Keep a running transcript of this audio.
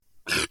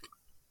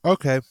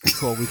Okay,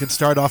 cool. We can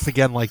start off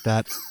again like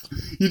that.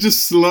 You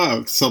just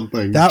slurped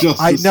something. That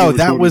just I as know the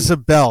that recording- was a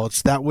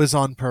belch. That was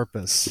on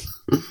purpose.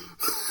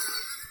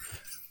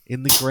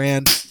 In the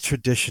grand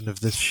tradition of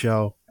this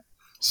show.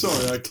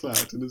 Sorry, I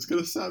clapped, and it's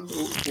going to sound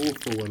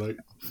awful when I...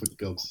 For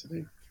God's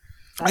sake.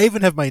 I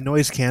even have my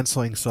noise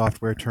canceling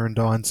software turned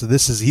on, so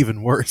this is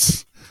even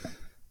worse.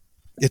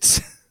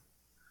 It's...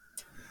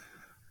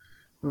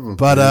 Oh,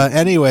 But man.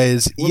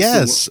 anyways, What's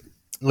yes,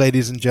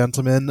 ladies and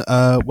gentlemen,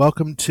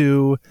 welcome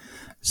to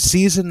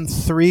Season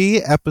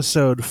 3,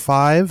 Episode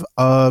 5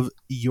 of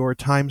Your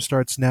Time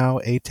Starts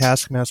Now, a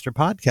Taskmaster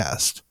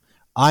podcast.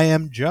 I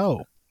am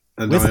Joe.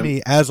 And With I am,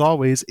 me, as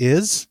always,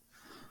 is...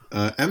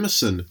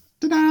 Emerson.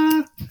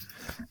 Ta-da!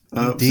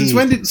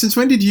 Indeed. Since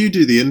when did you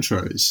do the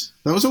intros?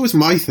 That was always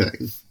my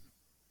thing.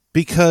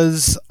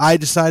 Because I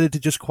decided to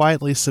just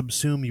quietly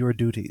subsume your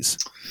duties.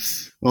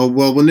 Oh,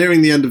 well, we're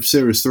nearing the end of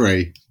Series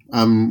 3.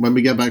 When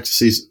we get back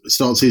to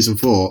start Season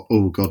 4,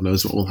 oh, God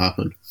knows what will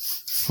happen.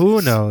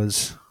 Who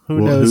knows? Who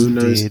Who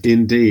knows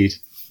indeed.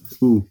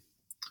 Ooh.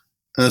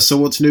 So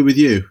what's new with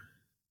you?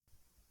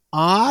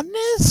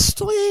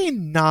 Honestly,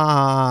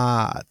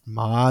 not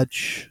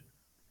much.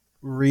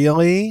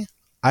 Really?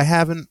 I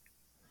haven't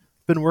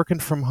been working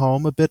from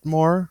home a bit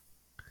more.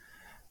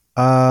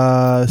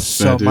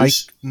 So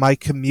my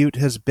commute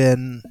has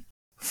been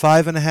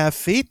 5.5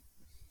 feet.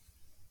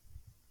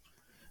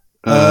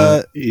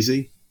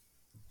 Easy.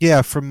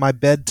 Yeah, from my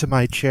bed to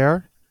my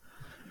chair.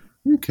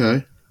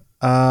 Okay.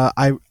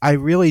 I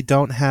really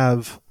don't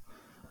have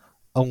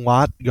a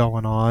lot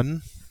going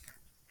on.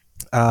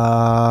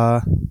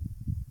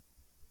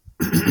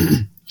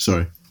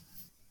 Sorry.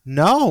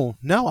 No,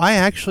 I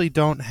actually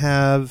don't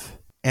have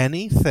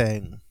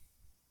anything.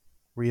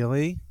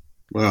 Really?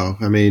 Well,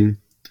 I mean,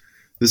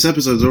 this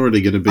episode's already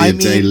going to be a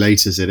day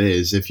late as it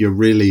is. If you're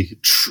really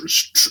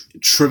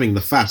trimming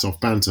the fat off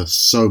banter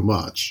so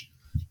much.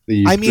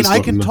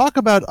 I can talk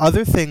about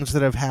other things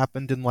that have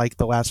happened in like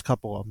the last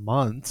couple of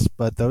months,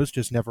 but those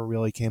just never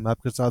really came up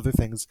because other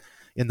things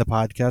in the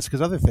podcast, because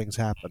other things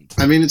happened.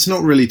 I mean, it's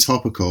not really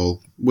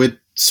topical. We're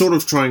sort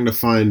of trying to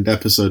find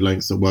episode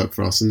lengths that work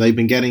for us, and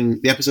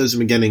the episodes have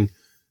been getting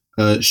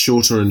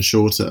shorter and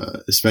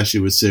shorter, especially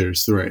with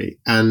Series 3.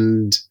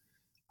 And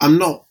I'm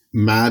not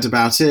mad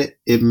about it.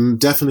 It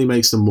definitely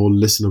makes them more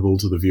listenable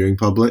to the viewing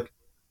public.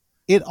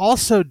 It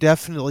also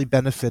definitely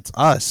benefits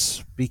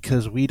us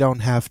because we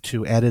don't have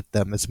to edit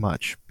them as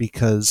much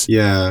because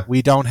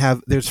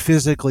there's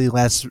physically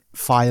less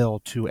file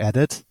to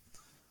edit.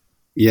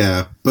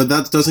 Yeah, but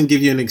that doesn't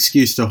give you an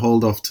excuse to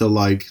hold off till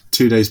like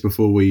 2 days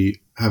before we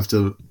have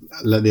to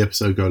let the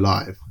episode go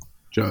live,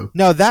 Joe.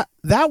 No, that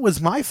was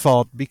my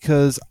fault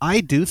because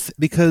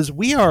because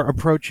we are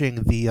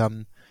approaching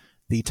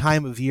the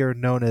time of year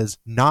known as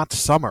not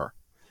summer,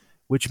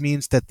 which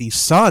means that the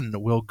sun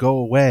will go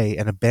away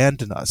and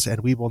abandon us,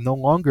 and we will no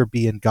longer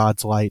be in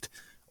God's light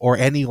or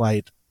any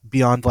light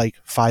beyond like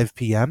 5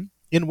 p.m.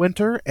 in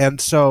winter. And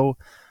so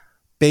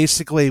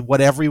basically what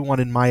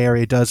everyone in my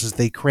area does is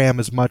they cram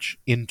as much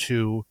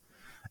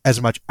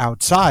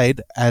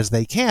outside as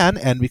they can.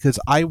 And because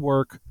I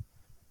work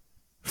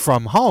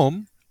from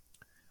home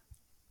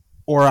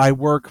or I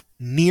work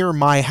near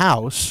my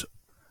house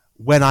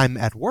when I'm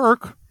at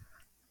work,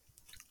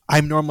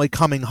 I'm normally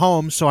coming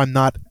home, so I'm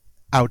not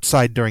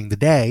outside during the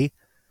day.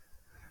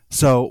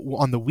 So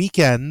on the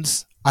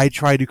weekends, I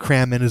try to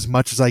cram in as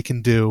much as I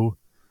can do.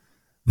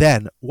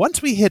 Then,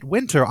 once we hit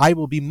winter, I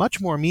will be much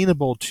more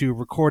amenable to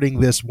recording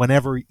this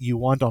whenever you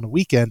want on a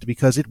weekend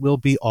because it will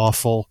be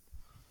awful.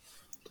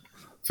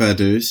 Fair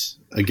dues.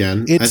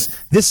 Again,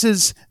 this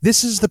is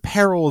the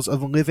perils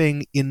of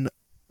living in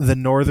the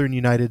northern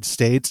United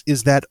States,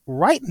 is that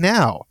right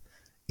now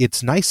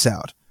it's nice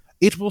out.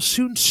 It will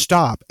soon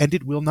stop, and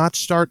it will not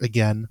start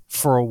again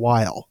for a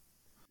while.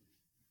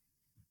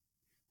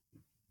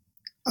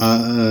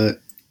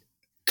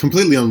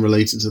 Completely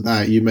unrelated to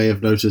that, you may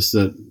have noticed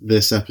that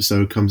this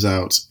episode comes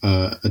out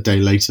a day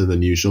later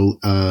than usual.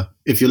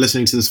 If you're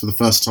listening to this for the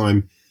first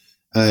time,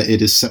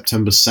 it is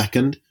September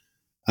 2nd,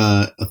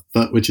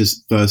 which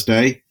is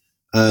Thursday.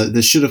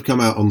 This should have come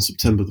out on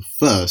September the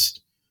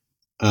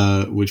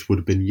 1st, which would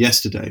have been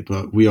yesterday,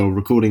 but we are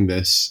recording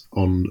this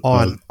on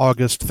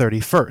August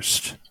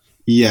 31st.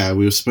 Yeah,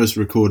 we were supposed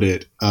to record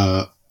it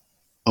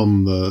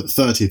on the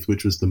 30th,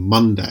 which was the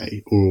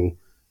Monday, or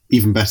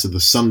even better, the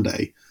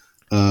Sunday.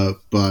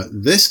 But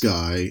this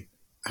guy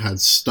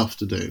had stuff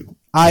to do.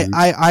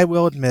 I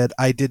will admit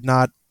I did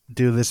not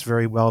do this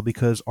very well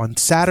because on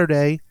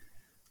Saturday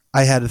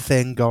I had a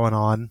thing going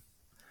on.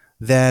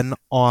 Then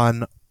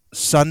on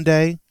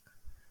Sunday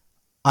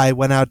I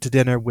went out to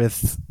dinner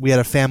we had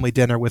a family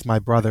dinner with my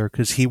brother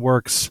because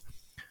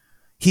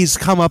he's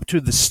come up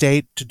to the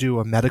state to do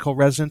a medical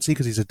residency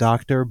because he's a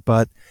doctor,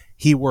 but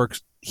he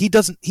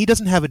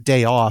doesn't have a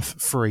day off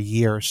for a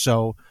year,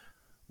 so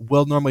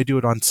we'll normally do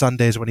it on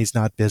Sundays when he's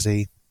not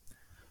busy.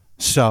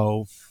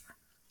 So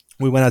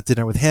we went out to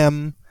dinner with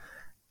him,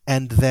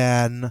 and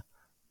then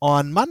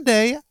on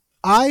Monday,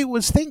 I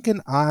was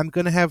thinking I'm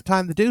going to have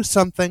time to do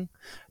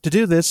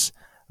this,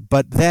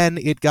 But then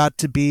it got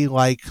to be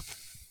like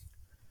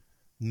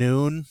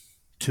noon,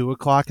 2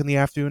 o'clock in the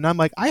afternoon. I'm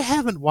like, I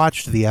haven't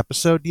watched the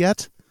episode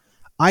yet.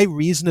 I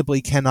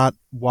reasonably cannot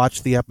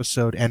watch the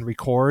episode and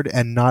record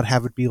and not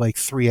have it be like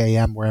 3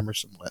 a.m. where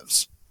Emerson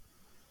lives.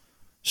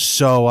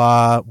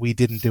 So we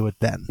didn't do it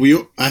then.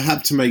 I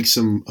had to make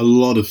a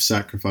lot of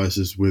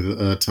sacrifices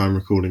with time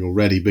recording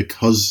already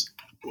because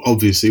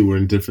obviously we're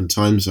in different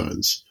time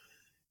zones.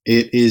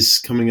 It is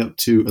coming up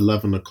to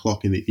 11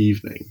 o'clock in the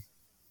evening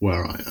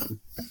where I am.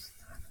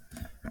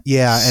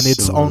 Yeah, and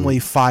it's only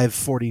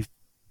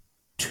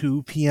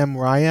 5:42 p.m.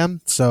 where I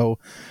am, so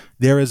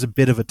there is a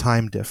bit of a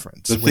time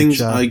difference. The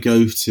things I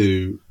go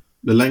to,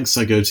 the lengths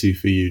I go to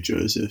for you,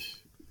 Joseph.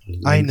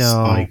 I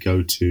know. I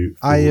go to.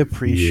 I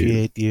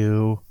appreciate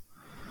you.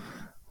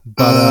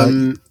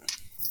 But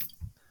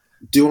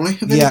do I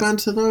have any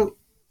banter though?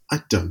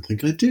 I don't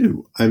think I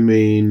do. I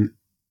mean,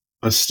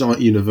 I start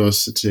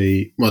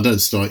university. Well, I don't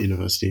start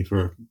university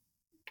for a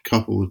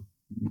couple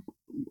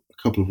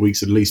of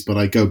weeks at least, but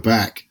I go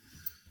back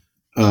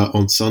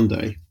on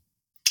Sunday.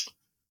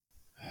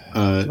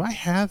 Do I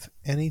have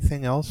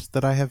anything else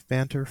that I have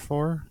banter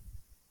for?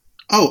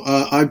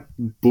 I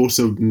bought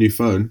a new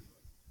phone.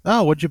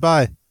 Oh, what'd you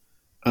buy?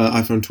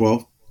 iPhone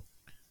 12.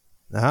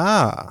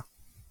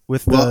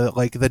 With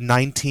the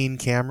 19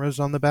 cameras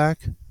on the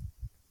back?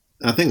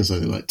 I think it's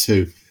only like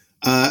 2.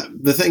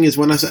 The thing is,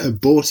 when I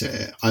bought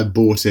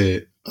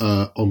it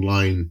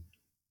online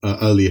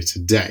earlier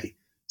today.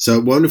 So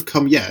it won't have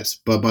come yet,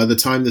 but by the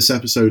time this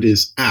episode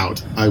is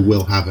out, I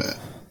will have it.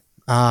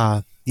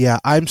 Yeah,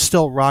 I'm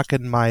still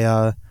rocking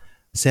my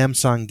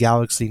Samsung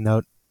Galaxy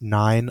Note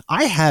 9.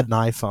 I had an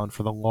iPhone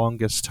for the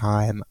longest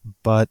time,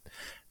 but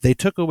they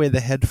took away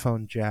the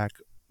headphone jack,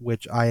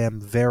 which I am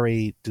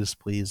very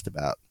displeased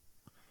about.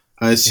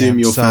 I assume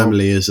your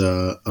family is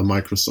a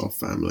Microsoft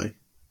family.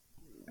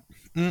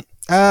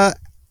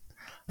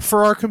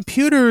 For our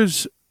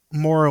computers,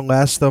 more or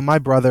less, though my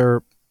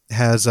brother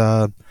has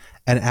an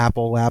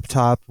Apple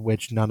laptop,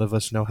 which none of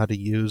us know how to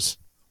use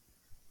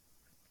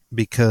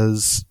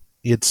because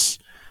it's,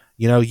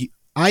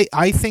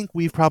 I think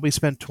we've probably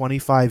spent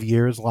 25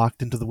 years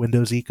locked into the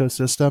Windows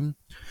ecosystem,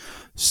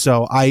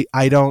 so I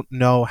don't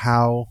know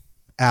how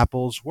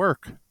Apples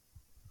work.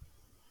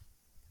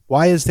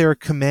 Why is there a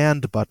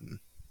command button?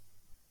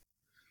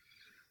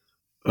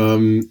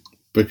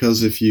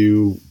 Because if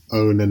you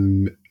own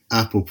an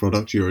Apple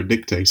product, you're a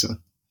dictator,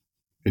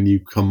 and you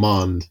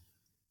command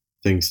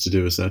things to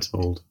do as they're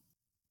told.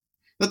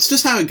 That's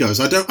just how it goes.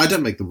 I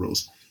don't make the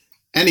rules.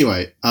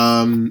 Anyway,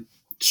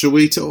 shall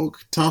we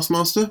talk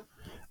Taskmaster?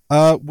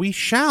 We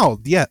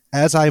shall. Yeah,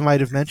 as I might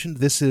have mentioned,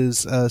 this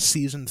is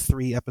Season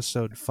 3,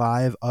 Episode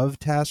 5 of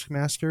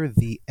Taskmaster,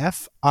 the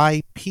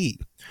F.I.P.,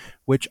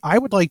 which I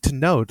would like to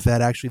note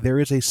that actually there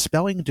is a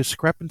spelling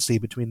discrepancy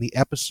between the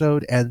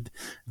episode and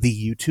the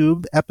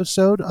YouTube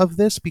episode of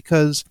this,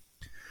 because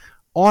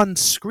on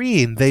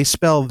screen they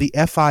spell the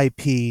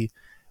F.I.P.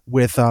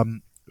 with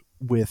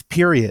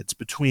periods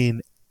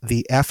between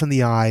the F and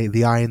the I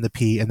and the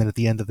P, and then at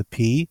the end of the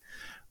P.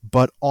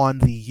 But on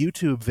the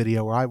YouTube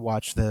video where I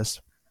watched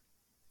this,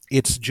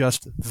 it's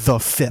just the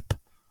F.I.P.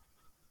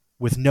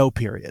 with no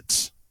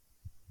periods.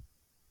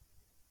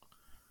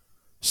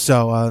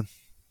 So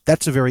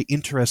that's a very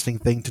interesting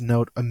thing to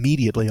note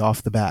immediately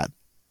off the bat.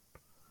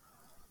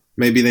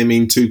 Maybe they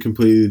mean 2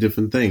 completely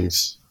different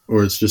things,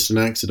 or it's just an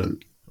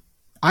accident.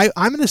 I'm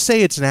going to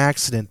say it's an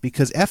accident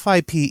because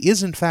F.I.P.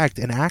 is in fact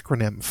an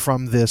acronym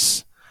from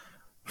this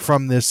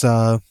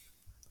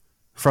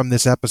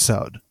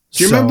episode.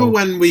 Do you remember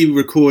when we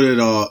recorded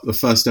the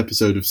first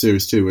episode of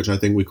Series 2, which I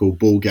think we called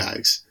Ball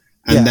Gags?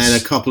 And then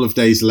a couple of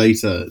days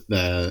later,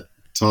 their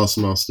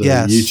Taskmaster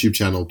YouTube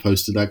channel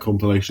posted that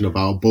compilation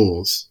about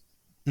balls.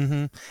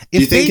 Mm-hmm. Do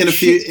you think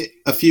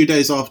a few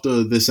days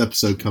after this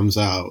episode comes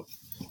out,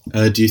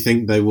 do you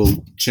think they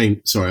will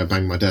change... Sorry, I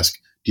banged my desk.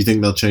 Do you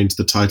think they'll change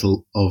the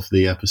title of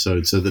the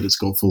episode so that it's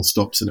got full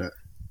stops in it?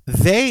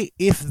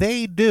 If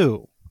they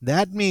do,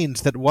 that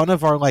means that one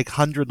of our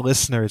 100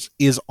 listeners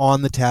is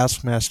on the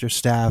Taskmaster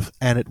staff,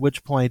 and at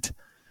which point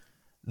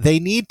they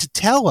need to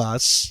tell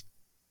us,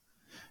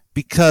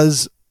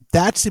 because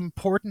that's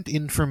important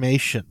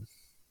information.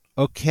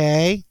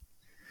 Okay,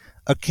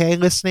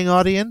 listening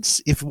audience,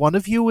 if one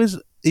of you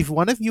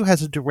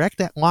has a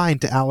direct line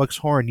to Alex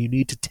Horn, you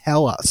need to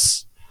tell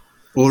us.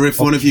 Or if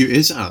one of you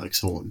is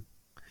Alex Horn.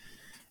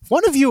 If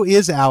one of you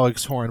is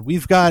Alex Horn,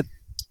 we've got...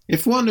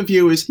 If one of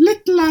you is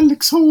little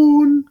Alex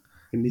Horn,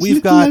 and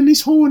he's and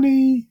he's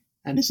horny,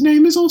 and his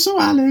name is also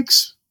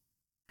Alex,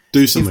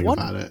 do something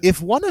about it.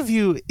 If one of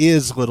you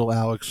is little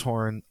Alex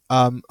Horn,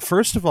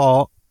 first of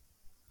all,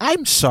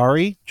 I'm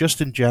sorry, just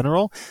in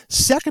general.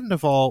 Second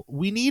of all,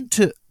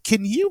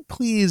 can you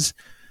please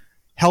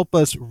help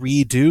us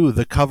redo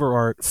the cover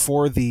art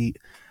for the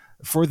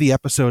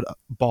episode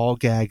Ball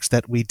Gags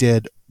that we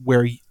did,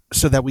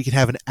 so that we can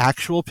have an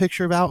actual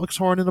picture of Alex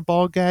Horn in a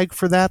ball gag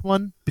for that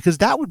one? Because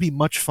that would be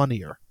much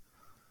funnier.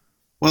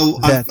 Well,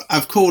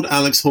 I've called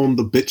Alex Horn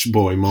the bitch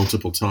boy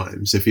multiple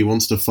times. If he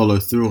wants to follow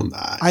through on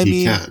that,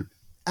 he can.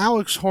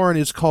 Alex Horn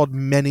is called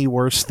many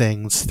worse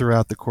things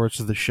throughout the course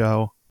of the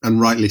show.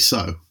 And rightly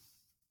so.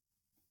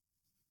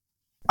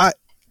 I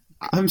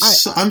I'm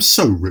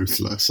so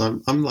ruthless.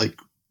 I'm like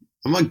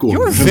Gordon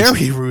You're Ramsay.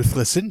 very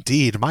ruthless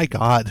indeed. My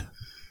God.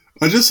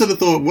 I just had a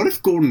thought. What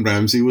if Gordon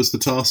Ramsay was the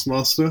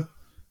Taskmaster?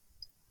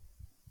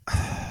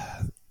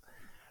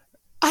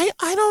 I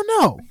don't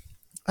know.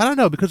 I don't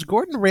know, because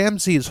Gordon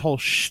Ramsay's whole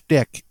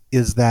shtick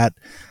is that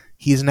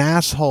he's an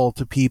asshole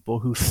to people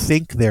who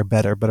think they're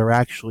better but are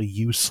actually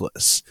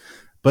useless.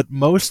 But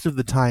most of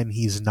the time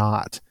he's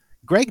not.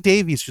 Greg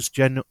Davies just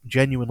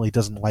genuinely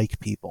doesn't like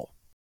people.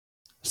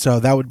 So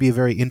that would be a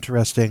very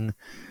interesting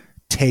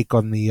take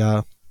on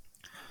the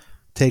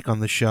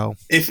show.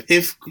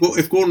 If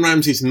Gordon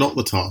Ramsay's not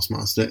the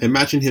Taskmaster,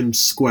 imagine him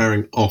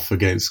squaring off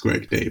against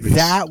Greg Davies.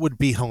 That would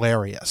be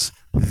hilarious.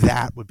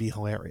 That would be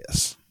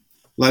hilarious.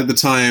 Like the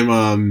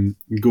time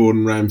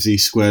Gordon Ramsay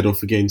squared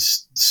off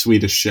against the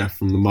Swedish chef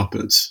from the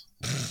Muppets.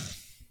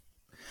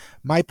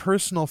 My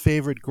personal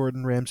favorite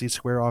Gordon Ramsay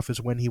square off is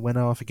when he went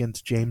off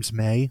against James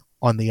May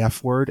on the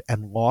F Word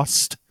and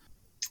lost.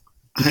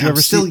 I'm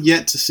still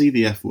yet to see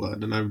the F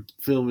Word, and I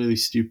feel really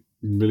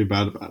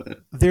bad about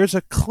it. There's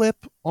a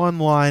clip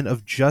online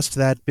of just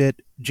that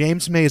bit.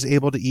 James May is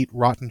able to eat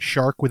rotten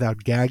shark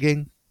without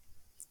gagging,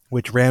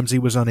 which Ramsay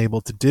was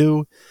unable to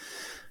do.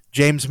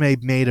 James May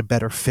made a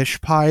better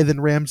fish pie than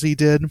Ramsay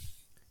did.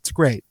 It's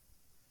great.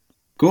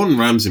 Gordon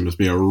Ramsay must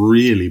be a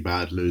really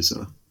bad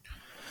loser.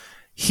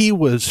 He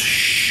was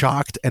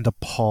shocked and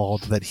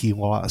appalled that he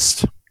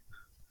lost.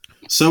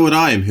 So would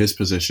I in his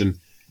position.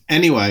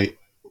 Anyways,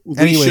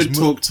 should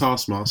talk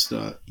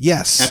Taskmaster.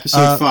 Yes.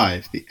 Episode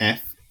 5, the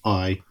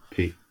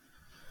F.I.P.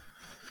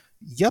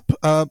 Yep.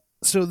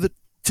 So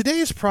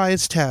today's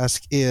prize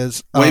task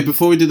is... Wait,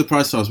 before we do the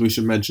prize task, we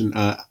should mention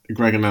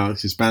Greg and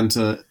Alex's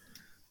banter.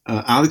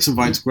 Alex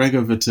invites Greg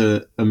over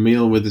to a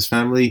meal with his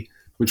family,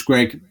 which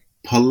Greg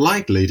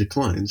politely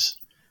declines.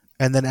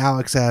 And then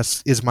Alex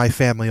asks, "Is my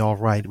family all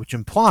right?" Which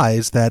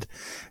implies that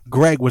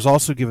Greg was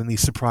also given the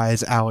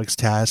surprise Alex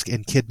task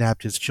and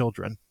kidnapped his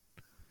children,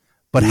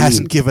 but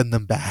hasn't given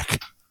them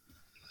back.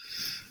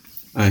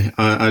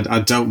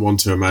 I don't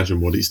want to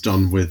imagine what he's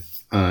done with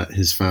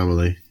his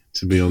family,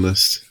 to be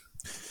honest.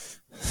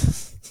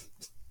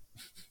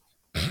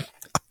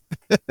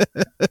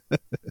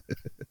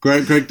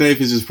 Greg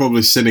Davies is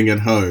probably sitting at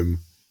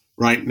home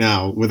right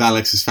now with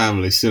Alex's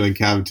family still in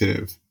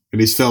captive, and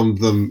he's filmed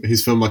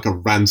like a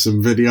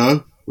ransom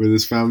video with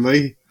his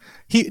family.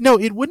 No,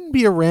 it wouldn't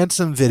be a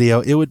ransom video.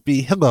 It would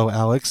be, "Hello,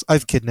 Alex.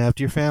 I've kidnapped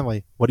your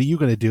family. What are you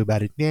going to do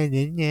about it?" Nya,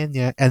 nya, nya,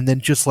 nya. And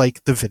then just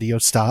like the video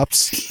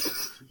stops.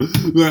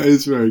 That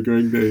is very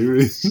Greg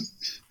Davies.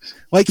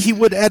 Like he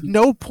would at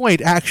no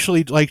point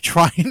actually like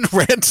try and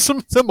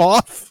ransom them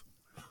off.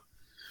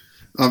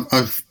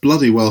 I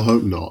bloody well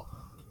hope not.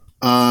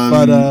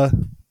 But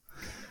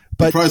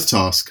prize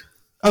task.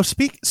 Oh,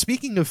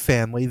 speaking of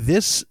family,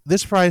 this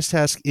prize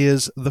task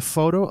is the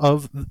photo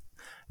of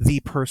the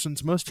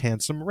person's most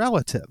handsome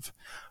relative,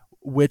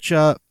 which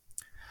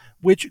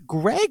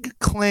Greg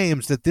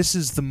claims that this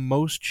is the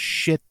most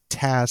shit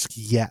task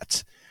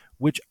yet,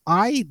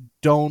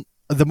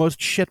 the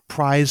most shit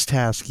prize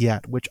task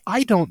yet, which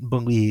I don't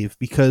believe,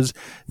 because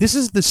this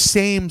is the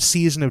same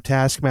season of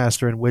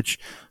Taskmaster in which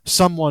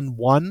someone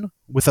won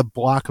with a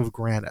block of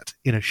granite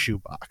in a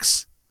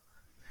shoebox.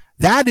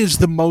 That is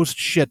the most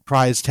shit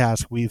prize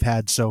task we've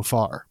had so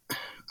far.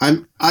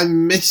 I'll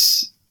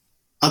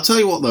tell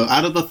you what though,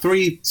 out of the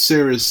 3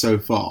 series so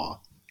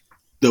far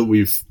that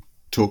we've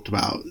talked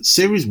about,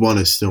 series 1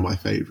 is still my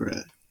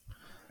favorite.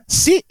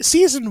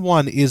 Season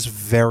 1 is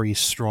very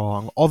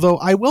strong, although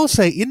I will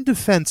say, in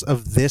defense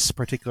of this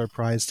particular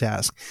prize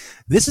task,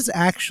 this is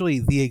actually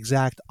the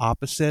exact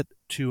opposite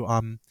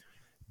to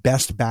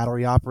Best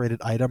Battery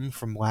Operated Item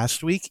from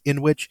last week,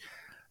 in which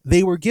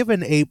they were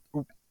given a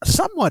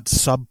somewhat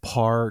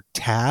subpar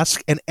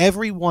task, and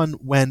everyone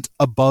went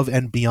above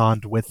and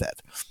beyond with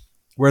it.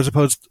 Whereas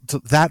opposed to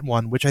that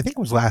one, which I think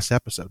was last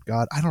episode.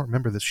 God, I don't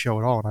remember this show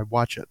at all, and I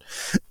watch it,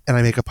 and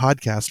I make a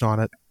podcast on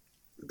it.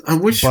 I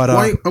wish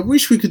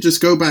we could just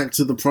go back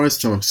to the prize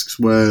tasks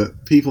where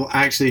people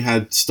actually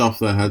had stuff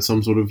that had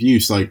some sort of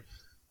use, like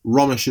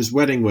Romish's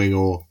wedding ring,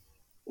 or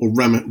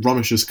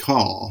Romish's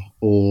car,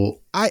 or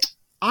I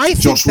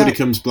Josh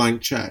Widdicombe's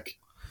blank check.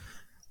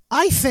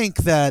 I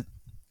think that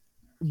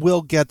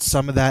we'll get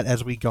some of that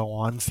as we go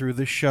on through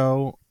the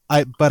show.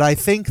 But I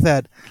think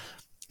that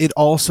it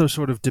also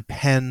sort of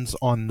depends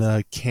on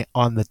the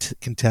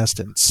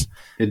contestants.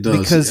 It does,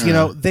 because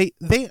they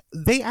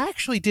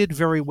actually did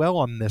very well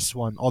on this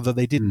one, although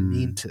they didn't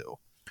mean to.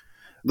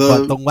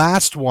 But the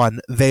last one,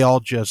 which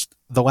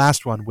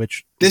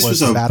was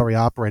the battery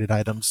operated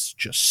items,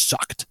 just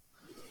sucked.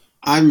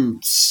 I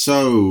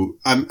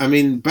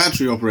mean,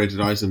 battery operated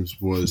items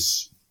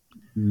was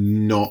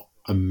not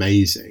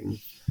amazing.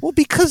 Well,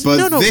 because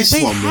this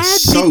one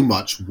was so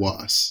much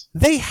worse.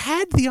 They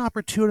had the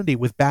opportunity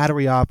with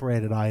battery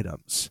operated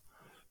items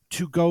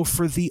to go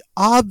for the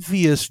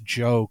obvious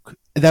joke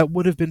that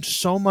would have been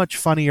so much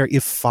funnier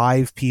if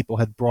 5 people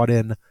had brought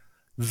in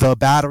the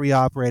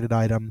battery-operated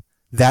item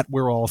that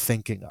we're all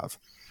thinking of.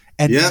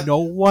 And Yeah. no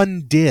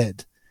one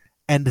did.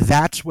 And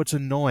that's what's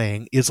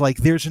annoying, is like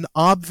there's an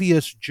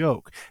obvious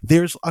joke.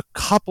 There's a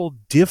couple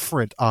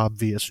different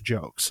obvious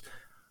jokes.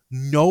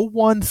 No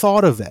one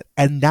thought of it,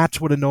 and that's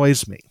what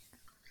annoys me.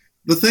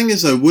 The thing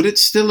is, though, would it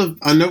still have...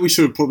 I know we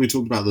should have probably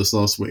talked about this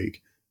last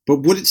week, but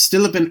would it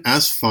still have been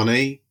as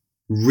funny,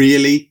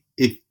 really,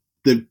 if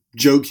the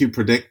joke you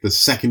predict, the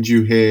second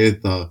you hear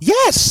the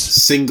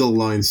single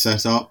line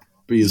setup,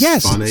 be as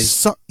funny?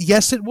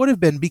 Yes, it would have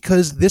been,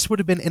 because this would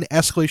have been an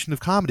escalation of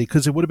comedy,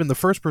 because it would have been the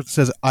first person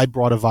says, I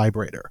brought a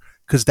vibrator,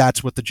 because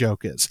that's what the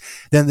joke is.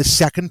 Then the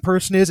second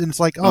person is, and it's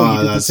like, oh,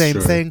 you did the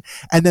same thing.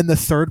 And then the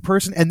third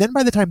person, and then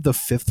by the time the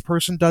fifth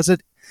person does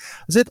it,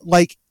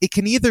 like, it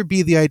can either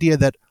be the idea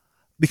that,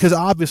 because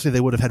obviously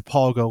they would have had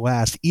Paul go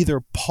last,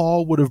 either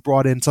Paul would have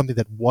brought in something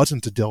that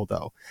wasn't a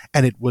dildo,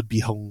 and it would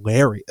be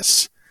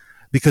hilarious.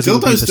 Because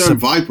dildos don't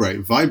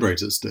vibrate,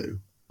 vibrators do.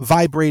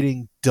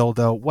 Vibrating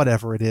dildo,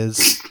 whatever it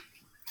is.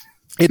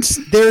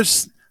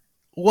 There's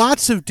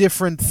lots of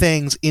different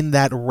things in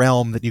that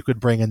realm that you could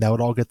bring in that would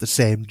all get the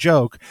same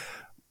joke.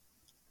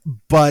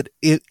 But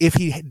if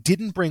he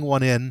didn't bring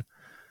one in,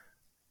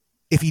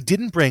 if he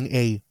didn't bring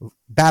a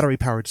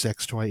battery-powered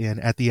sex toy in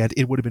at the end,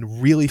 it would have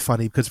been really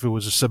funny because if it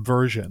was a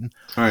subversion.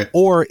 All right.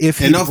 Or if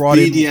he enough brought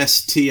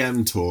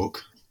BDSTM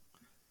talk.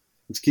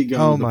 Let's keep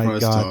going. Oh my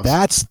god,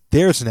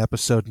 there's an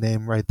episode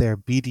name right there,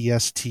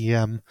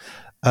 BDSTM.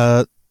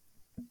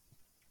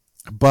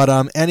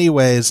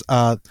 Anyways,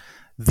 what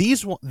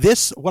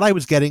I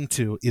was getting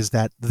to is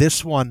that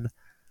this one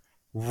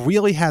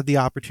really had the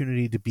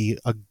opportunity to be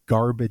a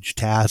garbage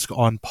task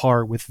on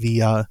par with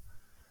the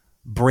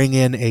bring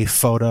in a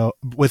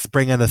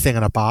thing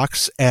in a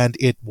box, and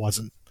it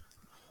wasn't.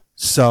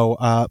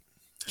 So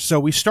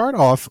we start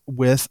off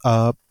with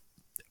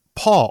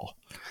Paul.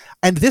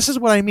 And this is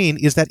what I mean,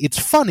 is that it's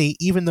funny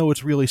even though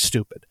it's really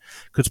stupid.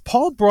 Because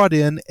Paul brought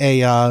in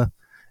a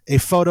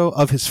photo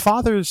of his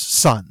father's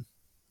son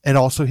and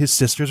also his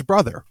sister's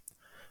brother.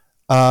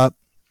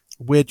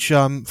 Which,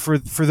 for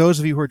those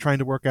of you who are trying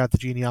to work out the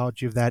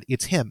genealogy of that,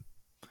 it's him.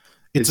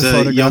 It's a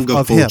photograph younger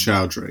of Paul him.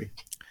 Chowdhury.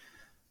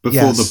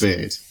 Before the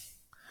beard.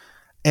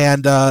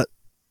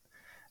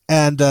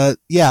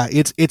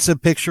 It's a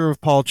picture of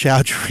Paul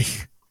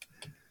Chowdhury.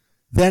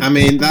 That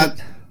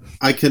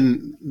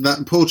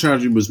Paul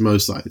Chowdhury was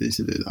most likely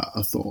to do that,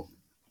 I thought.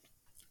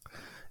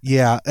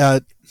 Yeah.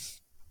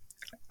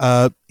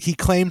 He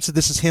claims that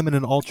this is him in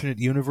an alternate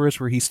universe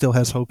where he still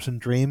has hopes and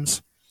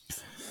dreams.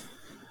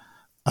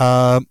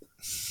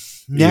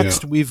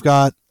 Next, we've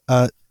got,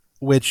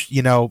 which,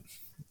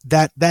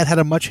 that had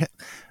a much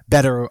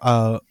better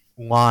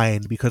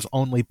line because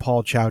only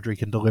Paul Chowdhury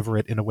can deliver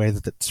it in a way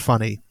that's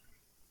funny.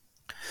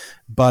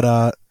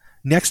 But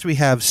next we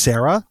have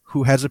Sarah,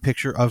 who has a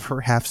picture of her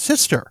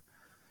half-sister.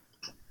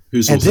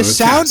 Who's also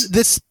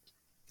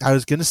I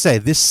was going to say,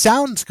 this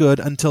sounds good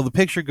until the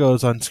picture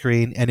goes on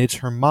screen, and it's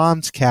her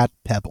mom's cat,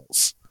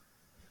 Pebbles.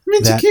 I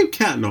mean, it's a cute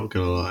cat, not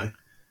going to lie.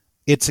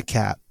 It's a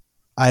cat.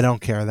 I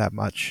don't care that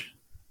much.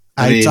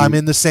 I'm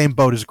in the same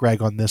boat as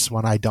Greg on this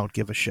one. I don't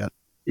give a shit.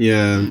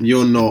 Yeah,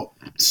 you're not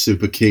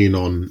super keen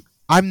on...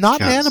 I'm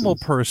not an animal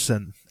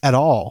person at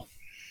all.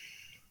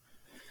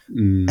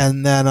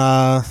 And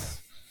then...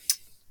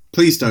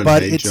 Please don't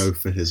hate Joe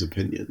for his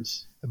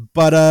opinions.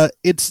 But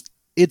it's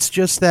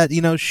just that,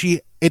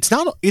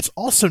 it's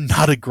also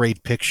not a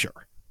great picture.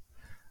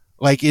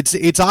 Like,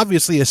 it's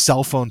obviously a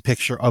cell phone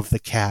picture of the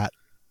cat.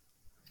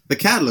 The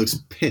cat looks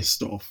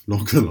pissed off,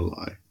 not gonna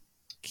lie.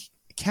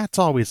 Cats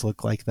always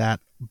look like that,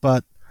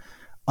 but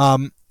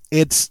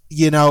it's,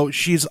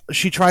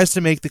 she tries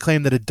to make the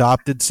claim that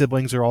adopted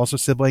siblings are also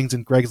siblings,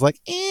 and Greg's like,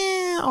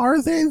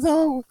 are they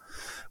though?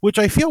 Which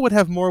I feel would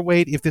have more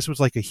weight if this was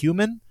like a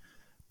human,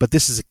 but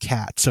this is a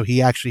cat, so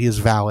he actually is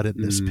valid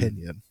in this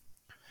opinion.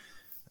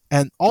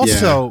 And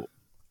also,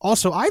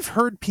 I've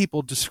heard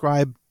people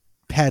describe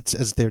pets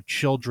as their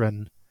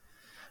children.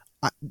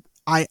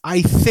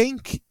 I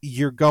think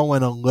you're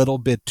going a little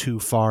bit too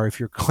far if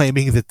you're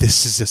claiming that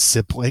this is a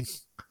sibling.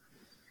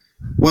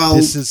 Well,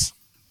 this is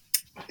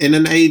in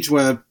an age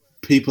where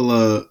people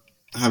are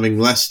having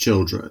less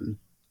children,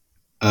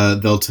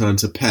 they'll turn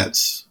to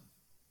pets.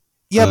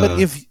 Yeah, but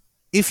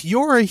if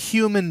you're a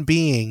human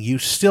being, you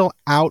still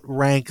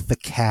outrank the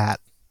cat,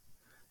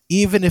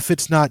 even if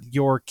it's not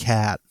your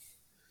cat.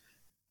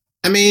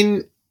 I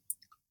mean,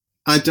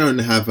 I don't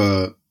have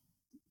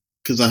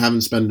because I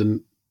haven't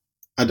spent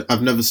I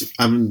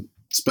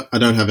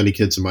don't have any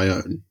kids of my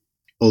own.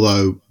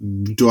 Although,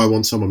 do I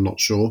want some? I'm not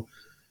sure.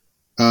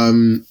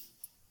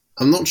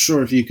 I'm not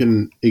sure if you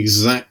can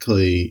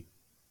exactly.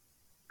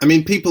 I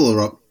mean, people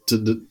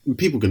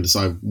can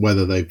decide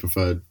whether they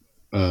prefer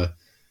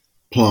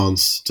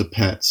plants to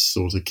pets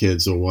or to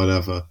kids or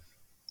whatever.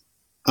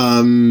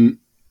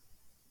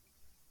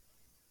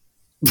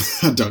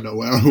 I don't know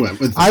where I went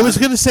with that. I was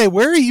going to say,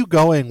 where are you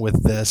going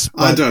with this?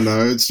 I don't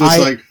know. It's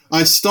just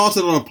I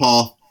started on a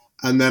path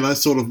and then I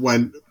sort of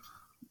went...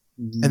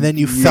 And then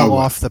you fell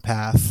off the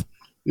path.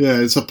 Yeah,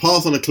 it's a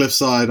path on a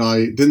cliffside.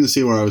 I didn't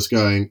see where I was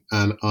going,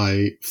 and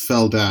I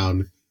fell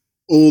down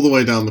all the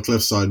way down the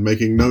cliffside,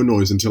 making no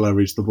noise until I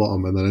reached the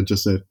bottom, and then I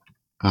just said,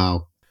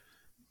 "Ow."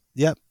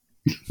 Yep.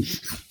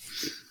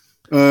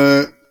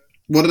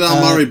 What did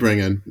Al Murray bring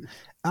in?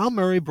 Al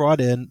Murray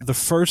brought in the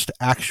first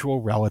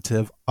actual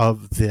relative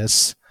of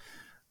this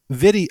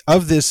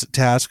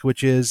task,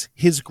 which is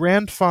his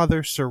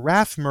grandfather, Sir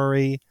Ralph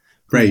Murray,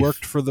 who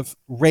worked for the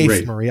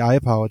Rafe Murray. I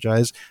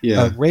apologize.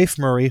 Yeah. Rafe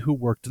Murray, who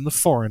worked in the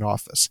Foreign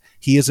Office.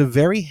 He is a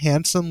very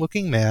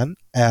handsome-looking man,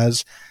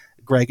 as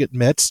Greg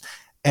admits.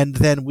 And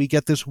then we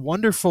get this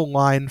wonderful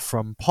line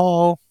from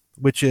Paul,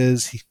 which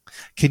is,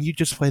 "Can you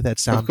just play that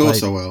sound?" Of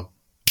course, I will.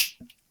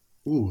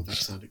 Ooh, that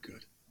sounded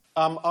good.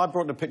 I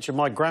brought a picture of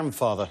my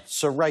grandfather,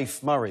 Sir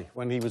Ralph Murray,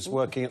 when he was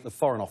working at the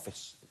Foreign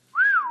Office.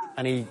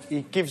 And he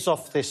gives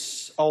off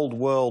this old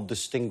world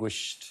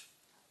distinguished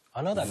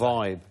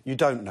vibe. You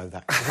don't know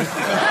that.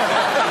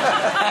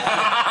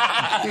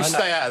 You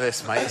stay out of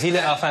this, mate. He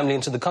let our family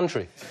into the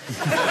country.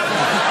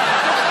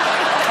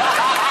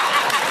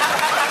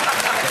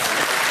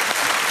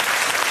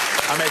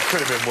 I mean, it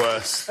could have been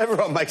worse.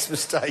 Everyone makes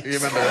mistakes. You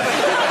remember that?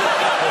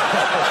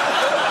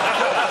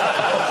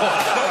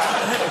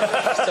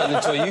 It's turned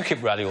into a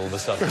UKIP rally all of a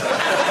sudden.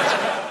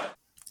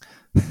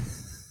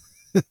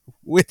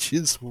 Which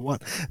is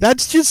what?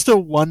 That's just a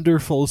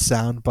wonderful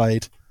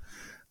soundbite.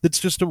 That's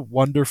just a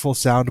wonderful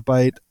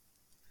soundbite.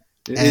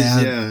 It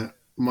is, yeah.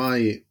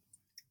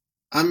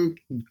 I'm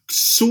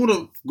sort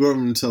of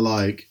grown to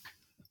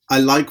I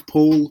like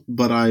Paul,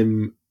 but I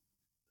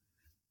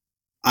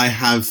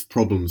have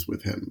problems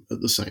with him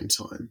at the same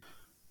time.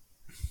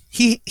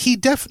 He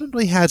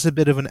definitely has a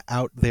bit of an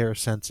out there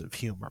sense of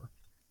humor.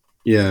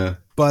 Yeah.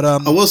 But I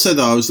will say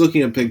though, I was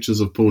looking at pictures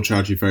of Paul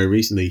Chowdhury very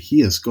recently.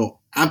 He has got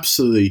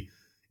absolutely,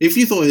 if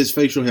you thought his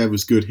facial hair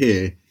was good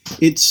here,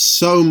 it's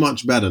so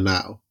much better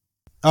now.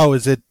 Oh,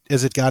 is it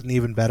gotten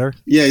even better?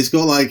 Yeah, he's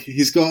got a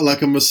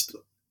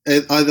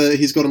either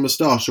he's got a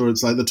moustache or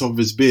it's like the top of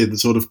his beard that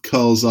sort of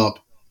curls up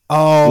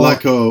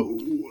like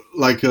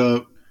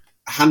a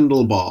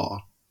handlebar.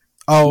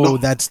 Oh,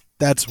 that's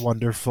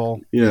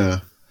wonderful. Yeah.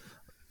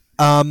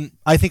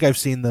 I think I've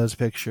seen those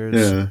pictures.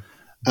 Yeah.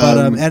 But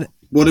and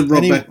what did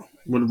Rob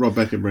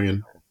Beckett bring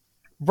in?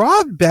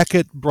 Rob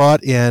Beckett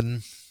brought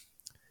in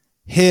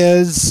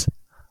his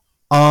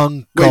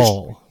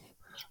uncle.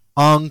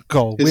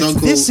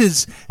 This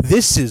is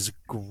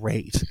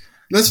great.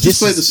 Let's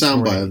just play the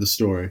soundbite of the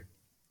story.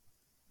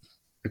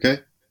 Okay?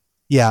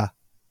 Yeah.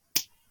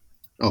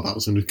 Oh, that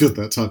wasn't good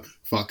that time.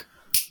 Fuck.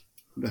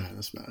 Nah,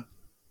 that's better.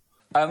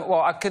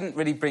 Well, I couldn't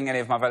really bring any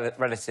of my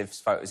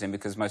relatives' photos in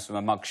because most of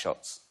them are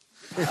mugshots.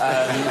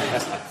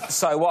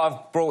 So what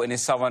I've brought in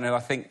is someone who I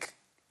think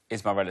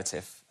is my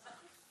relative.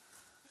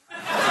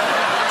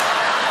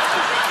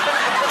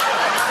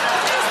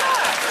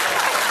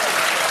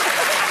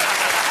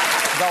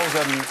 I was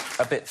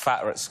a bit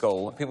fatter at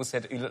school. People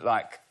said, "You look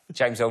like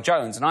James Earl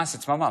Jones." And I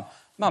said to my mum,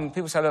 "Mum,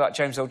 people say I look like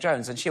James Earl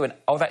Jones." And she went,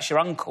 "Oh, that's your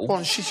uncle."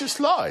 Well, she just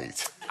lied.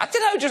 I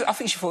don't know, I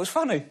think she thought it was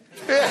funny.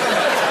 Yeah.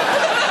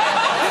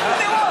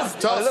 It was.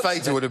 Darth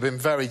Vader would have been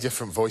very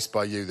different voiced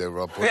by you, though,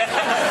 Rob. You're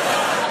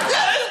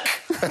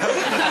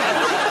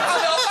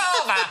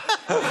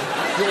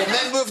a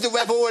member of the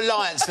Rebel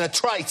Alliance and a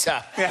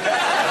traitor.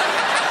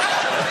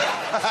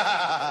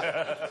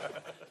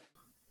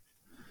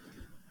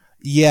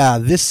 Yeah,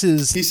 this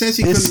is... He says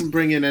he couldn't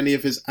bring in any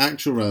of his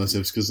actual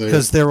relatives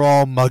because they're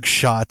all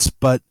mugshots,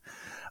 but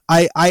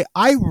I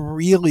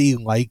really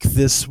like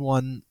this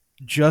one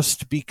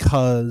just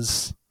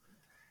because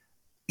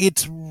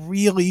it's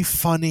really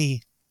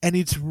funny and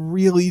it's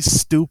really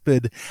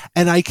stupid.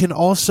 And I can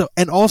also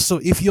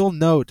if you'll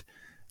note,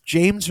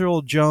 James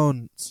Earl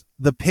Jones,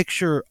 the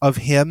picture of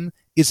him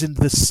is in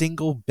the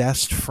single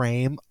best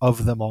frame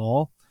of them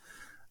all,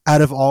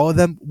 out of all of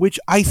them, which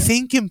I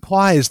think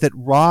implies that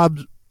Rob,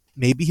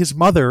 maybe his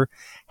mother,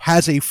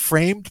 has a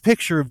framed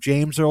picture of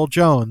James Earl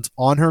Jones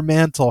on her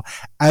mantle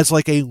as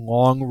like a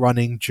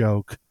long-running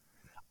joke.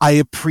 I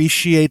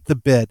appreciate the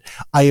bit.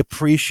 I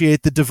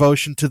appreciate the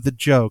devotion to the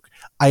joke.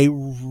 I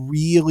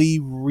really,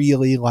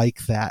 really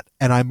like that,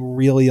 and I'm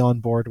really on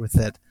board with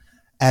it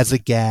as a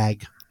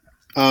gag.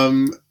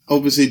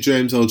 Obviously,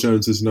 James Earl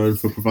Jones is known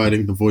for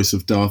providing the voice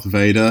of Darth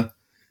Vader,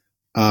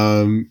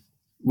 who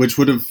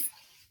would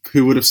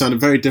have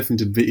sounded very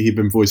different if he'd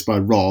been voiced by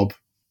Rob.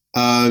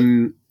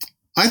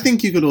 I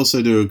think you could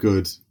also do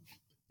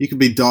you could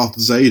be Darth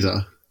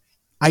Vader.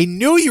 I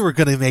knew you were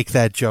going to make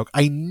that joke.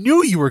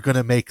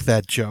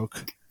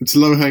 It's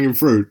low-hanging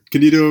fruit.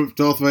 Can you do a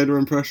Darth Vader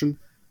impression?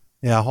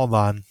 Yeah, hold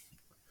on.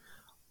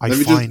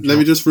 Let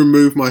me just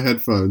remove my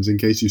headphones in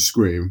case you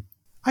scream.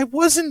 I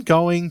wasn't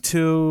going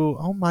to.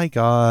 Oh my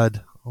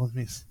god.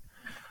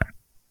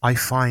 I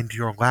find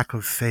your lack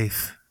of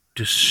faith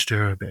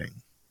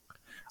disturbing.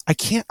 I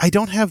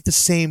don't have the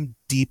same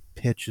deep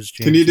pitch as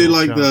James. Can you do Earl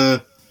like Jones.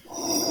 the...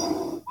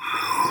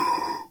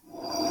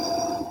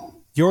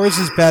 Yours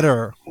is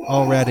better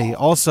already.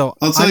 Also,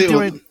 I'll tell you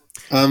what,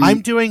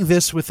 I'm doing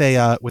this with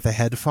a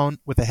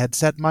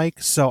headset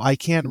mic, so I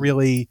can't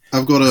really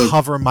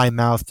cover my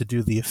mouth to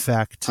do the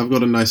effect. I've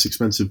got a nice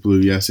expensive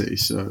Blue Yeti,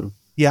 so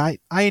yeah,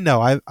 I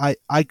know.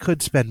 I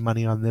could spend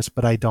money on this,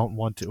 but I don't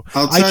want to.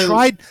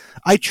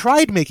 I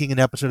tried making an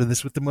episode of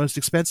this with the most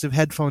expensive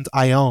headphones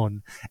I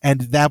own,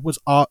 and that was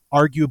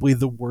arguably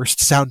the worst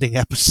sounding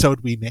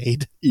episode we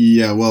made.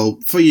 Yeah, well,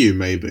 for you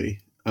maybe.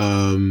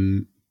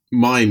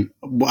 Mine,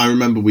 I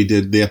remember we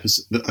did the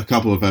episode a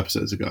couple of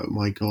episodes ago.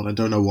 My God, I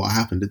don't know what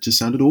happened. It just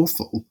sounded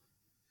awful.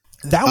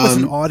 That was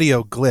an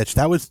audio glitch.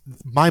 That was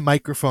my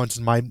microphones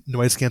and my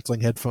noise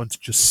canceling headphones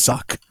just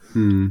suck.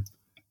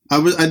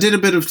 I did a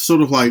bit of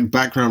sort of like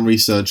background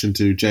research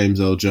into James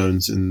Earl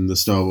Jones in the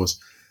Star Wars.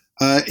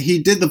 He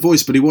did the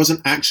voice, but he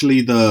wasn't actually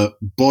the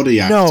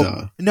body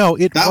actor. No,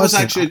 that was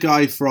actually a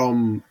guy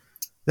from.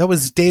 That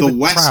was David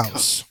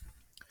Prowse.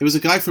 It was a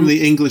guy from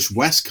the English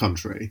West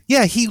Country.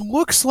 Yeah, he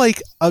looks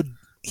like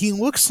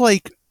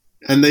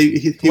and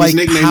he was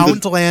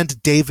nicknamed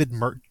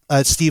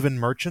Poundland Stephen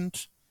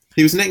Merchant.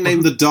 He was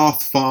nicknamed the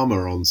Darth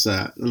Farmer on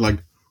set. Like,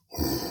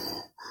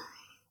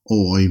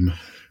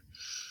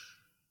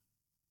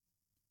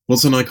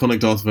 what's an iconic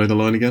Darth Vader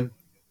line again?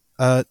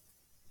 No,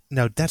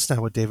 that's not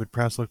what David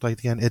Prowse looked like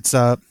again. It's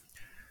I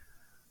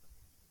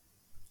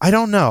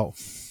don't know.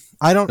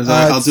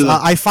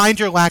 I find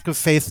your lack of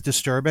faith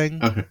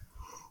disturbing. Okay.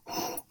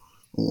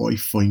 I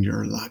find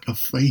your lack of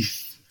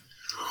faith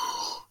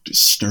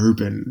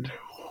disturbing.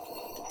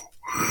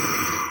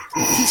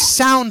 He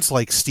sounds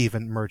like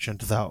Stephen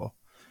Merchant, though.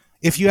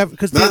 If you have,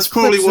 because that's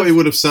probably what he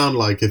would have sounded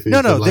like if he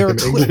was like an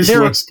English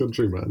West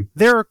Country man.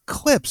 There are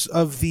clips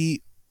of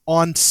the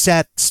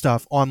on-set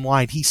stuff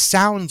online. He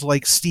sounds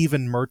like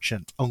Stephen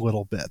Merchant a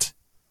little bit,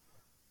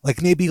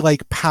 like maybe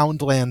like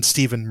Poundland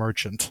Stephen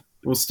Merchant.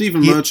 Well,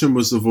 Stephen Merchant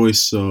was the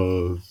voice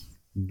of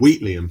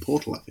Wheatley in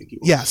Portal, I think he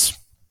was. Yes.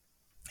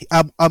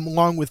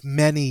 Along with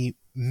many,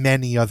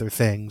 many other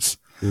things.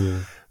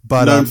 Yeah.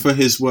 But known for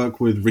his work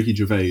with Ricky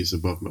Gervais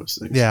above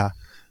most things. Yeah.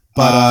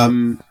 But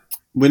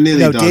we're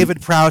nearly done.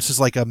 David Prowse is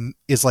like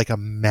a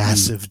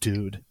massive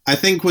dude. I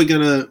think we've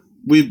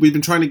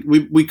been trying to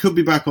we could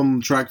be back on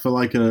track for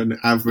like an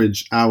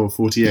average hour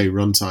 48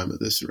 runtime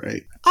at this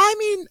rate. I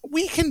mean,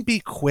 we can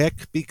be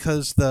quick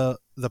because the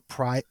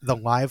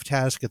live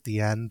task at the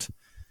end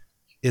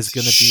is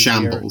going to be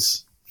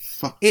shambles.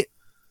 Fuck it.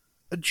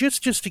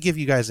 Just to give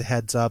you guys a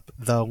heads up,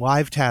 the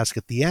live task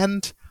at the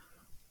end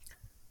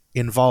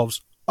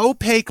involves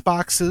opaque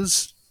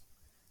boxes,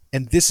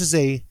 and this is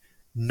a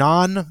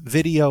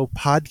non-video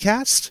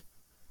podcast.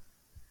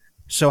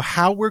 So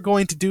how we're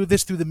going to do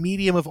this through the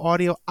medium of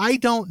audio, I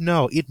don't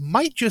know. It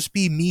might just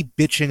be me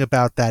bitching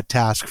about that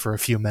task for a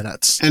few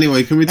minutes.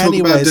 Anyway, can we talk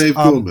about Dave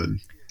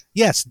Gorman?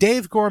 Yes,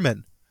 Dave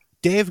Gorman.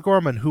 Dave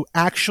Gorman, who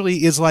actually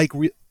has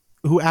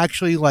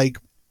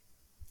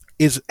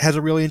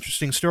a really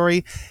interesting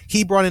story.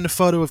 He brought in a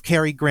photo of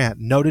Cary Grant,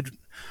 noted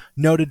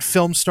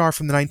film star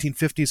from the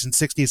 1950s and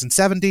 60s and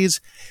 70s.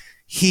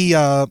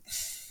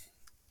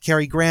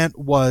 Cary Grant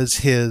was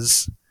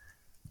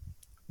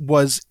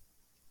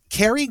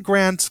Cary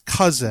Grant's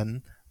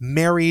cousin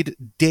married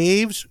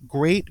Dave's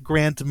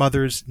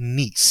great-grandmother's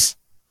niece.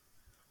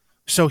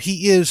 So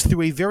he is,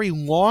 through a very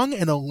long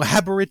and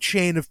elaborate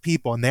chain of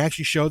people, and they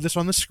actually show this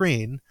on the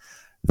screen,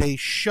 they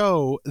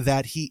show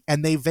that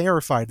and they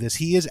verified this,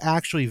 he is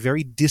actually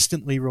very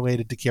distantly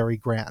related to Cary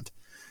Grant.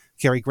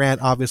 Cary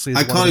Grant obviously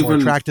is one of the more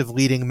attractive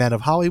leading men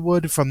of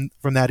Hollywood from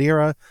that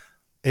era,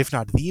 if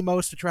not the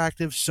most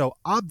attractive. So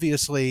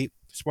obviously,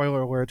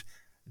 spoiler alert,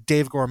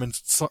 Dave Gorman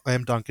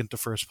slam dunk into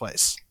first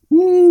place.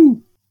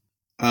 Woo!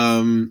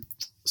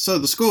 So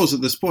the scores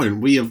at this point,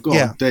 we have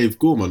got Dave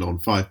Gorman on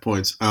 5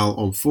 points, Al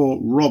on 4,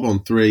 Rob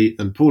on 3,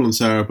 and Paul and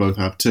Sarah both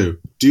have 2.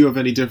 Do you have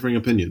any differing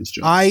opinions,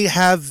 John? I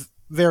have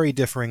very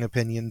differing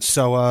opinions.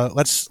 So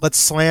let's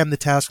slam the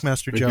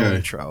Taskmaster Joe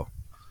intro.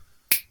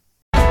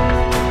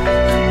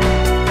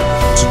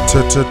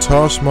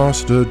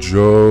 Taskmaster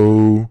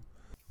Joe.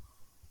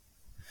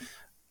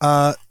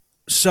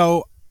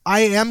 So I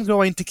am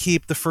going to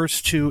keep the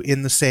first two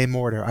in the same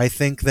order. I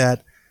think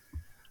that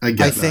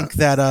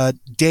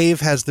Dave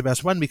has the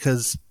best one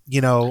because,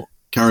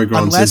 Cary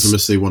Grant's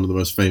infamously one of the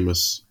most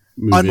famous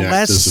movie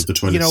actors of the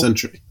 20th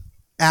century.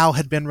 Al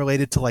had been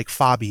related to like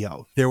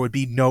Fabio, there would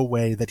be no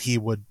way that he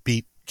would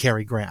beat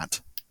Cary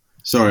Grant.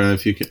 Sorry,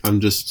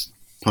 I'm just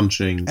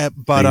punching.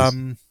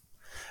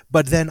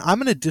 But then I'm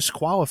going to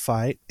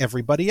disqualify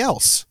everybody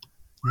else.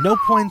 No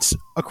points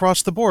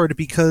across the board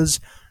because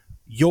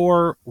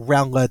you're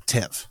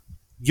relative.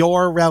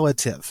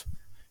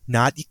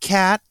 Not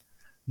Cat,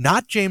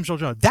 not James Earl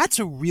Jones. That's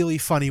a really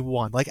funny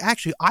one. Like,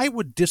 actually, I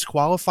would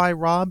disqualify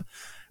Rob,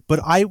 but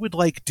I would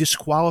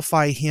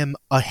disqualify him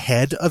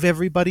ahead of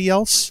everybody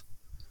else.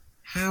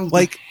 How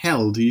the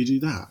hell do you do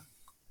that?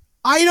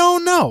 I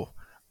don't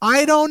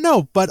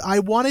know, but I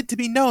want it to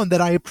be known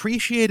that I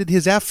appreciated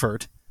his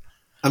effort.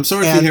 I'm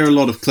sorry if you hear a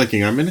lot of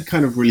clicking. I'm in a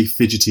kind of really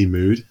fidgety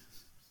mood.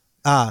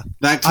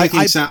 That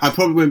clicking sound, I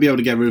probably won't be able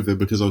to get rid of it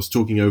because I was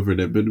talking over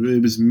it, but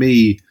it was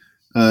me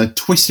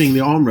twisting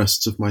the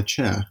armrests of my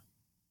chair.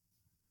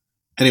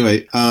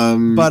 Anyway,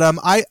 But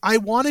I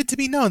want it to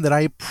be known that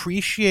I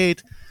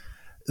appreciate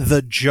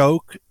the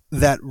joke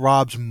that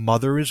Rob's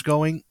mother is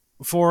going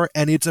for,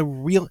 and it's a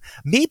real.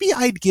 Maybe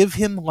I'd give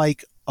him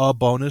like a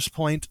bonus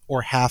point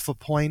or half a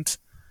point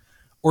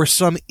or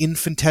some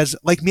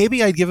infinitesimal. Like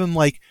maybe I'd give him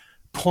like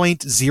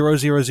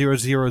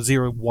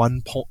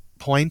 0.000001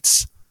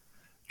 points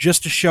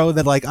just to show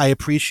that like I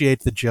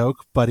appreciate the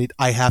joke, but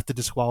I have to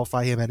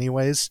disqualify him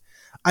anyways.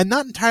 I'm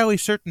not entirely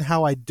certain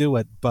how I'd do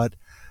it, but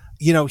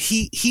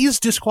he's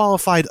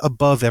disqualified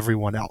above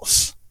everyone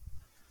else.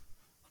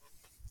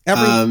 I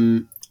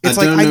don't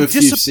know if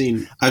you've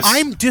seen.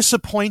 I'm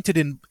disappointed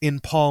in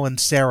Paul and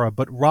Sarah,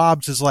 but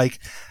Rob's is like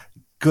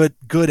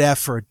good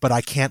effort, but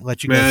I can't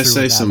let you go through with that.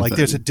 May I say something? Like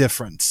there's a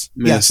difference.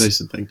 May I say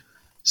something?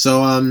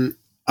 So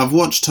I've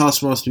watched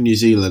Taskmaster New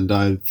Zealand.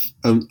 I've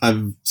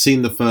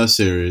seen the first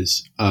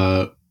series.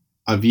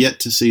 I've yet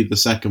to see the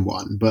second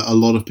one, but a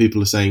lot of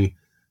people are saying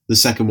the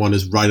second one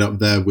is right up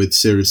there with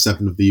Series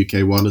 7 of the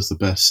UK one as the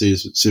best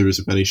series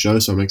of any show,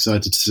 so I'm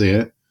excited to see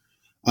it.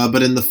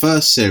 But in the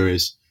first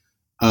series,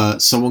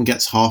 someone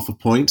gets half a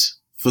point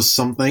for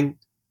something.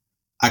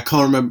 I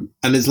can't remember,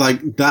 and it's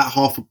like that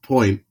half a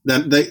point.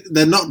 They're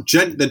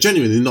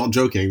genuinely not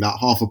joking. That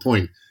half a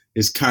point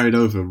is carried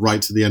over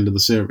right to the end of the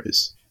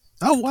series.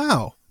 Oh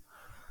wow!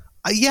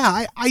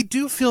 I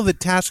do feel that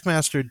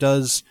Taskmaster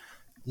does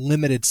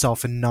limit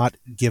itself in not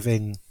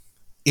giving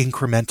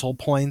incremental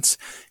points,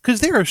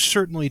 because there are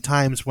certainly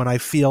times when I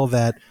feel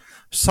that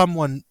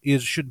someone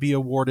should be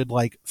awarded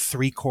like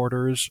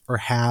 3/4 or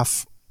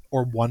half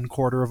or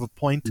 1/4 of a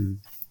point.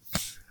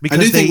 I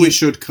do think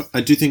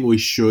we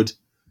should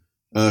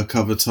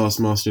cover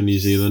Taskmaster New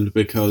Zealand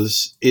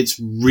because it's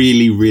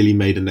really, really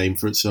made a name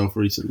for itself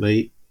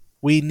recently.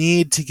 We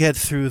need to get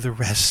through the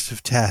rest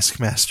of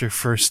Taskmaster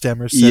first,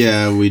 Emerson.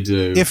 Yeah, we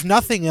do. If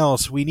nothing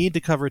else, we need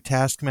to cover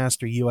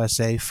Taskmaster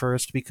USA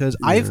first, because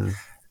we'll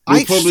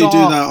probably do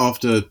that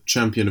after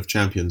Champion of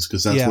Champions,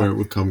 because that's where it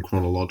would come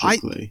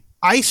chronologically.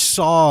 I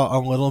saw a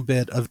little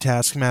bit of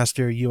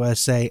Taskmaster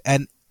USA,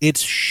 and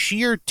its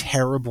sheer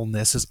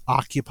terribleness has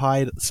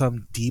occupied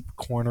some deep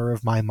corner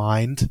of my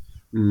mind.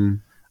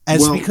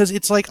 Because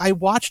it's like I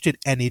watched it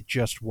and it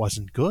just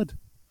wasn't good.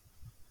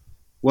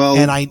 Well,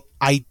 and I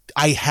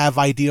have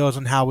ideas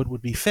on how it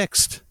would be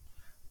fixed,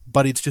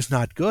 but it's just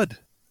not good.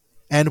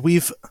 And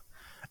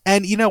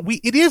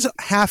it is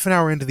half an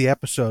hour into the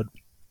episode.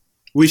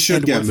 We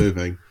should get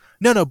moving.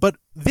 No, but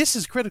this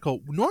is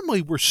critical.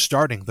 Normally we're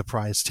starting the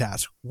prize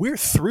task. We're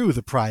through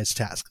the prize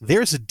task.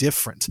 There's a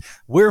difference.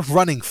 We're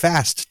running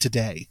fast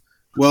today.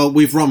 Well,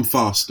 we've run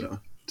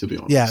faster, to be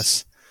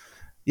honest.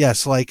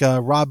 Yes, like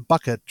Rob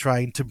Bucket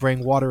trying to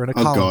bring water in a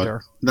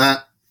colander.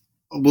 God.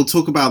 We'll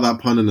talk about that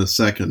pun in a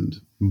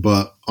second,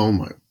 but oh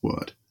my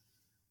word.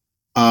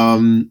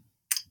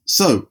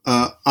 So,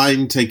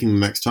 I'm taking the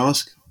next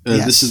task.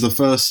 Yes. This is the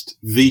first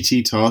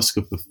VT task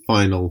of the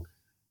final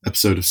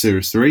episode of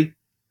Series 3.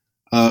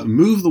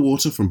 Move the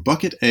water from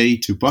bucket A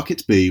to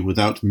bucket B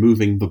without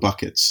moving the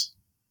buckets.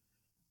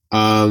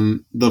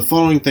 The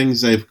following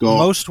things they've got...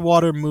 Most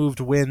water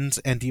moved wins,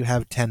 and you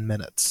have 10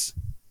 minutes.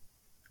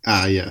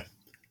 Yeah.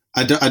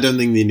 I don't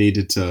think they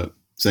needed to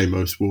say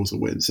most water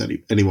wins.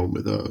 Anyone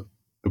with a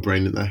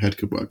brain in their head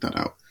could work that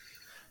out.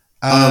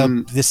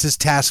 This is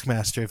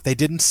Taskmaster. If they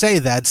didn't say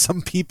that,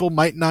 some people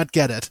might not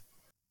get it.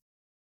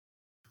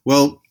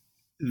 Well,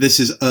 this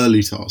is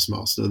early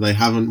Taskmaster. They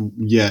haven't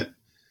yet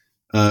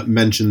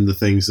mentioned the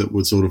things that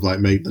would sort of like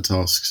make the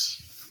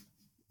tasks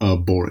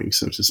boring,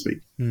 so to speak.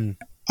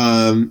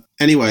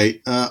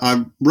 Anyway,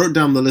 I wrote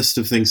down the list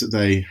of things that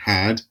they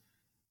had.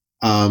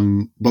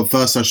 But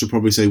first I should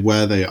probably say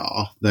where they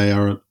are. They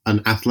are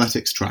an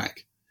athletics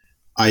track.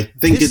 I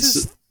think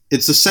it's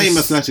the same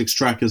athletics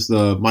track as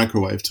the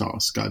microwave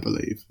task, I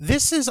believe.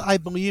 This is, I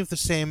believe, the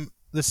same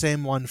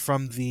one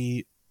from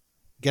the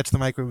Get to the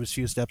Microwave with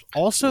Few Steps.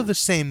 Also the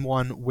same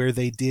one where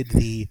they did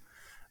the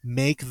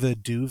make the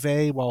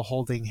duvet while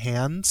holding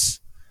hands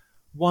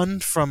one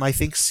from, I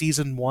think,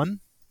 season 1.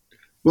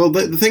 Well,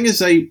 the thing is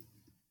they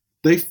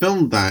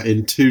filmed that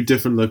in 2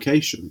 different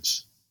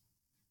locations.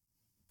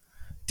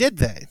 Did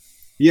they?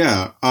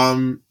 Yeah.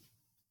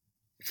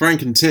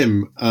 Frank and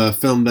Tim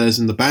filmed theirs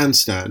in the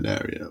bandstand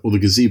area, or the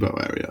gazebo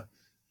area.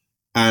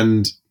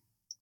 And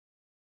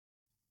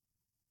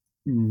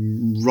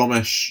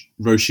Ramesh,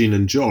 Roshin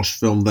and Josh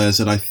filmed theirs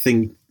at, I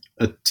think,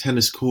 a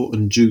tennis court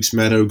and Duke's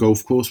Meadow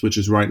golf course, which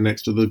is right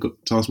next to the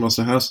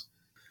Taskmaster house.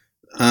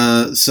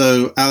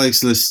 So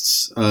Alex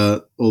lists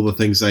all the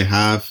things they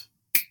have.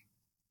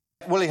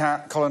 Woolly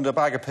hat, colander,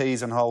 bag of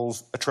peas and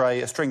holes, a tray,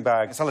 a string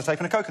bag, sellotape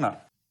and a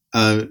coconut.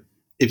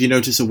 If you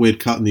notice a weird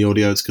cut in the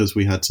audio, it's because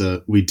we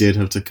did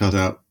have to cut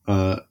out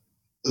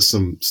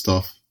some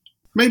stuff.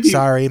 Maybe.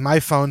 Sorry, my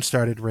phone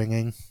started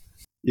ringing.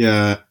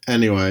 Yeah.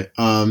 Anyway,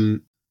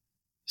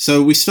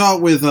 so we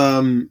start with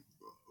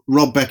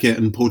Rob Beckett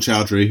and Paul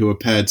Chowdhury, who are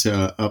paired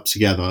up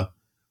together.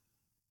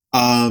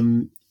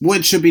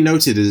 What should be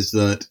noted is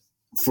that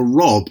for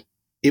Rob,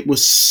 it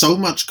was so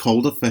much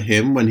colder for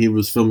him when he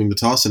was filming the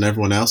task than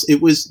everyone else.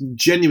 It was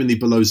genuinely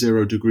below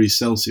 0 degrees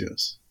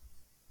Celsius.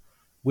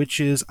 which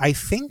is, I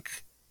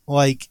think,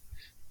 like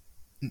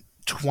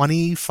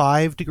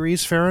 25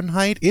 degrees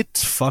Fahrenheit.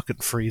 It's fucking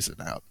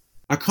freezing out.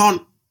 I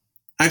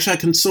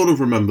can sort of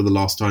remember the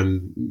last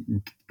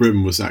time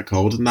Britain was that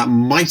cold, and that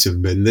might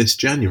have been this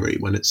January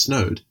when it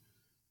snowed.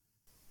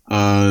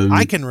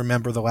 I can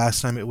remember the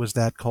last time it was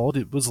that cold.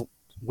 It was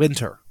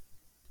winter.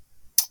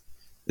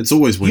 It's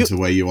always winter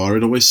where you are.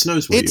 It always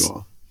snows where you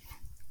are.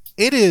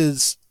 It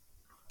is.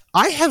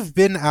 I have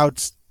been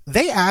out.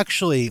 They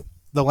actually,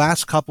 the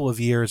last couple of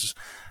years,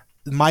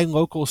 my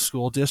local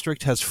school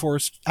district has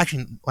forced.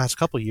 Actually, last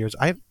couple of years,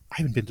 I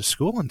haven't been to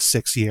school in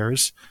 6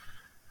 years.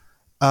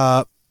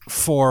 I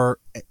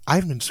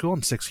haven't been to school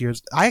in 6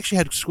 years. I actually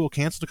had school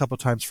canceled a couple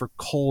of times for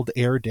cold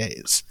air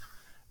days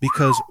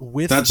because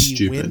with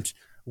the wind.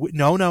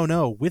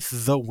 No.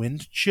 With the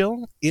wind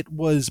chill, it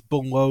was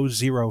below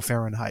 0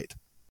 Fahrenheit.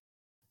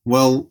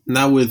 Well,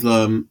 now with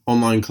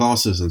online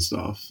classes and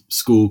stuff,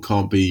 school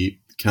can't be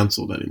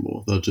cancelled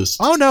anymore. They'll just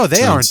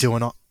they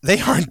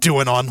aren't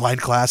doing online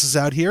classes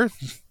out here.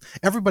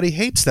 Everybody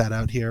hates that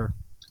out here.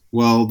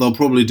 Well, they'll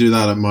probably do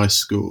that at my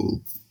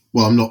school.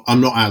 Well,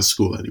 I'm not at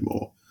school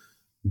anymore,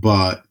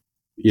 but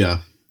yeah,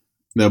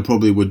 they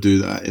probably would do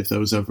that if there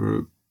was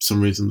ever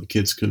some reason the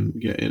kids couldn't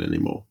get in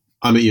anymore.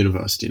 I'm at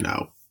university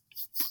now,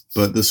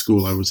 but the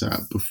school I was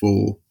at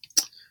before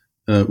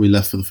we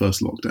left for the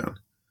first lockdown.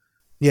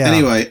 Yeah.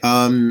 Anyway,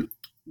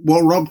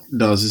 what Rob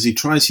does is he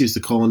tries to use the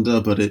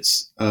colander, but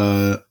it's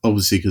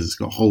obviously because it's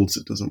got holes,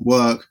 it doesn't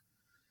work.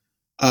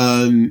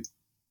 I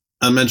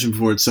mentioned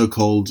before it's so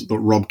cold that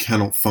Rob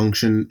cannot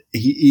function.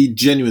 He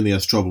genuinely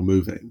has trouble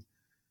moving.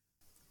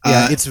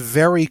 Yeah, it's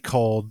very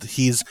cold.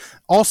 He's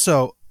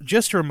also,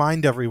 just to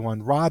remind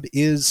everyone, Rob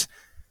is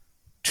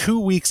 2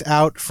 weeks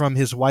out from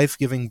his wife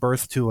giving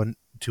birth to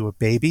a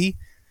baby.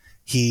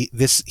 He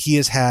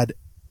has had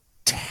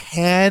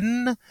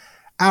 10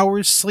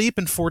 hours sleep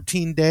in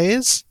 14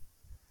 days,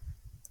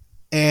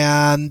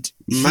 and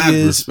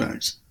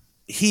respect.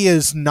 He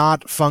is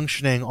not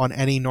functioning on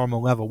any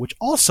normal level, which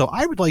also,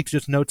 I would like to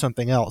just note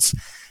something else.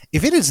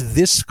 If it is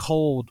this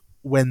cold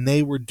when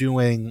they were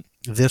doing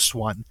this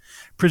one,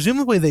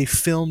 presumably they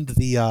filmed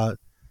the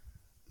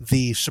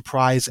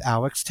surprise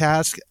Alex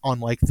task on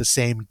like the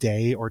same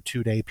day or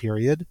 2 day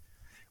period,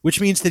 which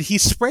means that he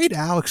sprayed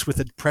Alex with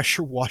a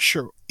pressure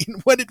washer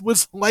when it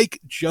was like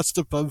just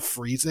above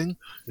freezing.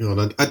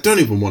 God, I don't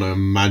even want to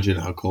imagine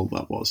how cold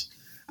that was.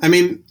 I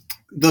mean,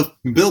 the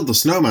build the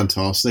snowman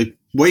task, they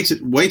wait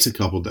a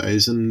couple of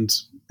days and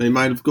they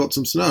might have got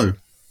some snow.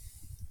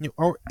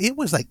 Or it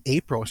was like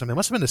April or something. It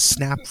must have been a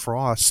snap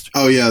frost.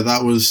 Oh yeah,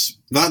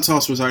 that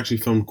task was actually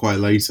filmed quite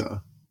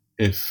later,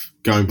 if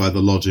going by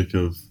the logic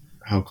of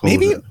how cold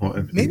and hot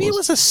everything was. Maybe it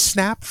was a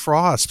snap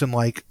frost in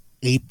like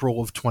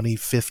April of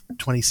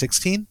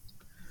 2016.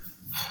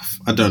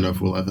 I don't know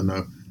if we'll ever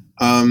know.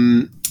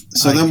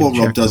 So then what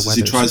Rob does is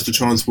he tries to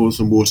transport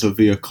some water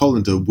via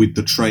colander with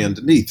the tray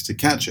underneath to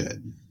catch it.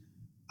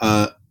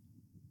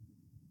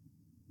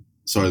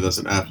 Sorry, there's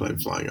an airplane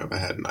flying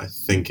overhead, and I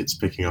think it's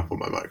picking up on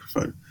my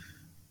microphone.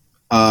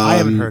 I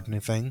haven't heard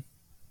anything.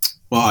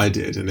 Well, I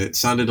did, and it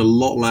sounded a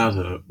lot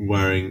louder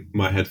wearing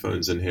my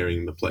headphones and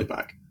hearing the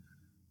playback.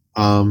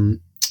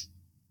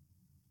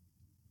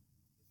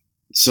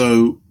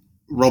 So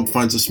Rob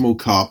finds a small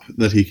cup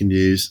that he can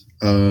use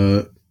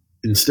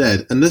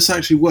instead, and this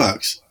actually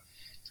works.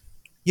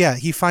 Yeah,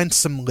 he finds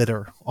some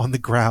litter on the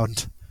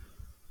ground.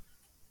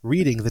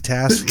 Reading the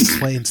task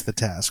explains the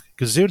task.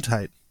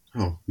 Gesundheit.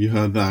 Oh, you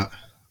heard that?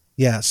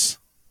 Yes.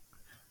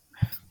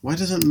 Why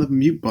doesn't the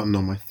mute button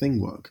on my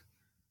thing work?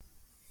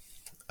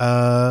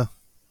 I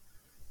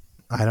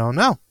don't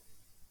know.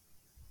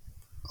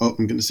 Oh,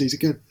 I'm going to sneeze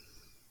again.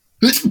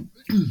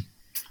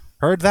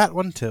 Heard that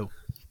one too.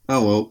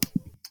 Oh, well,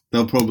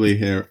 they'll probably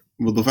hear.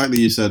 Well, the fact that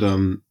you said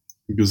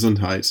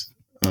Gesundheit,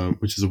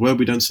 which is a word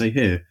we don't say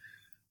here,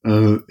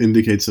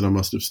 indicates that I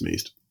must have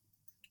sneezed.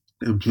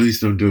 And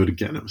please don't do it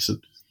again, Emerson.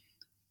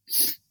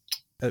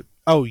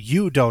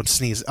 You don't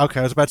sneeze. Okay,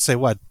 I was about to say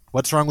what?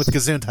 What's wrong with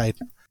Gesundheit?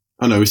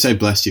 Oh, no, we say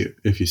bless you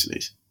if you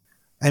sneeze.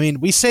 I mean,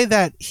 we say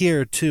that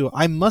here, too.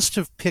 I must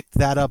have picked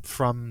that up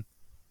from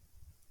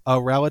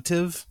a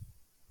relative.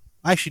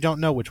 I actually don't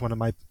know which one of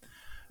my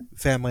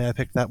family I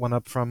picked that one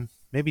up from.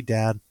 Maybe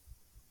Dad.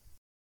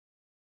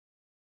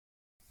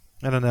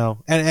 I don't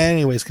know. And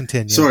anyways,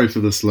 continue. Sorry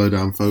for the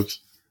slowdown, folks.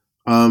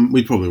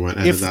 We probably won't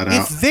edit that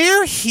out. If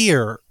they're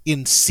here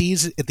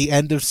at the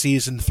end of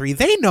season 3,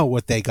 they know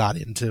what they got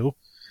into.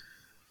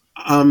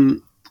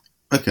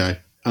 Okay.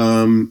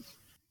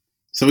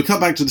 So we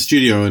cut back to the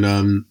studio,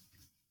 and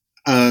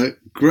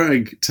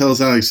Greg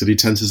tells Alex that he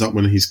tenses up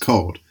when he's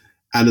cold.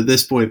 And at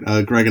this point,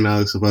 Greg and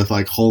Alex are both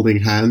like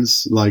holding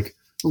hands, like,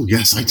 "Oh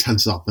yes, I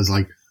tense up." It's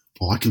like,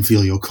 "Oh, I can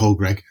feel your cold,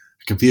 Greg.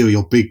 I can feel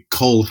your big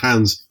cold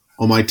hands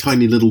on my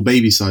tiny little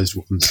baby-sized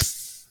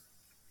ones."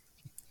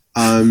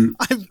 I'm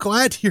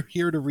glad you're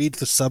here to read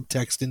the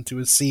subtext into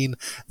a scene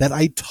that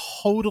I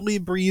totally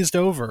breezed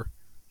over.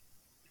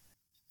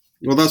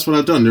 Well, that's what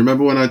I've done.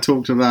 Remember when I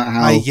talked about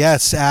how...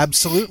 yes,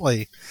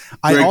 absolutely.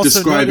 Greg I also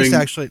describing noticed,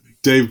 actually...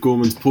 Dave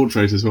Gorman's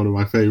portrait as one of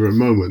my favourite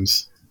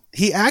moments.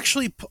 I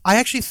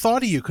actually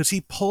thought of you because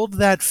he pulled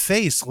that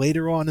face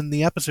later on in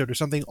the episode or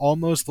something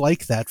almost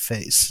like that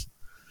face.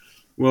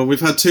 Well,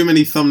 we've had too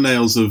many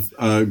thumbnails of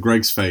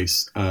Greg's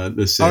face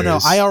this series. Oh no,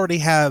 I already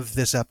have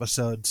this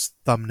episode's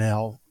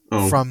thumbnail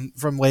from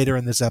later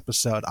in this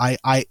episode.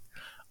 I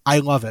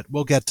love it.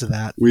 We'll get to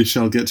that. We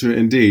shall get to it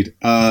indeed.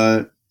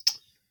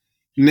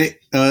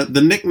 Nick,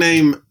 the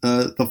nickname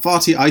the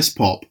Farty Ice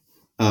Pop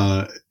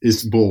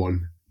is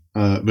born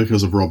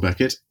because of Rob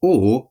Beckett,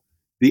 or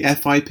the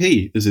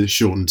F.I.P. as it's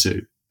shortened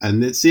to,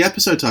 and it's the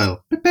episode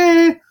title.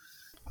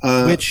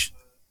 Which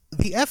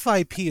the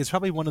F.I.P. is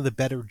probably one of the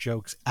better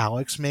jokes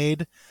Alex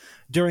made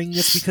during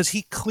this because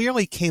he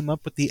clearly came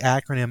up with the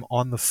acronym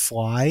on the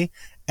fly,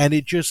 and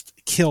it just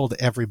killed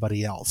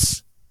everybody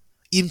else,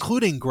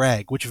 including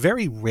Greg, which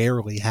very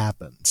rarely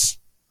happens.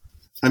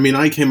 I mean,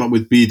 I came up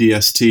with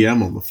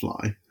BDSTM on the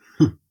fly.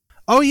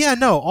 Oh yeah,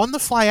 no, on the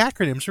fly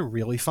acronyms are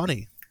really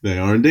funny. They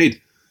are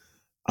indeed.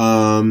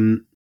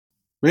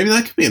 Maybe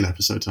that could be an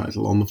episode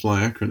title, on the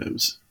fly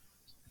acronyms.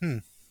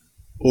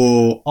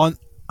 Or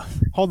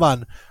hold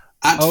on.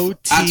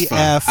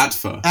 OTFA.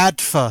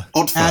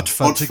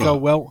 ATFA to go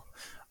well.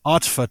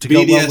 OTFA to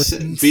go well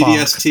with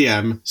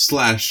BDSTM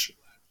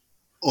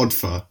 /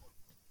 OTFA.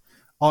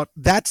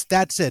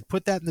 That's it.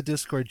 Put that in the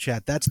Discord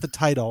chat. That's the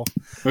title.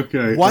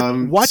 Okay.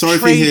 What sorry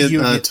trade if you hear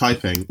union,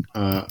 typing.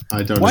 I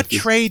don't. What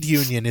trade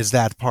union is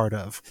that part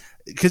of?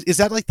 Is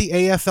that like the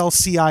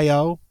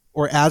AFL-CIO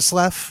or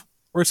ASLEF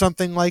or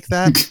something like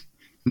that?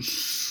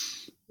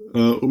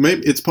 Or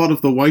maybe it's part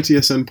of the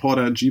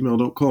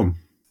ytsnpod@gmail.com.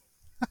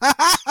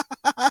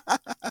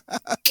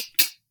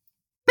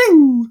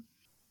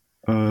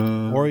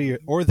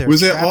 or they're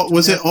was it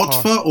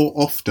OTFA or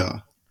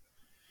OFTA?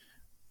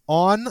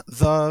 On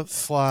the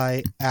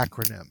fly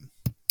acronym.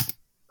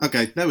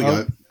 Okay, there we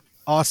go.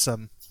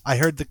 Awesome. I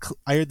heard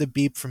the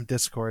beep from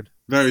Discord.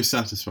 Very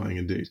satisfying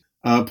indeed.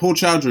 Paul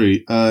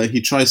Chowdhury,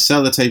 he tries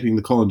sellotaping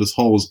the colander's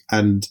holes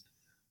and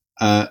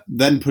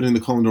then putting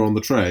the colander on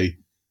the tray.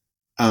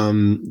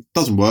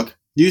 Doesn't work.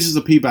 Uses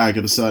a pee bag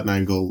at a certain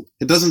angle.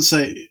 It doesn't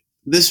say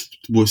this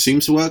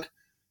seems to work.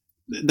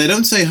 They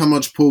don't say how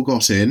much Paul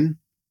got in,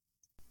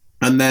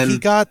 and then he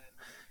got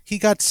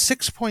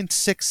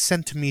 6.6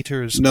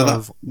 centimeters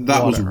of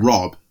that water. was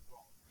Rob.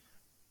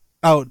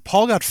 Oh,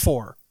 Paul got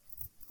 4.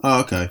 Oh,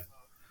 okay.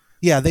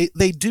 Yeah,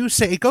 they do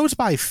say it goes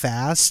by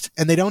fast,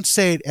 and they don't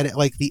say it at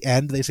like the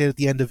end. They say it at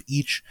the end of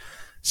each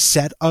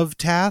set of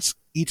tasks,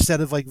 each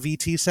set of like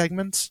VT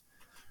segments.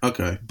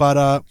 Okay.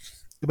 But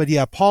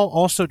yeah, Paul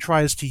also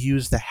tries to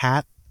use the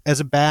hat as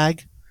a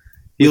bag.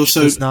 He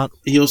also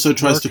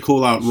tries work. to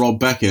call out Rob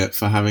Beckett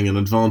for having an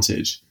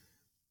advantage.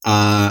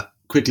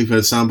 Quickly for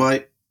the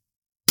soundbite.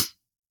 He's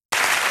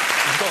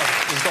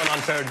got an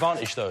unfair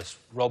advantage, though. It's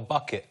Rob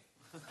Bucket.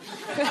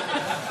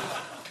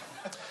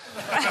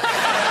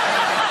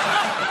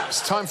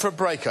 It's time for a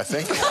break, I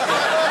think.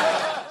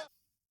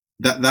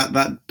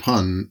 That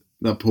pun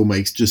that Paul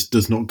makes just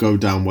does not go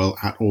down well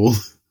at all.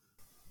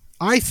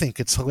 I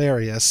think it's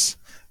hilarious,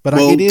 but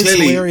well, it is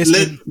clearly, hilarious.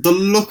 The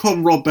look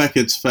on Rob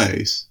Beckett's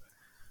face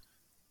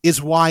is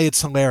why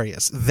it's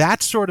hilarious.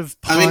 That sort of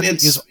pun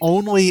is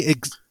only.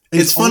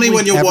 It's funny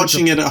when you're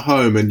watching it at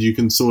home and you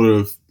can sort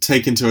of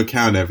take into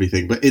account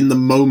everything, but in the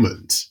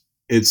moment,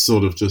 it's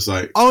sort of just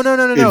like no.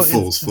 It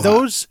falls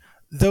flat.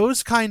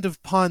 Those kind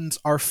of puns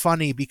are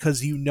funny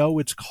because you know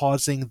it's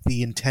causing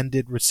the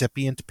intended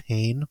recipient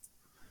pain.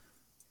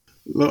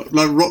 Like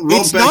Rob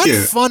it's Beckett,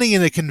 not funny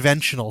in a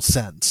conventional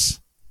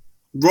sense.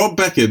 Rob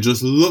Beckett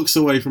just looks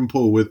away from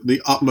Paul with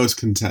the utmost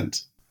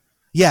content.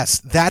 Yes,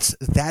 that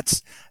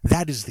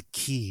is the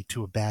key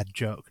to a bad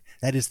joke.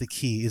 That is the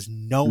key, is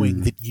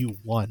knowing that you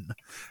won,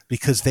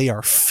 because they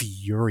are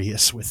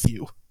furious with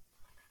you.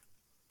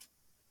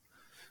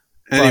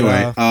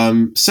 Anyway,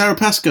 Sarah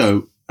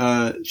Pascoe,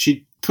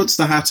 she puts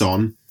the hat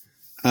on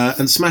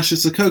and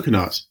smashes the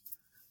coconut.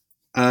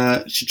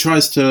 She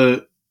tries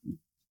to...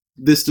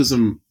 This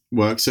doesn't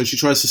work, so she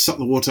tries to suck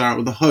the water out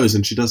with a hose,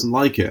 and she doesn't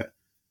like it.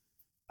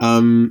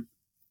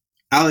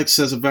 Alex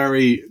says a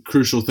very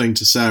crucial thing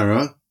to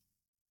Sarah.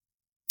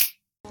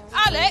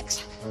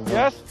 Alex?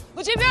 Yes?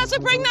 Would you be able to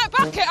bring that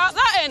bucket at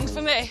that end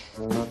for me?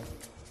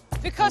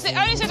 Because it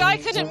only said I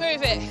couldn't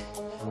move it.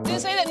 It didn't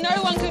say that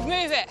no one could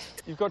move it.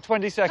 You've got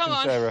 20 seconds, Come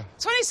on. Sarah.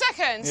 20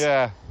 seconds?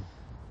 Yeah.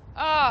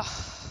 Oh.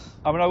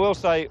 I mean, I will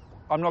say,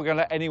 I'm not going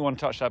to let anyone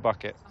touch that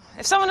bucket.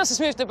 If someone else has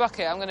moved the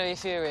bucket, I'm going to be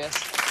furious.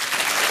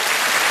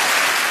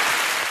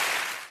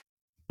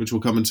 Which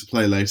will come into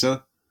play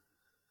later.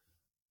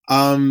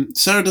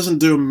 Sarah doesn't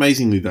do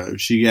amazingly, though.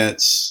 She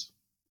gets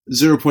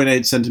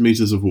 0.8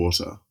 centimeters of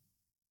water.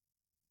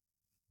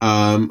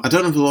 I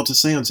don't have a lot to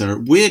say on Sarah.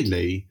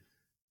 Weirdly,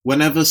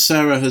 whenever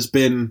Sarah has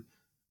been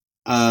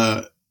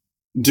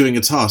doing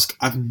a task,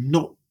 I've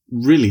not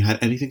really had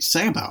anything to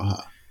say about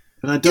her.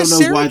 And I don't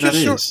know why that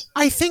is.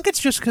 I think it's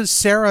just because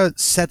Sarah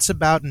sets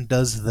about and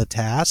does the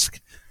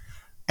task,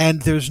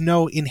 and there's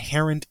no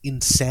inherent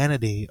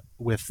insanity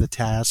with the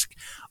task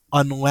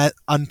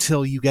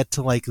until you get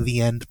to like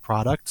the end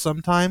product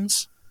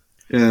sometimes.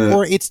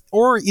 Or it's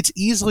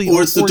easily...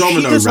 Or it's the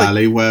domino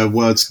rally where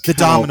words the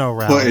domino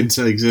rally put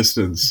into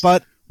existence.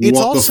 But it's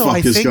what also, the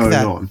fuck is going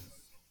on?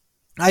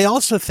 I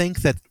also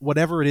think that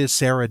whatever it is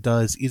Sarah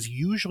does is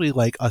usually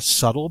like a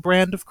subtle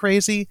brand of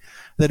crazy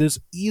that is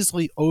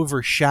easily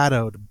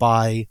overshadowed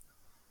by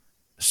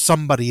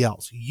somebody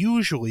else,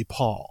 usually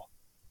Paul,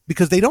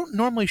 because they don't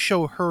normally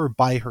show her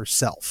by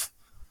herself.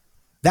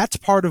 That's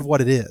part of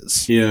what it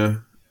is.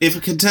 Yeah. If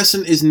a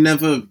contestant is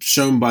never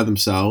shown by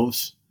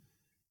themselves,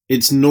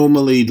 it's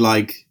normally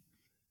like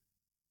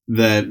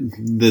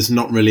there's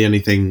not really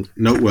anything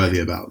noteworthy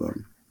about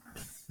them.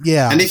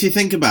 Yeah. And if you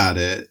think about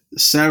it,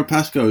 Sarah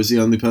Pascoe is the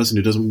only person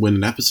who doesn't win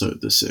an episode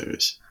of this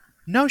series.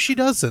 No, she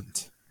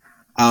doesn't.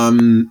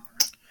 Even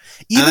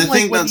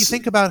like when you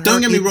think about her,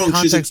 don't get me in wrong,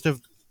 context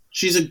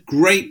she's a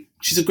great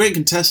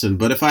contestant,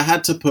 but if I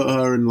had to put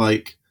her in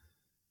like,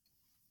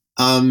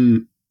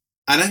 I'd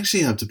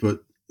actually have to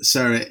put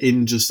Sarah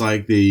in just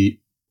like the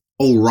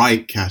all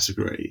right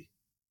category.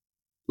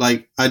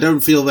 Like, I don't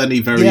feel any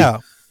very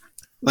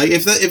like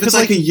if it's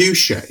like a U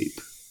shape,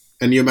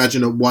 and you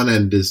imagine at one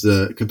end is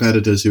the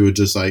competitors who are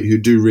just like who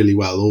do really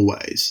well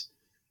always,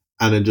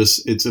 and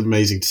it's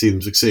amazing to see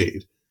them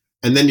succeed,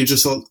 and then you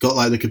just got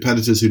like the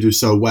competitors who do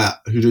so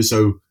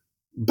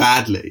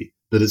badly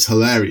that it's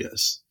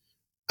hilarious.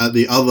 At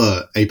the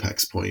other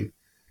apex point,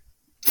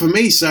 for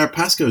me, Sarah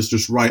Pascoe is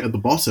just right at the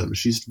bottom.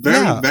 She's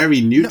very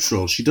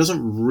neutral. She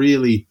doesn't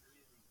really.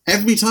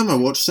 Every time I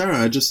watch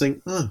Sarah, I just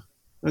think, oh,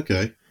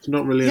 okay. There's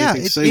not really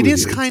anything to say it with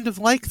is you. kind of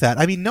like that.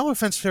 I mean, no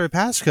offense to Sarah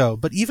Pascoe,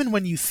 but even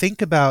when you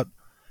think about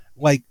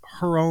like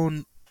her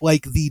own,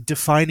 like the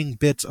defining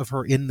bits of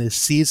her in this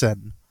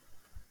season,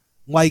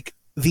 like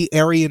the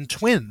Aryan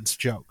twins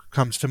joke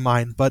comes to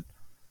mind, but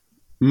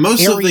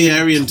most of the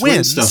Aryan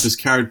twin stuff is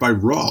carried by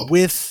Rob,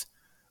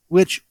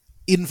 which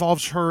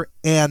involves her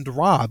and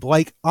Rob.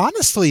 Like,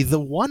 honestly, the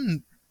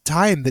one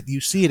time that you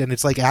see it and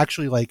it's like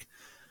actually like,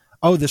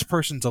 oh, this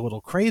person's a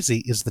little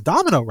crazy is the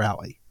domino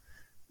rally.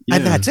 Yeah.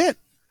 And that's it.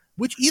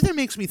 Which either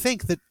makes me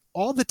think that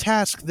all the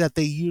tasks that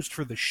they used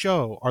for the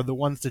show are the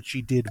ones that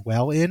she did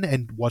well in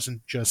and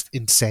wasn't just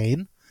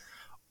insane,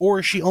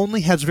 or she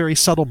only has very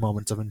subtle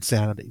moments of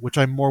insanity, which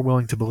I'm more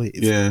willing to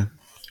believe. Yeah.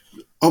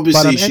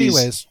 Obviously, but,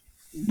 anyways,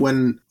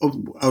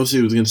 obviously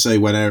I was going to say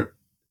when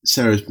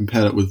Sarah's been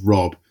paired up with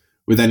Rob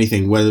with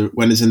anything,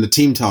 when it's in the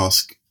team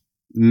task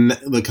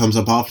that comes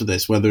up after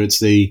this, whether it's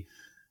the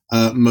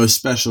most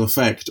special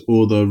effect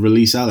or the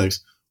release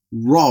Alex,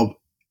 Rob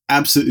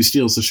absolutely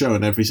steals the show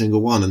in every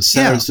single one, and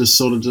Sarah's just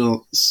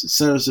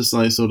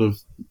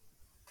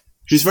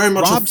she's very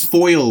much a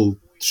foil.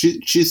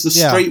 She's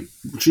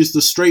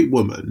the straight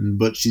woman,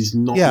 but she's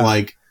not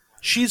like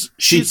she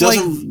doesn't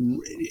like,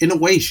 in a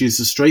way she's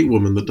a straight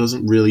woman that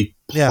doesn't really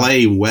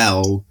play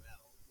well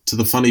to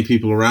the funny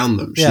people around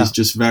them. She's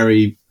just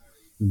very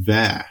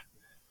there.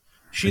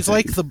 She's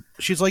like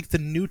the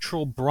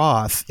neutral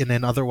broth in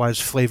an otherwise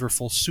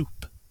flavorful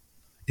soup.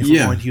 If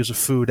we're going to use a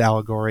food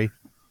allegory.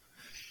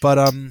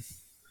 But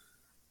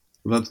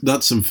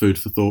that's some food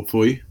for thought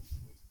for you.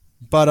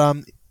 But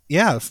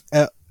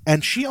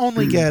and she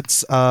only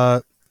gets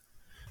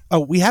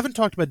we haven't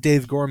talked about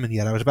Dave Gorman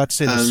yet. I was about to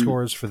say the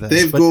scores for this.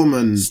 Dave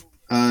Gorman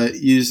tries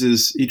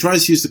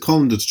to use the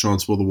colander to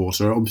transport the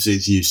water. Obviously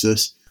it's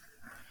useless.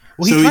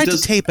 Well, he tried to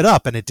tape it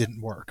up and it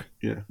didn't work.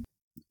 Yeah.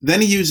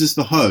 Then he uses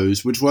the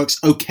hose, which works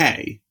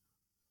okay.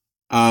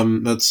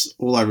 That's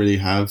all I really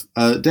have.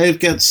 Dave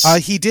gets...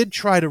 he did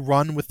try to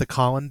run with the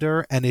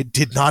colander, and it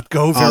did not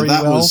go very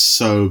well. That was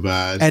so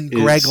bad. And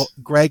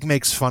Greg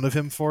makes fun of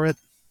him for it.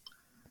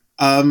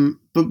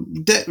 But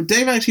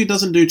Dave actually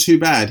doesn't do too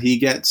bad. He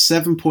gets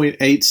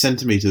 7.8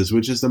 centimeters,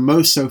 which is the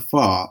most so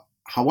far.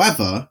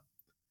 However,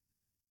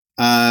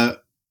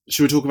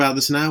 should we talk about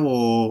this now,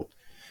 or...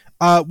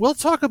 We'll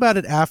talk about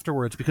it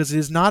afterwards, because it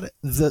is not...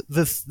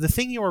 The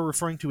thing you are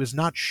referring to is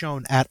not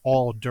shown at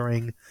all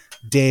during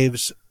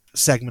Dave's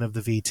segment of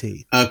the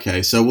VT.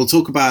 Okay, so we'll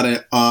talk about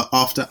it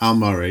after Al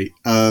Murray.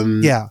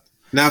 Yeah.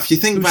 Now, if you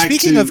think back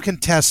Speaking of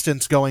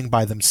contestants going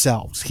by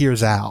themselves,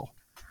 here's Al.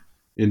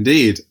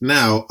 Indeed.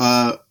 Now,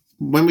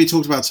 when we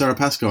talked about Sarah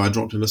Pascoe, I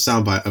dropped in a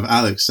soundbite of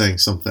Alex saying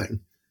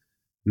something.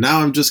 Now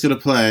I'm just going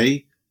to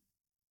play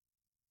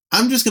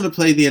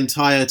the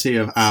entirety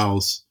of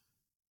Al's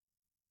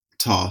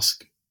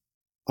task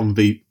on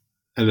beat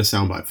in a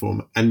soundbite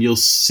form, and you'll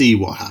see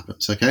what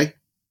happens, okay?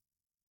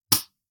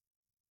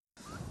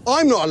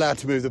 I'm not allowed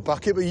to move the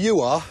bucket, but you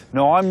are.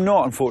 No, I'm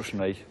not,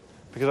 unfortunately,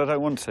 because I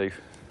don't want to.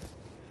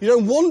 You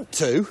don't want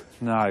to?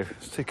 No,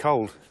 it's too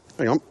cold.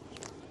 Hang on.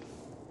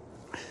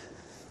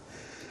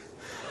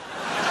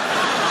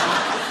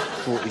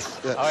 40,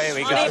 oh, here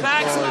we go.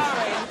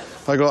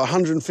 I got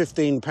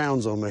 115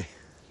 pounds on me.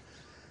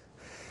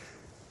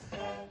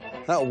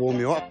 That'll warm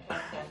you up.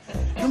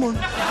 Come on.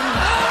 Don't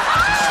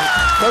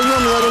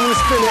run with it, I don't want to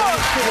spin it.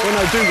 Well,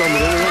 no, do run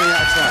with it, we're running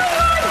out of time.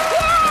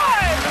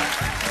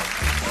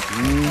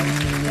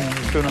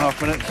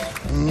 2.5 minutes.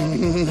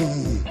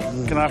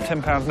 Can I have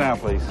 £10 now,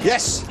 please?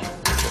 Yes.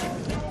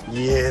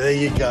 Yeah, there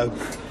you go.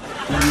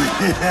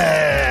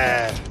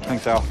 Yeah.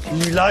 Thanks, Al.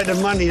 You like the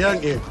money,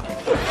 don't you?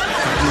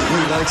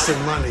 You like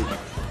some money.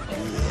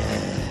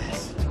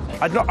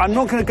 I'm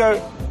not going to go...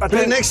 Put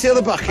it next to the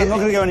other bucket. I'm not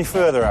going to go any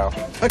further, Al.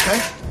 Okay.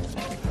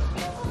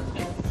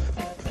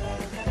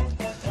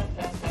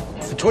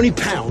 For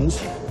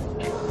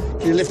 £20,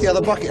 can you lift the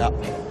other bucket up?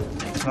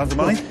 Can I have the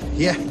money?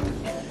 Yeah.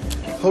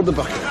 Hold the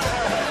bucket.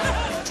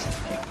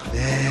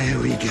 There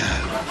we go.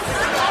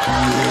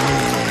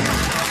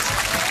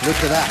 Yes. Look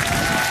at that.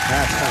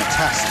 That's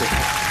fantastic.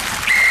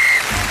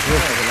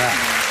 Look at that.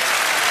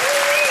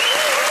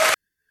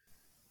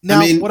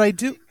 Now, what I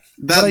do...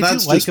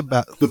 That's like just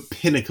about the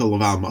pinnacle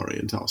of Al Murray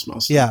and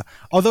Taskmaster. Yeah,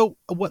 although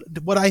what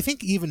I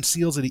think even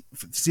seals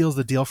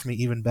the deal for me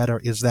even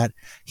better is that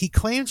he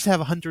claims to have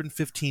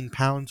 115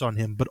 pounds on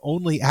him, but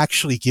only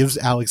actually gives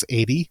Alex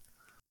 80.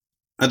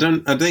 I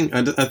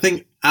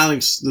think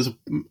Alex.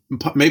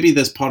 Maybe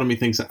there's part of me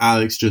thinks that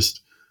Alex just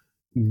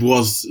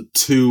was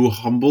too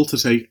humble to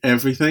take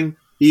everything,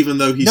 even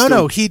though he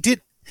he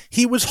did.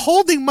 He was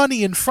holding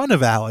money in front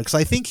of Alex.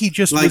 I think he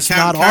just was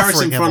not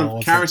offering him all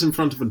of it. Carrot in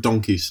front of a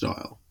donkey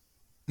style.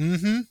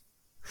 Mm-hmm.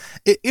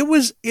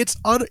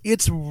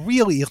 It's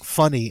really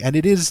funny, and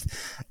it is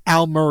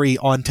Al Murray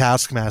on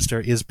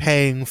Taskmaster is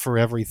paying for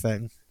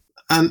everything.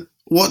 And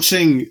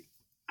watching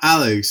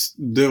Alex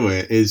do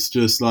it is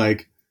just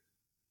like,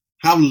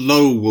 how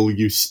low will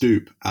you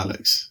stoop,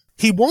 Alex?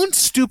 He won't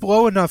stoop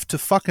low enough to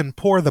fucking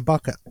pour the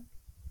bucket,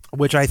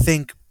 which I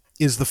think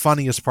is the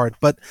funniest part.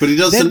 But he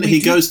doesn't.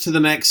 He goes to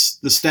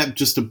the step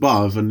just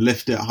above and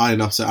lift it high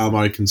enough so Al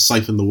Murray can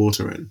siphon the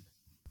water in.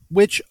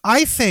 Which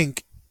I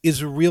think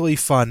is really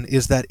fun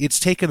is that it's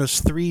taken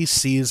us 3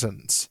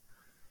 seasons,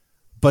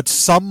 but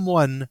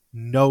someone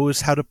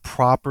knows how to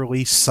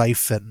properly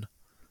siphon.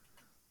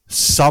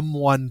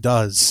 Someone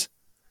does.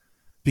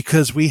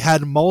 Because we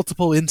had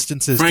multiple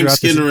instances Frank throughout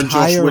Skinner this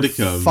entire and Josh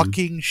Widdicombe.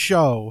 fucking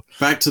show.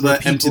 Back to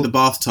the empty the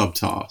bathtub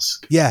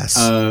task. Yes.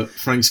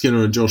 Frank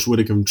Skinner and Josh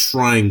Widdicombe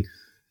trying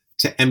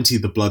to empty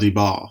the bloody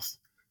bath.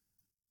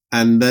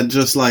 And they're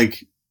just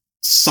like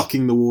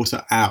sucking the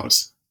water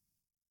out.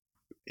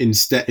 In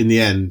the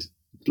end,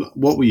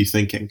 what were you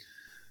thinking?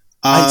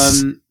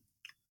 In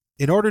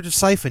order to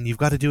siphon, you've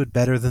got to do it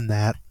better than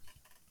that.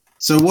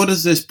 So what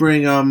does this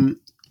bring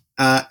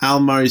Al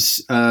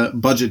Murray's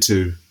budget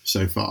to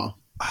so far?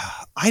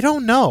 I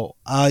don't know.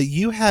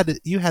 You had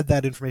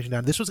that information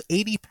down. This was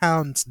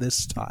 £80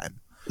 this time.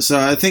 So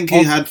I think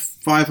he had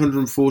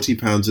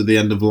 £540 at the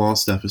end of the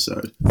last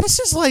episode. This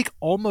is like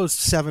almost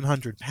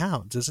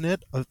 £700, isn't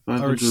it?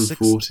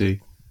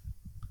 540.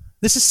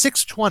 This is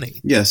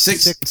 £620. Yeah,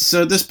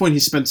 so at this point he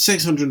spent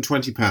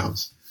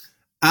 £620.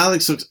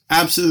 Alex looks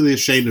absolutely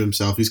ashamed of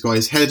himself. He's got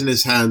his head in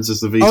his hands as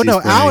the VC's Oh no,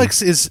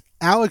 playing.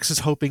 Alex is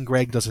hoping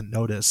Greg doesn't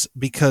notice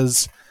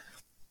because.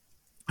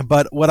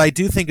 But what I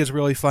do think is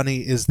really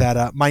funny is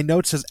that my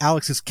note says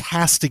Alex is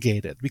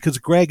castigated because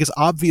Greg is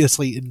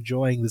obviously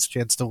enjoying this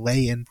chance to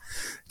lay in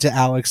to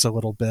Alex a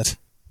little bit.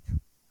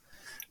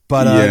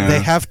 But they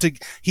have to.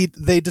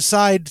 They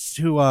decide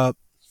to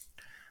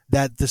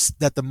that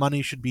the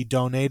money should be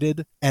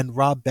donated, and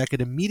Rob Beckett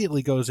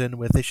immediately goes in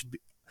with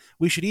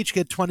we should each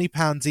get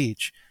 £20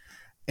 each,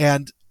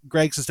 and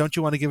Greg says, "Don't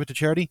you want to give it to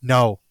charity?"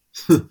 No.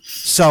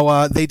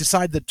 So they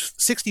decide that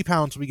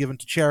 £60 will be given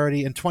to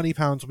charity and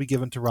 £20 will be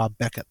given to Rob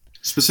Beckett.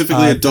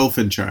 Specifically a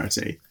dolphin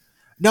charity.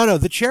 No,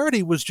 the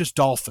charity was just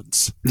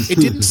dolphins. It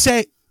didn't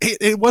say...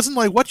 It wasn't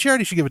like, what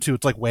charity should give it to?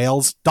 It's like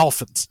whales,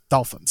 dolphins.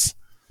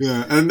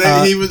 Yeah, and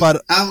then he was...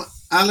 But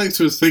Alex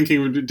was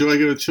thinking, do I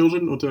go with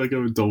children or do I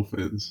go with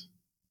dolphins?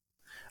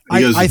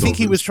 I think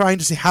he was trying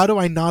to see, how do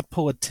I not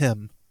pull a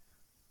Tim?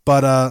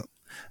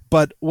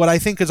 But what I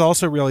think is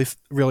also really,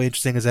 really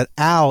interesting is that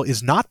Al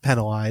is not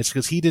penalized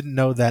because he didn't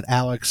know that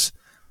Alex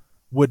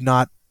would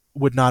not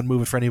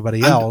move it for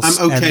anybody else.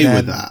 I'm okay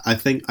with that. I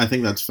think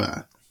that's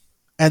fair.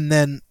 And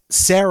then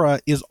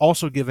Sarah is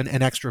also given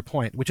an extra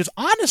point, which is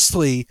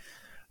honestly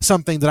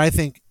something that I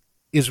think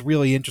is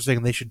really interesting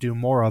and they should do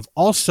more of.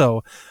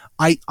 Also,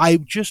 I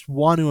just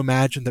want to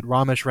imagine that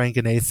Ramesh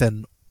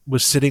Ranganathan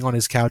was sitting on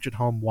his couch at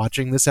home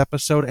watching this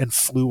episode and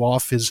flew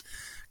off his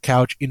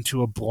couch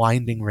into a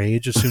blinding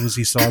rage as soon as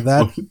he saw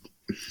that.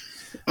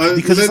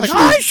 Because it's like,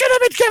 I should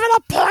have been given a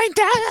point.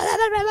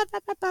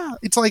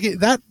 It's like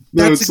that.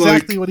 That's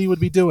exactly what he would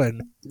be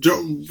doing. I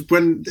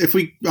want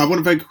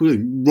to very quickly.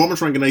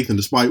 Ramesh Ranganathan,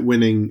 despite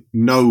winning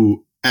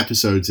no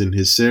episodes in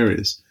his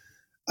series,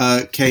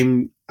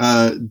 joined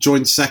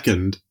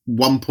second,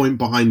 1 point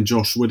behind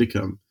Josh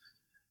Widdicombe,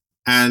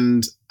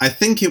 and I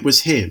think it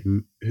was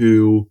him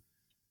who.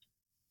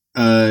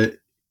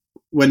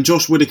 When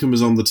Josh Widdicombe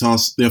was on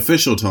the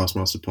official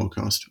Taskmaster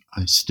podcast,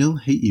 I still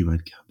hate you,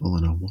 Ed Campbell,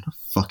 and I want to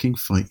fucking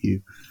fight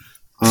you.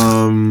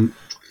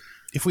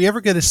 If we ever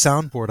get a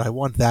soundboard, I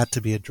want that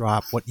to be a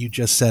drop, what you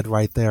just said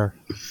right there.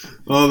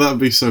 Oh, that would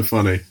be so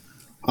funny.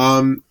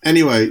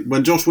 Anyway,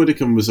 when Josh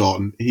Widdicombe was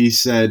on, he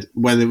said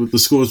when the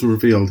scores were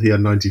revealed, he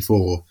had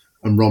 94,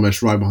 and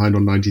Ramesh right behind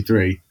on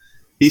 93.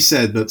 He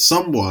said that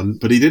someone,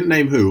 but he didn't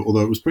name who,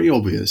 although it was pretty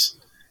obvious,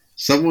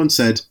 someone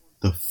said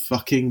the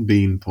fucking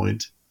bean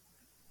point.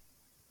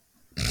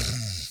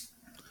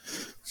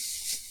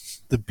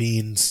 The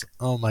beans.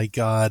 Oh my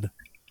god.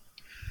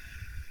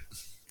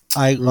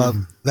 I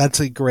love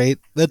that's a great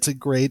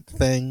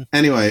thing.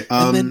 Anyway,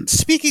 and then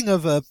speaking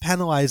of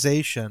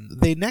penalization,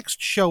 they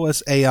next show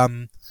us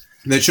a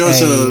they show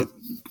us a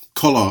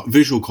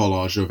visual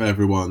collage of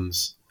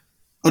everyone's.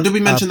 Oh, did we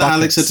mention that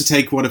Alex had to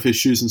take one of his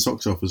shoes and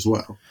socks off as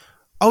well?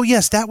 Oh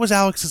yes, that was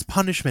Alex's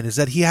punishment, is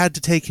that he had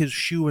to take his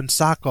shoe and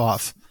sock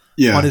off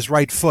on his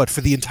right foot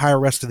for the entire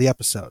rest of the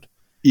episode.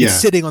 Yeah. He's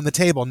sitting on the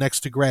table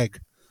next to Greg.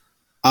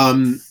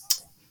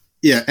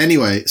 Yeah,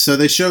 anyway, so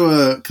they show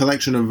a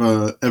collection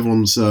of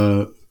everyone's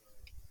water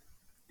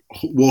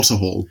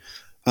haul.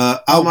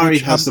 Almari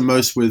has the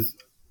most with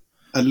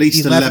at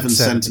least 11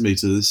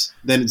 centimeters.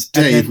 Then it's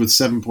Dave with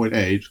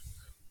 7.8.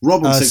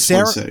 Rob on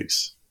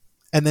 6.6.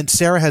 And then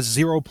Sarah has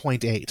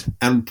 0.8.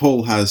 And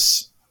Paul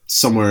has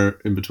somewhere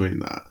in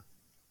between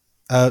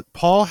that.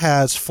 Paul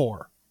has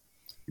 4.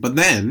 But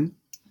then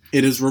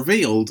it is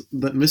revealed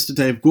that Mr.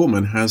 Dave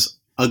Gorman has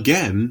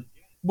again.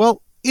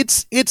 Well,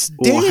 it's or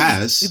Dave.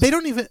 Has. They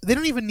don't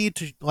even need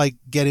to like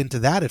get into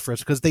that at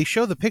first, because they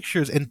show the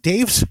pictures and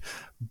Dave's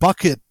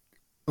bucket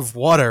of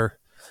water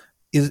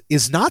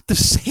is not the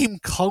same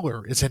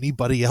color as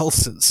anybody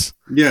else's.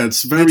 Yeah,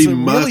 it's very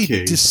murky.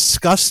 Really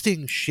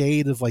disgusting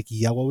shade of like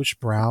yellowish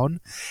brown.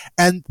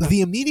 And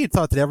the immediate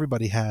thought that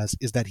everybody has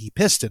is that he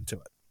pissed into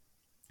it.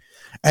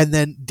 And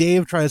then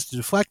Dave tries to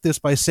deflect this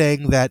by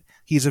saying that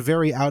he's a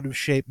very out of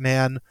shape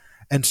man,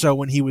 and so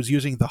when he was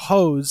using the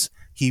hose,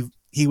 he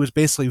was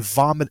basically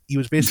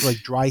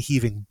like dry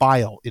heaving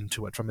bile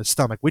into it from his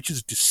stomach, which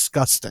is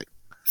disgusting.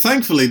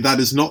 Thankfully, that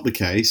is not the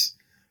case.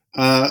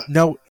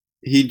 No,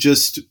 he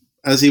just,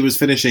 as he was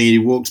finishing, he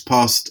walked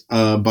past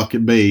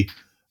bucket B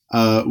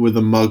with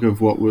a mug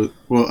of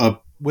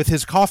with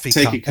his coffee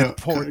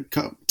cup,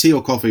 tea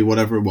or coffee,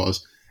 whatever it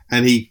was,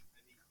 and he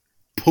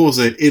pours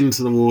it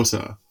into the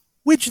water.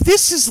 Which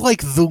this is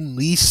like the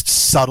least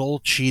subtle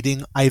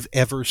cheating I've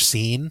ever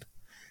seen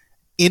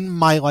in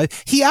my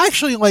life. He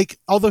actually, like,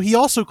 although he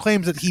also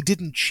claims that he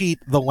didn't cheat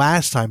the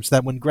last time, so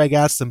that when Greg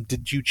asked him,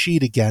 did you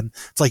cheat again?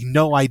 It's like,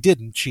 no, I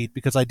didn't cheat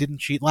because I didn't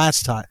cheat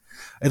last time.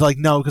 It's like,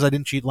 no, because I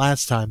didn't cheat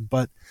last time.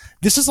 But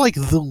this is like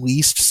the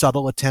least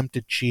subtle attempt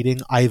at cheating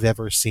I've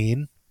ever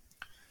seen.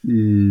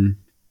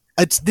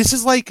 This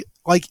is like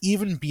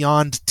even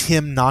beyond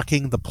Tim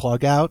knocking the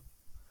plug out.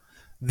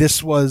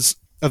 This was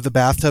of the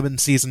bathtub in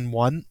season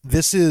 1.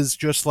 This is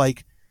just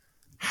like,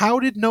 how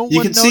did no one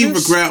notice? You can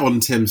see regret on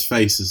Tim's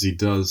face as he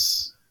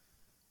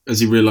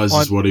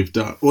realizes what he's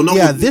done. Well,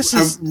 not this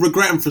is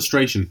regret and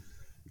frustration.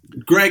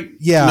 Greg,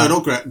 no,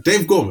 not Greg.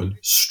 Dave Gorman,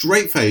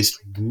 straight faced,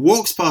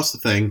 walks past the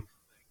thing,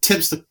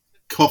 tips the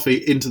coffee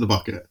into the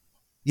bucket.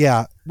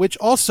 Yeah, which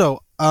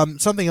also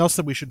something else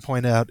that we should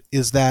point out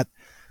is that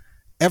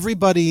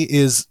everybody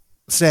is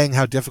saying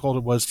how difficult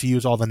it was to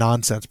use all the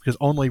nonsense because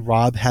only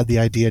Rob had the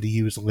idea to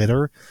use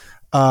litter.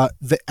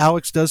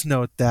 Alex does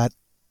note that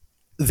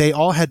they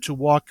all had to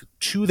walk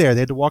to there.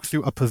 They had to walk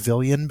through a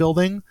pavilion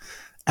building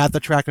at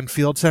the track and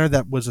field center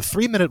that was a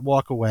 3-minute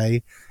walk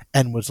away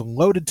and was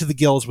loaded to the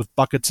gills with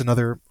buckets and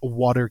other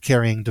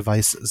water-carrying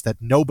devices that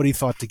nobody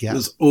thought to get.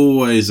 There's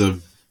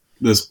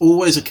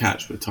always a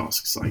catch with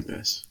tasks like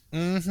this.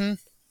 Mm-hmm.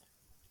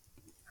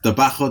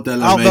 Debajo de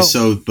la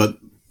mesa, but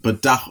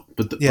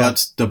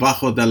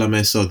debajo de la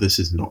mesa, this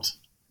is not.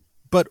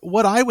 But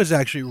what I was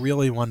actually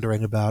really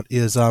wondering about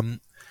is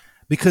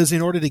because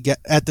in order to get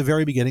at the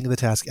very beginning of the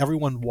task,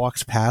 everyone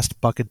walks past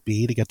bucket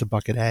B to get to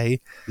bucket A.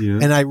 Yeah.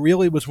 And I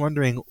really was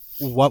wondering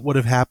what would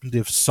have happened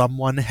if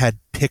someone had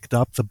picked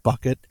up the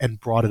bucket and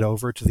brought it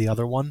over to the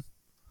other one.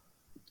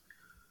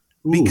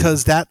 Ooh.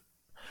 Because That's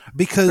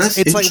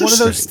it's like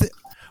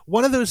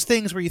one of those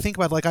things where you think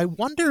about, like, I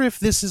wonder if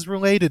this is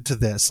related to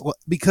this,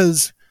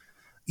 because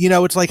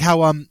it's like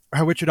how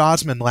Richard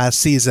Osman last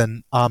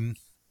season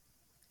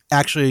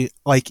actually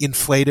like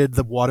inflated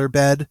the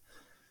waterbed.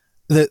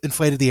 That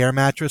inflated the air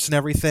mattress and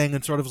everything,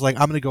 and sort of was like,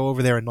 I'm going to go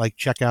over there and like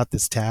check out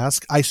this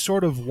task. I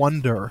sort of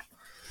wonder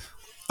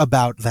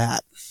about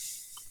that.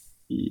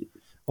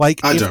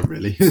 Like, I don't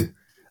really.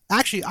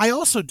 Actually, I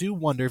also do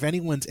wonder if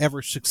anyone's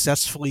ever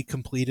successfully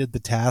completed the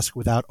task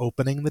without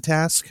opening the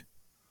task.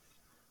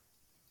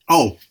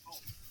 Oh,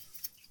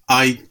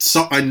 I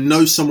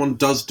know someone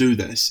does do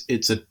this.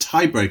 It's a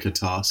tiebreaker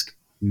task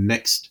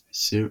next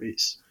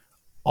series.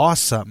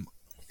 Awesome,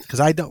 because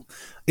I don't.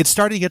 It's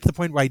starting to get to the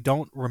point where I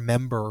don't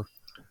remember.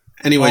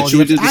 Anyway, should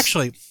we do this?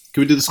 Actually,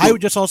 can we do this? I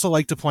would just also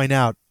like to point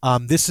out,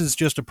 this is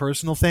just a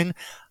personal thing.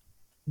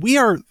 We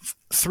are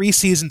 3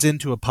 seasons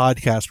into a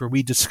podcast where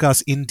we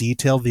discuss in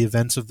detail the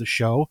events of the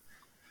show.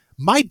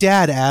 My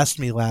dad asked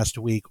me last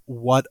week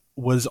what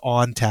was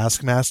on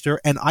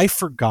Taskmaster, and I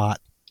forgot.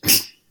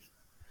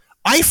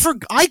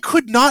 I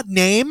could not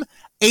name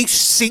a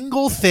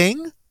single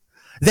thing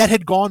that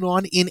had gone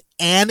on in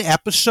an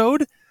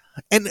episode.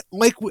 And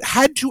like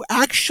had to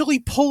actually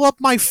pull up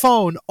my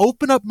phone,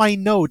 open up my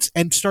notes,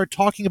 and start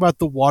talking about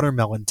the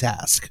watermelon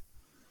task.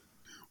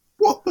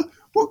 What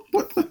What?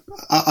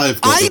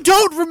 I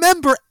don't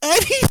remember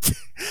anything.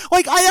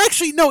 Like, I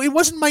actually, no, it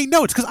wasn't my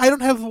notes, because I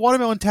don't have the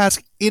watermelon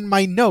task in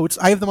my notes.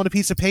 I have them on a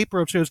piece of paper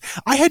upstairs.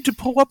 I had to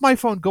pull up my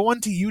phone, go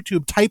onto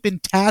YouTube, type in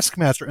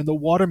Taskmaster, and the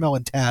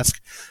watermelon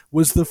task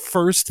was the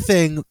first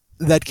thing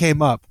that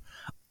came up.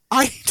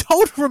 I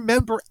don't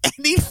remember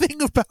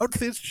anything about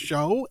this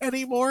show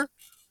anymore.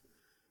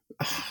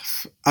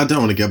 I don't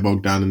want to get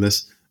bogged down in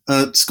this.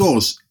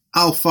 Scores.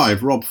 Al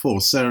 5, Rob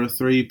 4, Sarah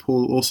 3,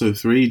 Paul also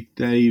 3,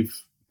 Dave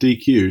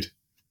DQ'd.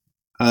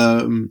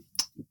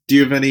 Do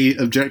you have any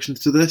objections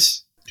to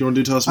this? Do you want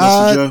to do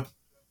Taskmaster Joe?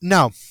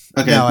 No.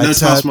 Okay, no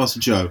Taskmaster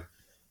Joe.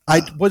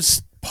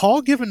 Was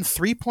Paul given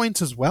 3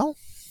 points as well?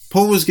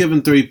 Paul was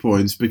given 3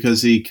 points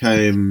because he'd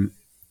come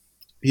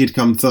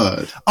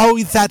third.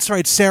 Oh, that's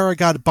right. Sarah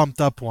got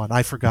bumped up one.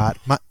 I forgot.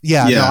 No,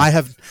 I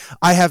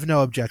have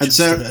no objections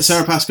and to this.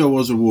 Sarah Pascoe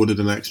was awarded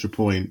an extra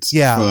point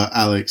for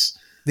Alex.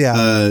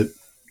 Yeah.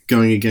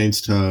 Going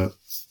against her.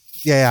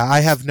 Yeah, I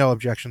have no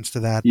objections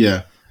to that.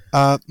 Yeah.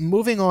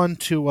 Moving on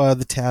to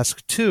the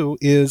task 2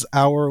 is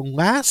our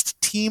last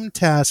team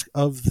task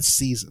of the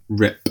season.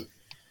 RIP.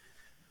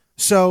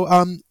 So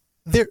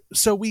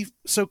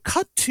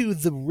cut to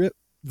the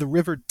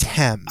River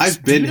Thames.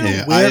 I've been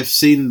here. I have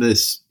seen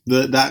this.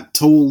 That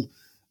tall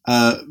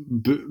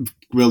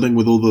building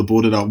with all the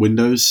boarded up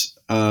windows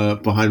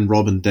behind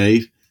Rob and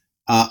Dave.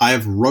 I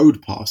have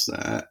rode past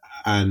there,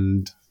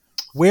 and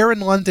where in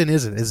London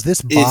is it? Is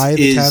this by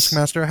the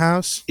Taskmaster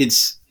house?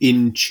 It's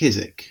in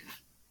Chiswick.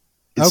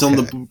 It's on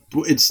the.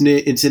 It's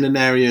near. It's in an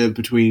area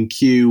between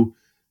Kew,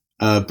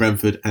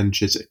 Brentford, and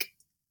Chiswick.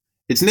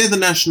 It's near the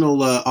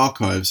National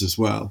Archives as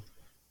well.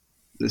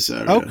 This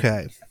area.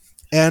 Okay,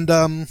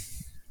 and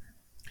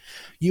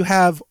you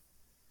have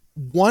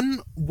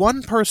one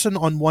person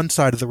on one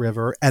side of the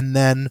river, and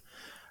then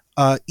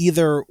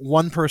either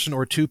one person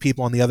or two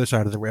people on the other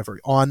side of the river.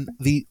 On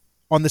the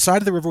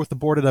side of the river with the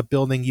boarded up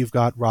building, you've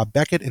got Rob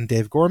Beckett and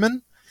Dave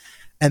Gorman.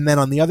 And then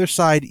on the other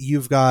side,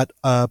 you've got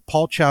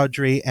Paul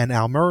Chowdhury and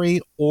Al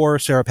Murray or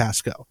Sarah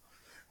Pascoe.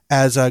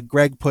 As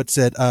Greg puts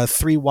it,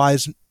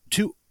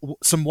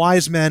 some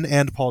wise men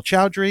and Paul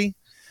Chowdhury,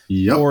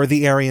 or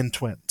the Aryan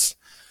twins.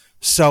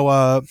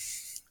 So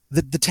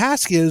the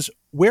task is,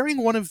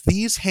 wearing one of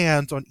these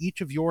hands on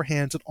each of your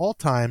hands at all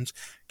times,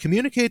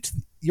 communicate to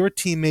your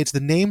teammates the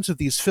names of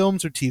these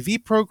films or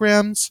TV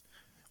programs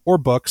or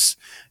books.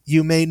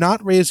 You may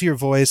not raise your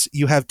voice.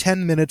 You have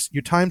 10 minutes.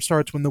 Your time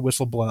starts when the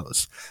whistle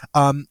blows.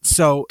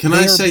 So can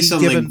I say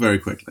something very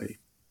quickly?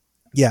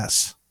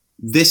 Yes.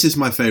 This is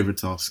my favorite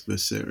task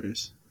this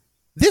series.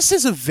 This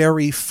is a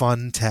very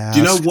fun task. Do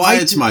you know why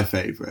it's my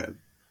favorite?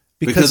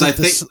 Because I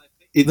think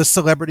the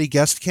celebrity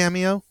guest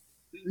cameo?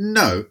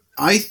 No,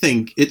 I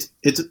think it's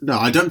no,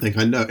 I don't think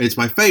I know. It's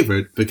my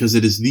favorite because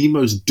it is the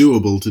most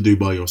doable to do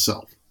by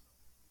yourself.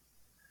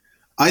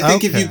 I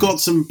think if you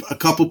got a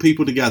couple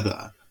people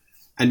together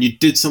and you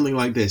did something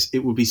like this, it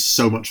would be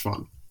so much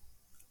fun.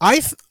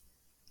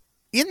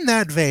 In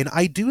that vein,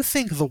 I do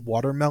think the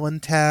watermelon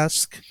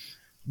task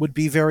would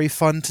be very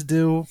fun to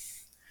do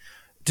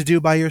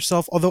by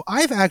yourself. Although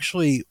I've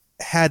actually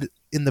had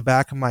in the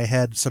back of my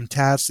head some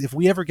tasks. If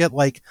we ever get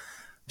like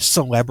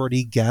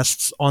celebrity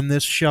guests on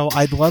this show,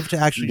 I'd love to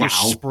actually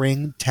just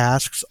spring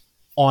tasks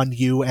on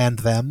you and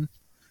them.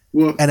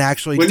 Well, and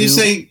actually, when you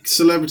say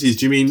celebrities,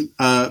 do you mean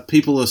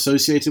people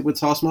associated with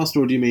Taskmaster,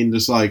 or do you mean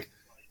just like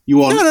you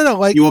want? No.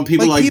 Like, you want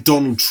people like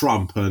Donald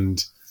Trump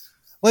and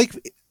like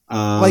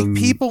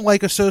people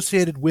like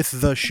associated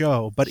with the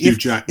show. But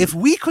if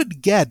we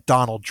could get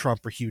Donald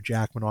Trump or Hugh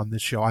Jackman on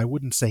this show, I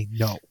wouldn't say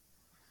no.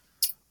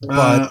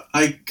 But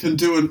I can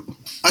do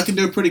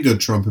a pretty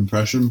good Trump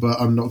impression, but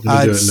I'm not going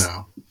to do it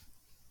now.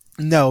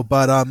 No,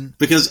 but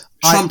because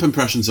Trump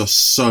impressions are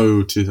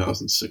so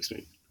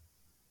 2016.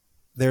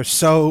 They're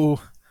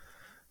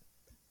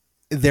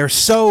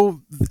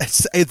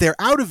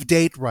out of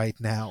date right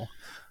now.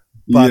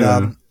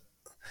 But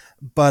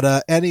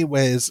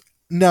anyways,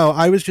 no,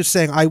 I was just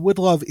saying I would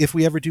love, if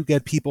we ever do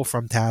get people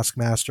from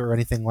Taskmaster or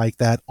anything like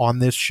that on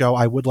this show,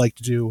 I would like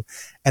to do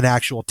an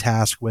actual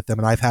task with them,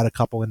 and I've had a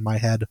couple in my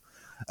head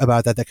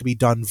about that could be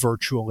done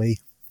virtually.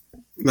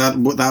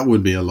 That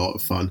would be a lot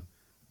of fun.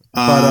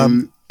 But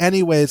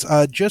anyways,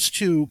 just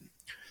to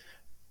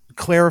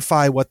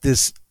clarify what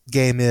this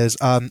game is,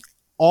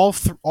 all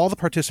the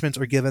participants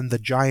are given the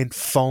giant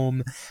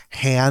foam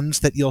hands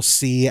that you'll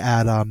see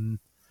at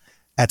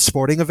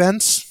sporting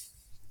events,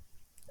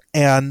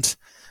 and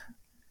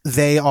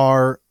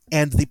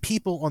the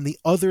people on the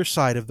other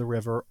side of the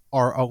river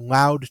are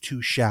allowed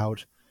to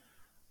shout,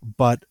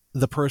 but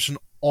the person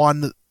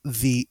on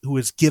who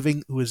is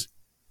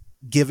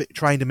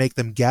trying to make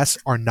them guess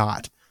are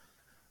not.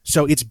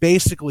 So it's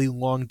basically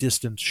long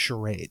distance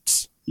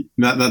charades.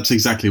 That's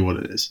exactly what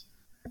it is.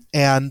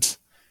 And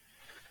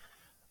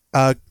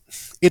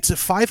it's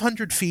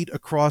 500 feet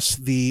across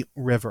the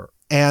river,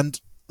 and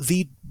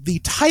the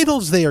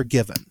titles they are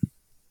given.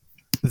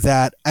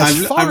 That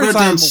I wrote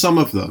down some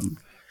of them.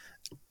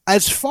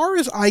 As far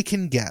as I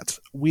can get,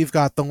 we've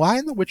got The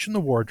Lion, the Witch, and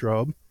the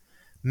Wardrobe,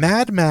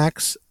 Mad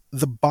Max,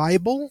 The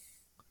Bible,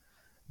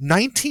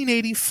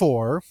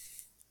 1984,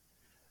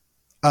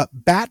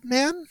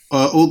 Batman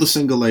All the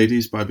Single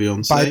Ladies by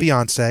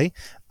Beyonce.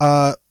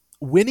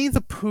 Winnie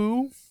the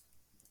Pooh,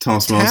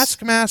 Taskmaster.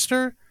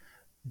 Taskmaster,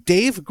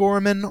 Dave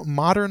Gorman,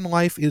 Modern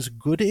Life is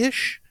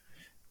Goodish,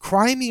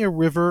 Cry Me a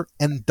River,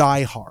 and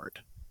Die Hard.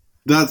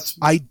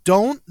 I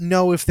don't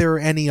know if there are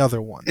any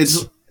other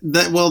ones.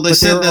 They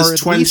said there's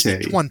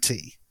 20.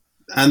 20.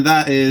 And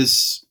that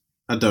is,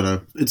 I don't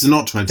know. It's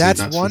not 20.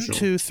 That's for 1, sure.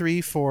 2,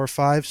 3, 4,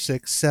 5,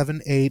 6,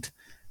 7, 8,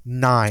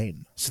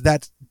 9. So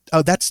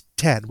that's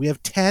 10. We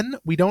have 10.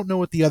 We don't know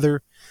what the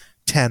other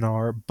 10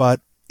 are,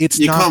 but it's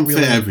you not can't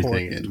really fit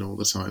everything important. in all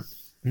the time.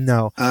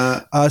 No.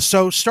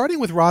 So starting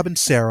with Rob and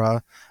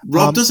Sarah,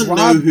 Rob doesn't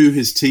know who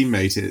his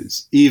teammate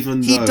is,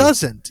 even though he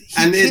doesn't.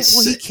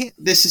 He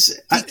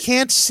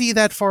can't see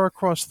that far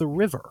across the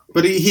river.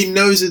 But he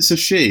knows it's a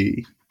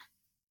she,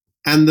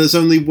 and there's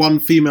only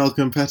one female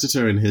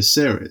competitor in his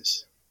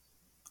series.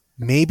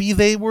 Maybe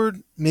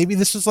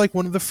this is like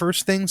one of the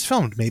first things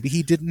filmed. Maybe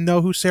he didn't know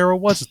who Sarah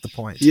was at the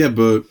point. Yeah,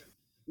 but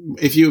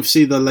if you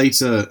see the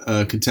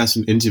later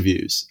contestant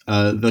interviews,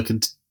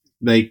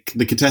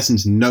 the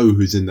contestants know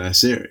who's in their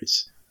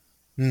series.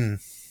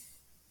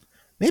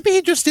 Maybe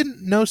he just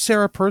didn't know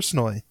Sarah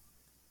personally,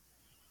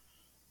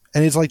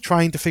 and he's like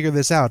trying to figure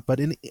this out. But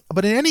in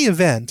any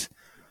event,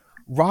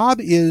 Rob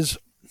is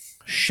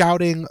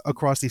shouting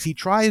across these. He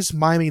tries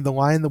miming The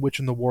Lion, the Witch,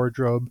 and the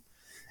Wardrobe,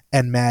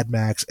 and Mad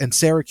Max, and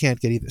Sarah can't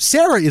get either.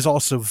 Sarah is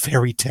also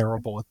very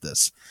terrible at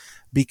this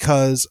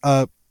because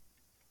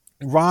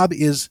Rob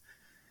is.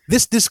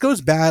 This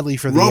goes badly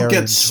for the Rob Aryan,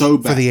 gets so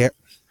bad.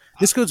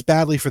 This goes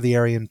badly for the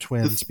Aryan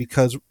twins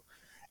because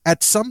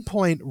at some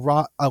point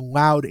a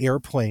loud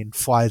airplane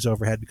flies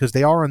overhead because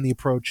they are on the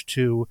approach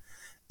to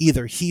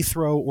either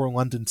Heathrow or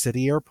London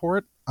City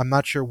Airport. I'm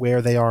not sure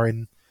where they are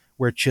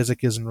where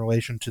Chiswick is in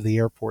relation to the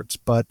airports,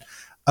 but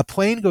a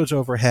plane goes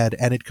overhead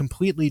and it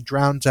completely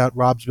drowns out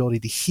Rob's ability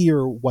to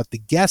hear what the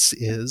guess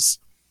is.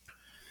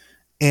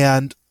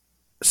 And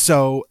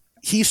so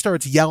he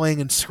starts yelling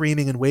and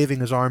screaming and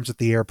waving his arms at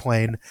the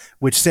airplane,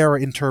 which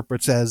Sarah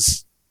interprets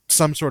as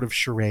some sort of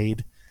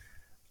charade.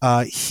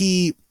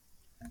 She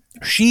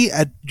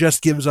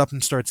just gives up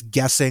and starts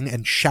guessing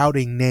and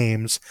shouting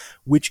names,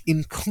 which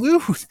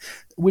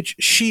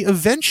she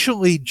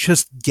eventually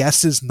just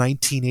guesses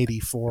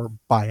 1984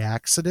 by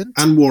accident.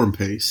 And War and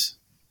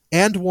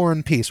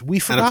Peace. We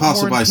forgot And a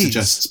passerby War and Peace.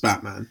 suggests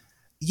Batman.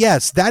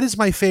 Yes, that is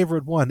my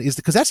favorite one,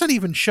 because that's not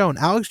even shown.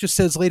 Alex just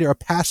says later, a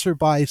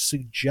passerby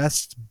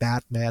suggests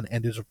Batman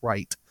and is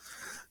right.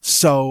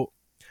 So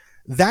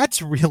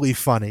that's really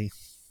funny.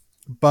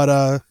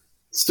 But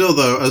still,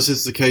 though, as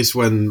is the case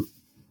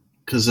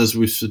because as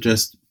we've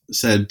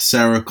said,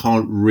 Sarah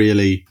can't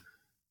really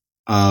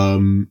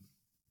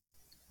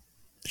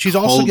she's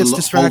also gets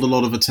distracted. Hold a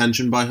lot of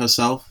attention by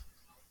herself.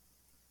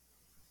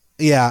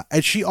 Yeah,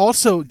 and she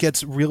also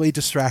gets really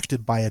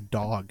distracted by a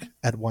dog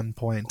at one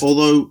point.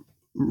 Although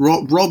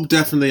Rob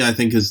definitely, I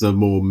think, is the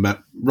more...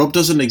 Rob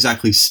doesn't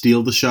exactly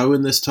steal the show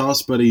in this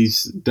task, but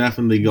he's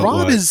definitely got...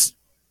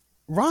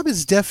 Rob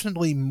is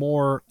definitely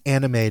more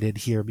animated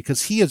here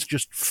because he is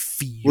just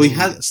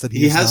furious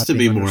he has to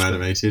be more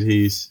animated.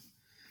 He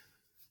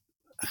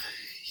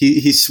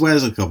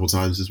swears a couple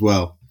times as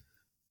well.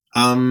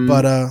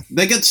 But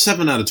they get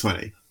 7 out of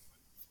 20.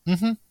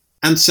 Mm-hmm.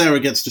 And Sarah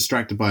gets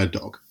distracted by a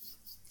dog.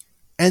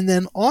 And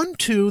then on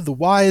to the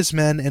Wise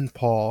Men and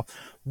Paul,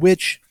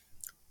 which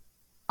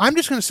I'm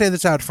just going to say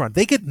this out front.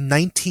 They get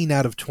 19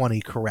 out of 20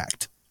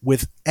 correct.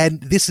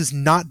 And this is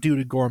not due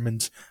to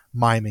Gorman's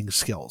miming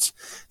skills.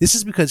 This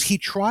is because he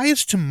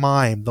tries to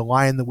mime The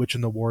Lion, the Witch,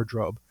 and the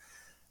Wardrobe,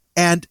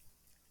 and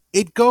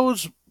it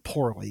goes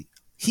poorly.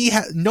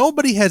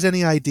 Nobody has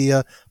any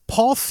idea.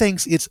 Paul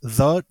thinks it's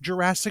the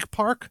Jurassic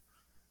Park,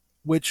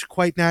 which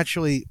quite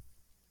naturally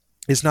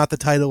is not the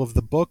title of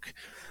the book.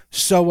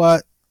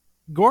 So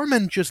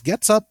Gorman just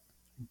gets up,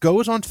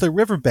 goes onto the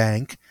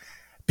riverbank,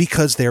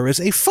 because there is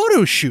a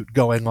photo shoot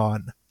going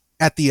on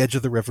at the edge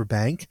of the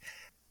riverbank.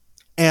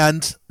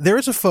 And there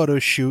is a photo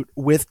shoot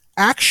with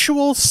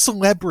actual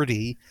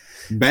celebrity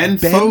Ben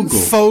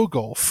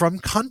Fogle from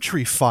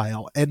Country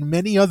File and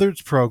many other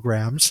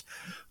programs,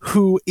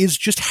 who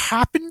just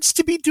happens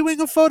to be doing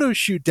a photo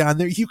shoot down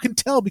there. You can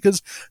tell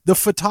because the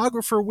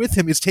photographer with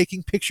him is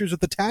taking pictures of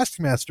the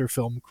Taskmaster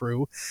film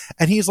crew,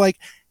 and he's like,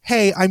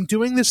 "Hey, I'm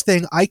doing this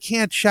thing. I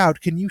can't shout.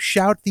 Can you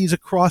shout these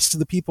across to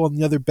the people on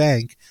the other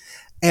bank?"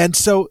 And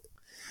so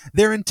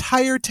their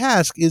entire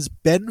task is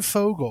Ben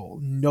Fogle,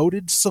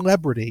 noted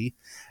celebrity,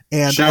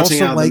 and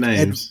shouting also out like the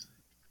names.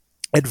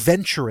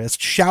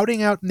 Adventurist,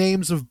 shouting out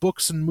names of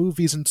books and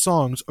movies and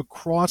songs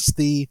across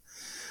the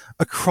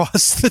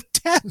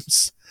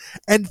Thames.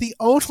 And the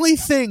only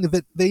thing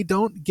that they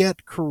don't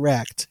get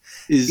correct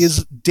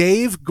is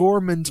Dave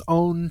Gorman's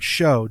own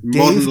show.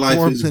 Modern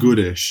Life is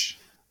Goodish.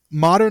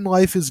 Modern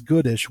Life is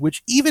Goodish,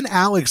 which even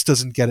Alex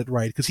doesn't get it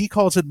right because he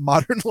calls it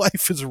Modern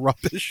Life is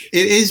Rubbish.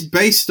 It is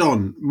based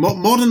on...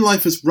 Modern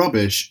Life is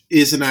Rubbish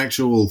is an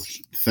actual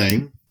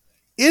thing.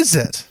 Is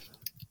it?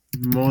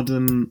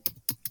 Modern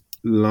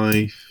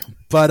Life...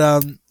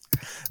 But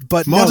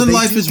But Modern no,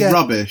 Life is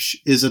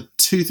Rubbish is a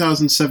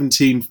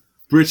 2017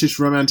 British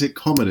romantic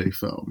comedy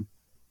film.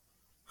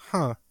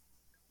 Huh.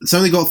 It's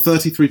only got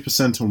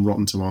 33% on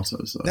Rotten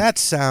Tomatoes. Though. That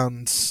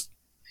sounds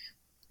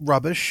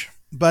rubbish.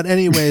 But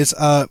anyways,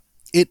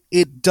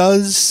 it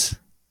goes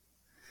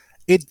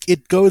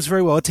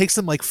very well. It takes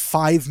them like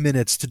 5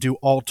 minutes to do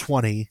all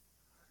 20.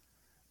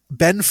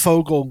 Ben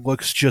Fogle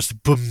looks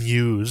just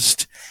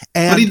bemused.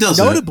 And but he does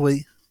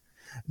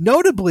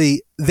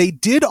notably, they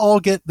did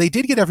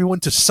get everyone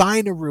to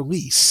sign a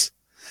release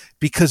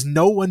because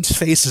no one's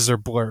faces are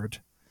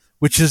blurred,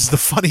 which is the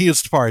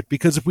funniest part.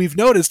 Because we've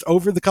noticed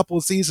over the couple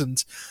of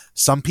seasons,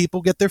 some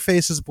people get their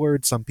faces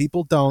blurred, some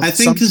people don't. I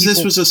think because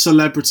this was a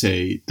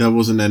celebrity, there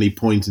wasn't any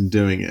point in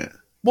doing it.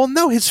 Well,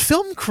 no, his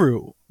film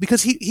crew,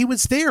 because he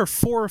was there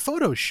for a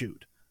photo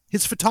shoot.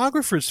 His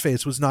photographer's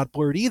face was not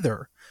blurred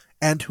either,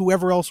 and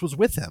whoever else was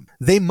with him.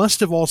 They must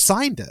have all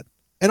signed it.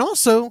 And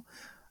also,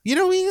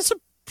 he's a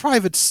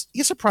private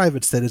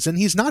citizen.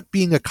 He's not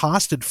being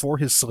accosted for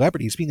his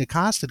celebrity. He's being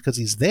accosted because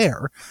he's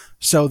there.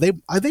 So they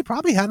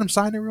probably had him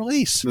sign a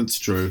release. That's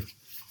true.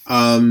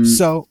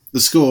 So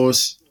the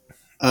scores.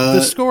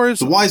 The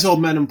Wise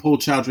Old Men and Paul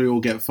Chowdhury all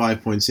get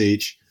 5 points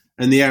each,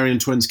 and the Aryan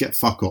twins get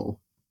fuck all.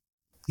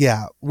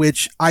 Yeah,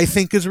 which I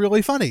think is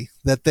really funny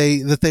that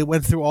they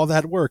went through all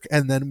that work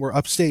and then were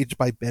upstaged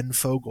by Ben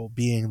Fogle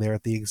being there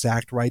at the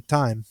exact right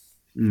time.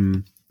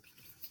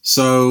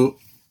 So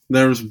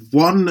there's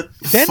one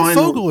Ben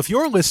Fogle, if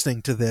you're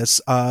listening to this,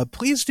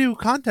 please do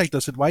contact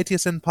us at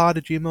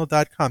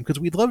ytsnpod@gmail.com because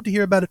we'd love to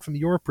hear about it from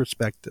your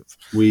perspective.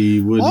 We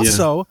would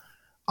also.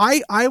 Yeah.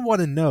 I want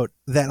to note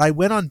that I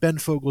went on Ben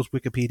Fogle's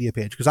Wikipedia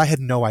page because I had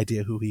no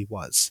idea who he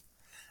was,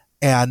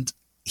 and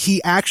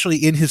he actually,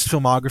 in his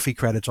filmography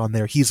credits on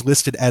there, he's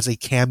listed as a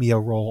cameo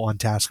role on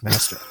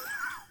Taskmaster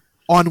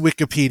on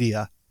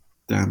Wikipedia.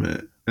 Damn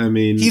it. I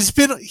mean, he's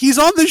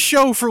on the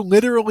show for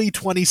literally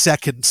 20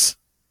 seconds.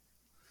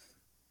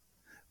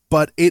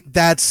 But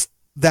that's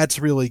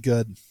really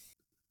good.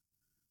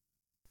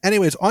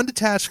 Anyways, on to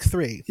task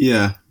 3.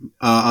 Yeah,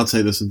 I'll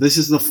take this one. This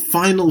is the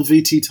final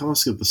VT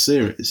task of the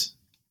series.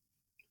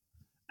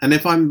 And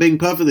if I'm being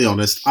perfectly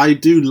honest, I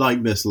do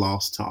like this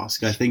last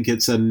task. I think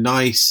it's a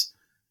nice,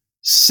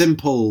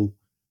 simple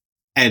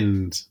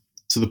end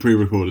to the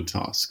pre-recorded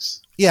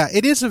tasks. Yeah,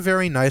 it is a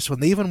very nice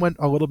one. They even went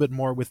a little bit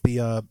more with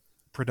the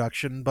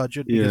production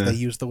budget because they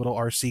used the little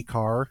RC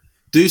car.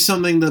 Do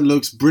something that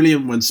looks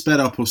brilliant when sped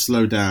up or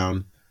slowed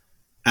down,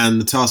 and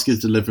the task is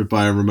delivered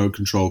by a remote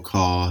control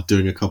car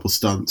doing a couple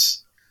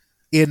stunts.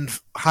 In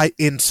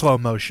slow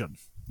motion.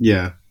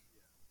 Yeah.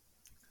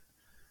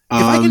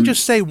 If I can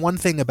just say one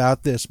thing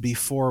about this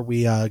before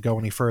we go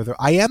any further,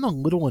 I am a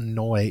little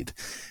annoyed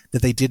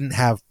that they didn't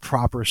have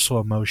proper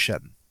slow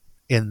motion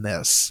in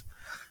this.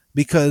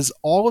 Because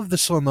all of the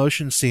slow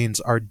motion scenes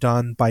are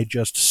done by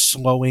just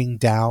slowing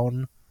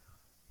down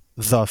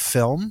the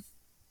film.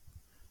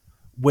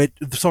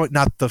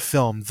 Not the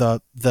film,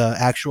 the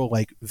actual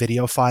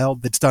video file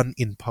that's done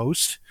in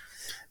post.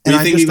 Are you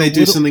thinking they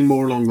do something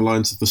more along the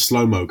lines of the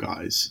slow-mo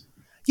guys?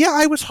 Yeah,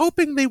 I was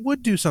hoping they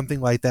would do something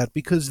like that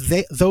because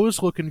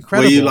those look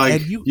incredible. Where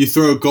you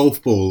throw a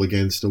golf ball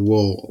against a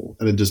wall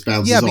and it just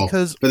bounces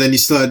off. But then you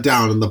slow it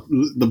down and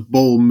the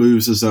ball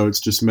moves as though it's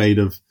just made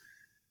of...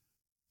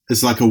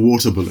 It's like a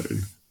water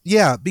balloon.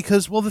 Yeah,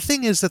 because, the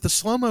thing is that the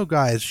slow-mo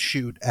guys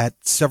shoot at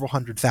several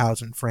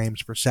 100,000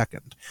 frames per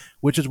second,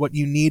 which is what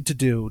you need to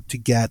do to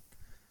get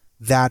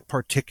that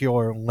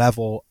particular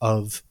level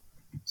of...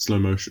 slow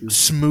motion.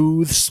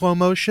 Smooth slow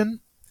motion.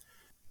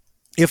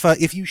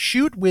 If you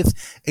shoot with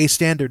a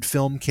standard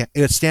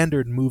a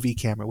standard movie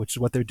camera, which is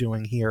what they're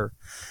doing here,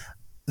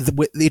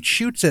 it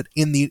shoots at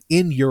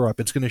in Europe.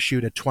 It's going to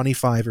shoot at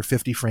 25 or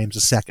 50 frames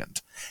a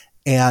second,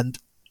 and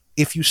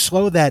if you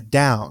slow that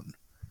down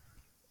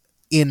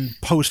in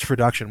post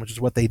production, which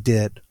is what they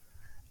did,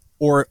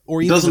 or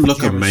even it doesn't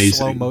look amazing.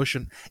 Slow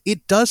motion,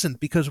 it doesn't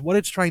because what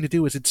it's trying to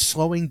do is it's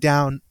slowing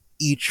down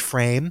each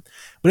frame.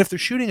 But if they're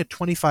shooting at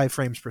 25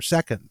 frames per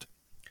second.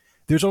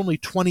 There's only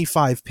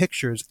 25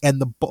 pictures,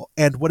 and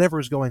whatever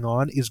is going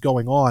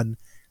on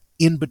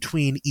in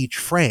between each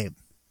frame.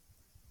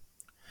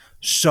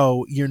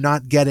 So you're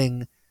not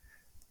getting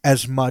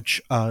as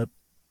much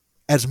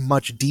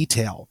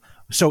detail.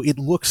 So it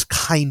looks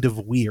kind of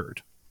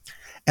weird.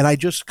 And I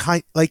just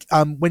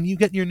when you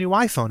get your new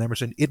iPhone,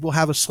 Emerson, it will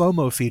have a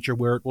slow-mo feature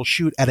where it will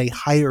shoot at a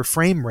higher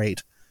frame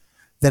rate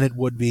than it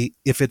would be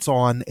if it's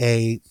on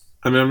a.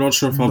 I mean, I'm not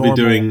sure if I'll be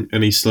doing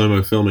any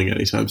slow-mo filming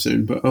anytime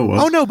soon, but oh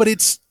well. Oh no, but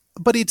it's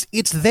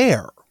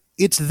there.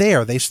 It's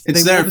there. They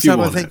there if you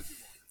want it.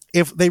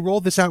 If they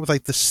rolled this out with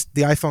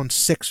the iPhone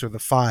 6 or the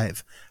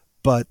 5,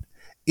 but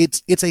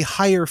it's a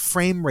higher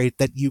frame rate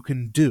that you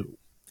can do,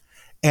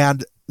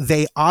 and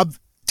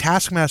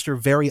Taskmaster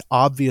very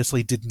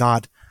obviously did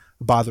not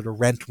bother to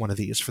rent one of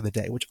these for the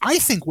day, which I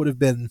think would have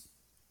been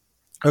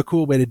a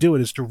cool way to do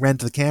it is to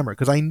rent the camera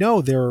because I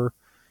know there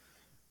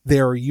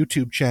are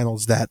YouTube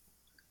channels that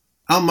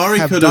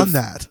have done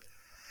that.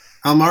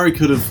 Al Murray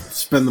could have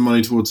spent the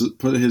money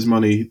put his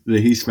money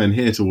that he spent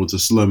here towards a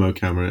slow-mo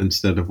camera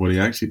instead of what he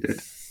actually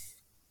did.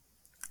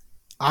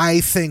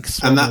 I think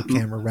slow-mo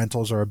camera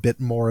rentals are a bit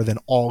more than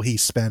all he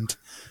spent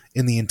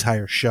in the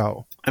entire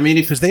show. I mean,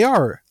 because they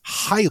are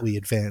highly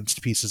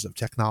advanced pieces of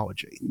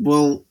technology.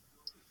 Well,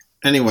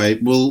 anyway,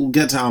 we'll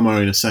get to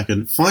Almari in a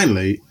second.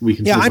 Finally, we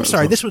can. Yeah, I'm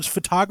sorry. This was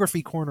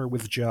Photography Corner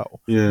with Joe.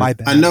 Yeah, my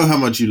bad. I know how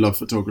much you love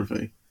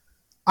photography.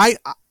 I've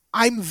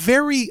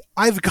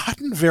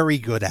gotten very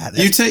good at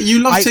it.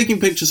 You love taking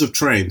pictures of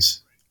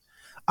trains.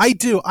 I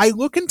do. I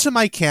look into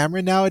my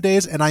camera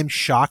nowadays and I'm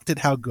shocked at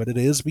how good it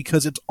is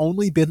because it's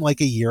only been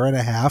like a year and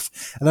a half.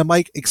 And I'm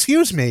like,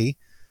 excuse me,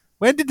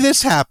 when did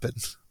this happen?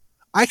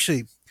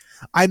 Actually,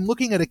 I'm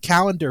looking at a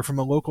calendar from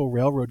a local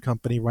railroad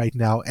company right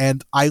now,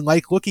 and I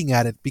like looking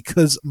at it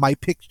because one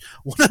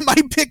of my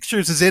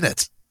pictures is in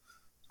it.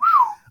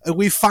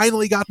 We've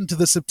finally gotten to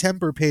the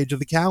September page of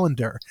the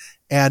calendar,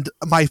 and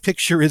my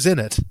picture is in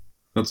it.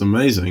 That's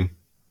amazing.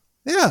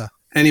 Yeah.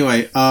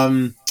 Anyway,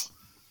 can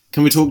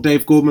we talk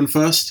Dave Gorman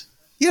first?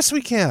 Yes,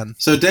 we can.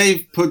 So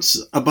Dave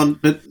puts a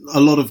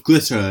lot of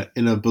glitter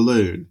in a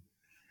balloon,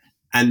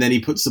 and then he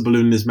puts the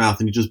balloon in his mouth,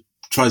 and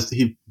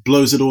he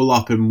blows it all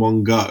up in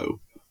one go.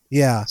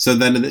 Yeah. So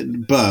then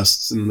it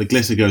bursts, and the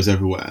glitter goes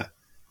everywhere,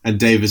 and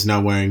Dave is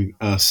now wearing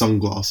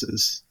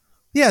sunglasses.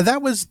 Yeah,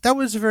 that was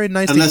very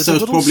nice. Unless there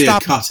was probably a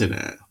cut in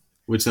it,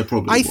 which there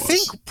probably was. I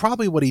think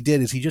probably what he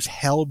did is he just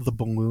held the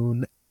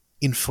balloon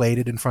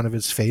inflated in front of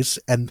his face,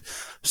 and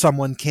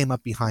someone came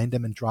up behind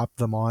him and dropped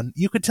them on.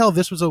 You could tell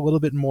this was a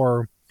little bit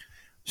more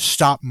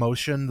stop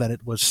motion than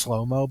it was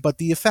slow-mo, but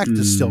the effect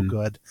is still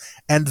good.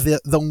 And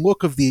the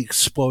look of the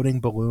exploding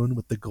balloon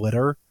with the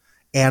glitter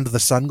and the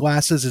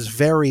sunglasses is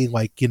very,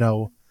 like,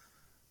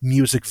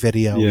 music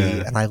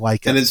video-y, and I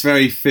like it. And it's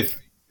very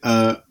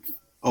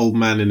old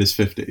man in his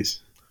 50s.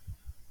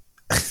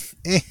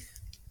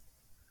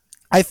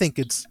 I think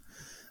it's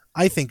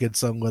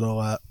a little.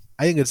 I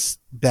think it's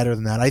better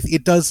than that.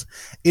 It does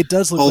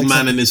look old like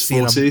man in his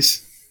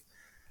 40s.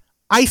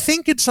 I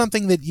think it's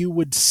something that you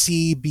would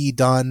see be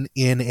done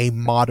in a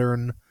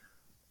modern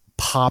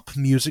pop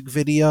music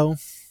video.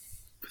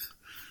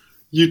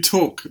 You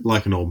talk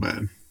like an old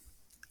man.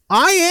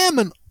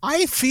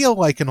 I feel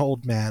like an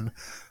old man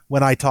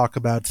when I talk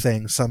about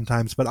things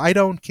sometimes, but I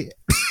don't care.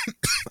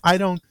 I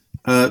don't.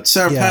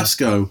 Sarah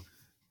Pascoe.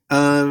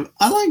 I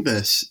like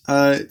this.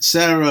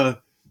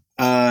 Sarah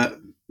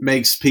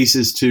makes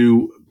pieces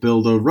to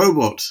build a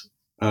robot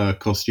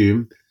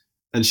costume,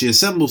 and she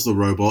assembles the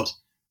robot,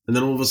 and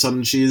then all of a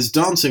sudden she is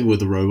dancing with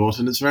the robot,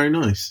 and it's very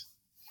nice.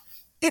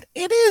 It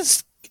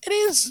is.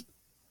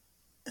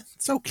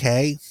 It's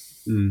okay.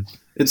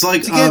 It's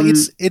like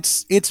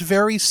it's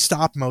very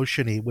stop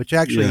motion-y, which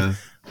actually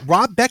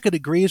Rob Beckett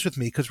agrees with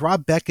me, because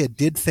Rob Beckett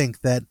did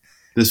think that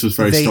this was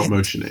very stop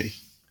motion-y.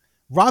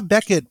 Rob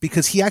Beckett,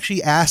 because he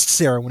actually asked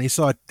Sarah when he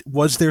saw it,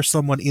 was there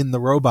someone in the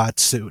robot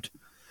suit?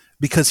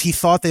 Because he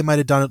thought they might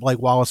have done it like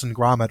Wallace and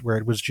Gromit, where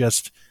it was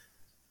just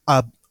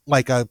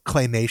like a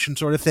claymation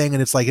sort of thing,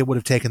 and it's like it would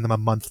have taken them a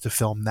month to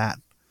film that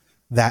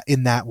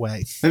in that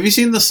way. Have you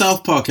seen the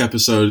South Park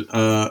episode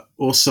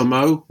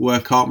Osamo, where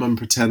Cartman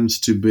pretends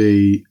to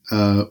be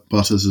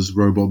Butters'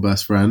 robot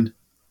best friend?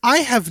 I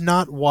have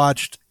not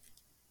watched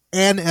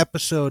an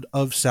episode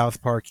of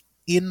South Park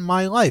in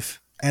my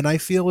life, and I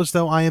feel as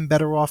though I am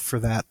better off for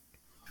that.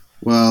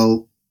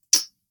 Well,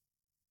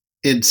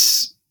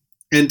 it's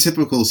in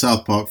typical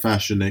South Park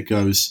fashion. It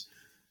goes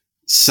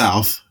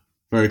south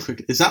very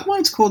quickly. Is that why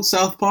it's called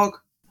South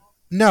Park?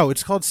 No,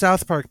 it's called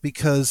South Park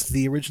because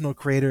the original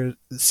creator...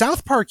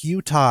 South Park,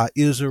 Utah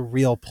is a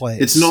real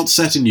place. It's not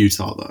set in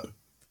Utah, though.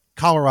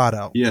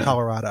 Colorado. Yeah.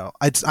 Colorado.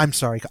 I'm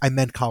sorry, I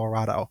meant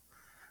Colorado.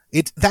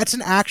 That's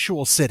an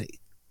actual city.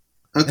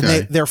 Okay.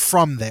 And they're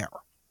from there.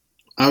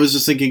 I was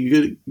just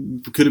thinking,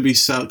 could it be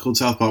called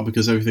South Park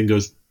because everything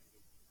goes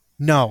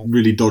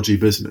really dodgy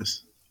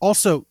business?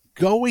 Also,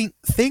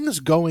 things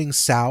going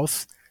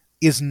south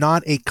is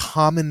not a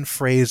common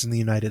phrase in the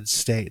United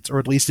States, or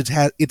at least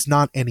it's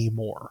not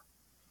anymore.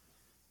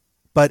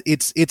 But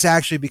it's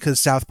actually because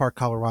South Park,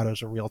 Colorado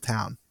is a real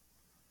town.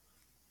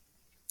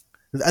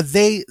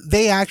 They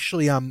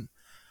actually on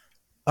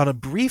a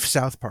brief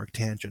South Park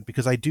tangent,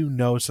 because I do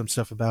know some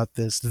stuff about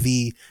this,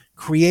 the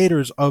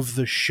creators of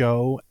the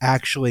show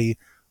actually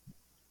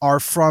are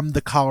from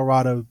the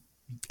Colorado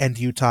and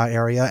Utah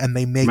area, and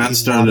they make Matt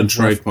Stone and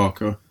Trey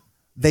Parker.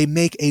 They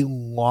make a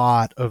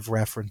lot of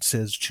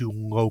references to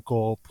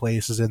local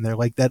places in there,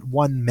 like that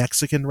one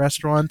Mexican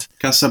restaurant,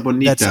 Casa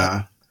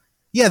Bonita.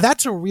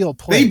 That's a real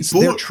place.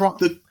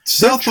 The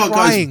South Park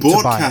guys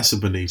bought Casa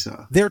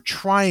Bonita. They're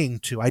trying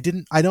to. I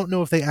don't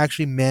know if they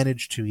actually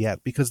managed to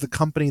yet, because the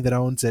company that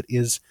owns it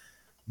was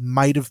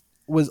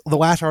the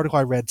last article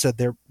I read said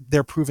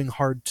they're proving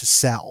hard to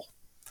sell.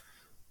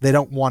 They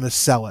don't want to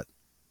sell it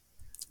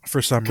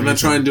for some reason. Can I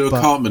try and do a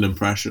Cartman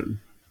impression?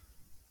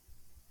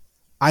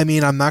 I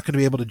mean, I'm not going to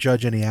be able to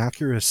judge any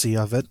accuracy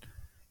of it.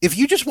 If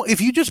you just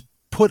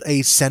put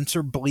a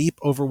censor bleep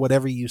over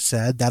whatever you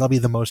said, that'll be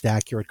the most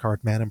accurate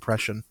Cartman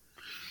impression.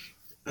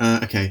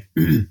 Okay.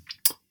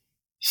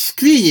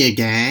 Screw you,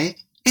 guy.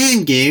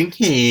 I'm going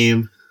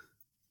home.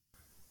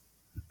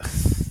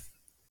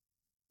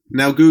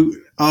 Now, Google,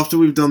 after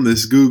we've done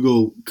this,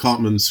 Google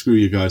Cartman, screw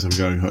you guys, I'm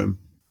going home.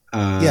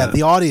 Yeah,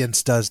 the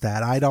audience does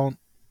that. I don't.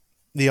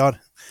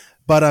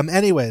 But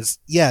anyways,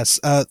 yes.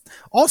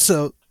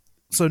 Also,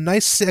 so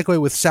nice segue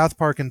with South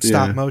Park and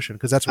stop motion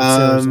because that's what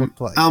sailors look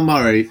like. Al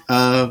Murray,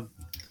 the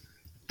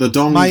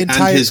dong and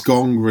his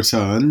gong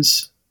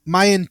returns.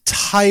 My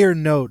entire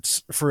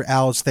notes for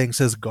Al's thing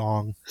says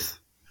gong.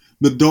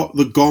 The dong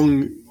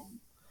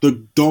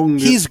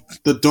and his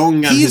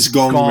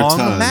gong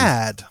return.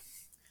 Mad.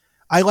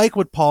 I like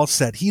what Paul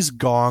said. He's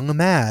gong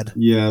mad.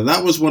 Yeah,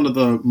 that was one of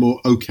the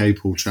more okay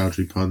Paul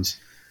Chowdhury puns.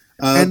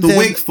 The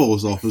wig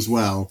falls off as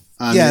well.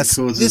 And yes,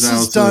 it this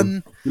is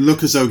done.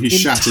 Look as though he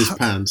shat his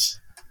pants.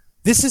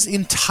 This is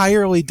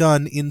entirely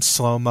done in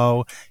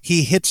slow-mo.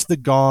 He hits the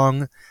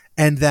gong,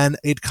 and then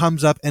it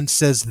comes up and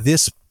says,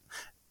 "This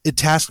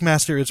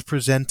Taskmaster is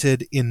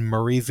presented in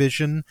Murray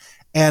Vision,"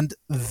 and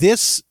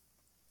this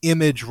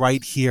image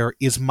right here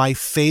is my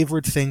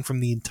favorite thing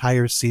from the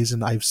entire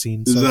season I've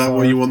seen so far. Is that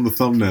what you want the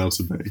thumbnail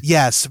to be?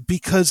 Yes,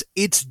 because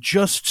it's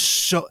just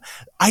so...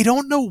 I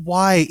don't know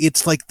why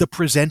it's like the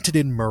presented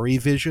in Murray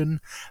Vision,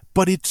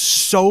 but it's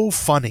so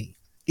funny.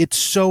 It's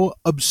so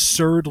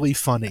absurdly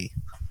funny.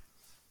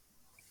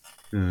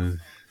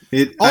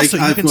 Also,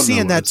 you can see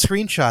in that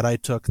screenshot I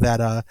took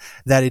that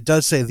it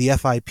does say the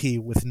F.I.P.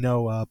 with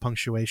no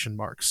punctuation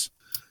marks.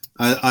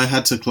 I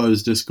had to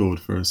close Discord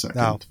for a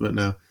second, but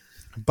no.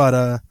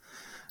 But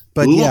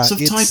lots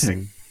of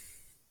typing.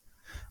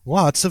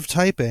 Lots of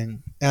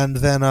typing, and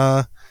then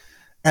I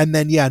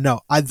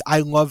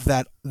love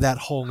that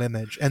whole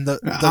image, and the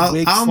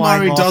wig Al flying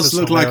Murray off does is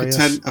look hilarious.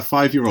 like a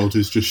 5-year-old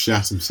who's just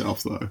shat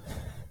himself, though.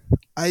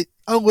 A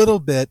little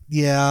bit,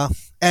 yeah.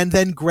 And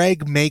then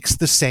Greg makes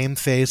the same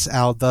face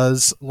Al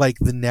does, like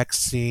the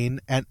next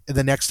scene, and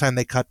the next time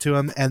they cut to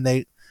him,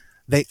 and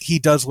he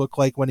does look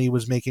like when he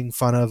was making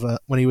fun of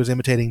when he was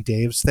imitating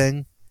Dave's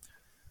thing.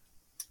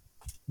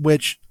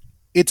 Which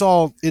it's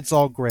all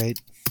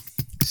great.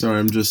 Sorry,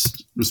 I'm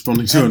just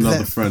responding to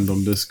another friend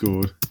on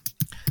Discord.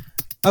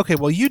 Okay,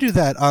 well you do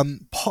that.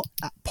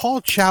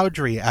 Paul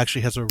Chowdhury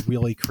actually has a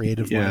really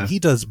creative one. He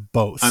does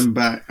both. I'm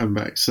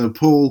back. So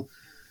Paul,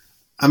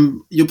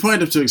 you'll probably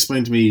have to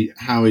explain to me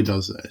how he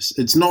does this.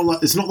 It's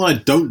not that I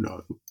don't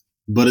know,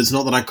 but it's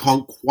not that I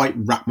can't quite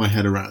wrap my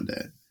head around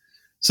it.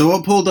 So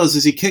what Paul does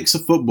is he kicks a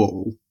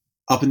football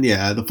up in the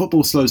air. The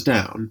football slows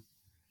down.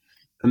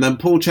 And then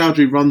Paul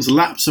Chowdhury runs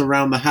laps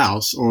around the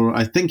house, or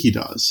I think he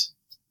does.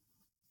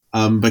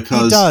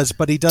 Because he does,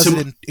 but he does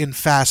it in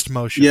fast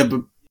motion. Yeah,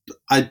 but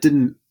I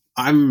don't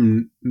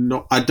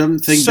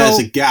think there's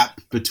a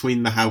gap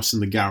between the house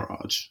and the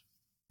garage.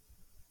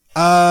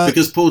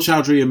 Because Paul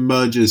Chowdhury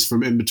emerges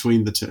from in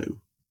between the two.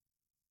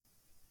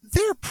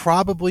 There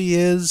probably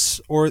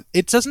is, or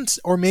it doesn't,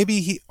 or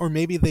maybe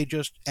they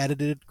just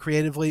edited it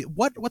creatively.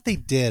 What they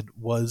did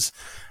was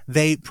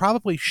they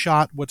probably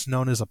shot what's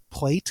known as a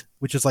plate,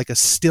 which is like a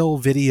still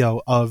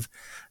video of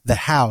the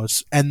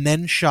house, and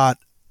then shot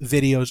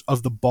videos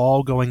of the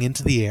ball going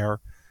into the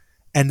air,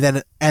 and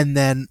then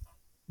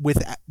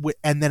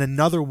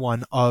another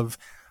one of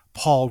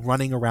Paul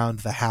running around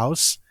the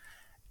house.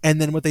 And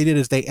then what they did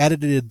is they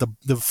edited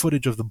the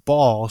footage of the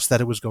ball so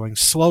that it was going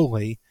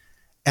slowly,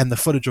 and the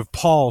footage of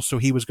Paul so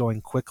he was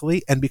going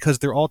quickly. And because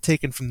they're all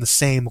taken from the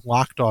same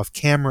locked-off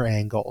camera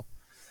angle,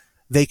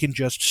 they can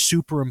just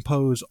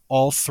superimpose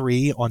all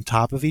three on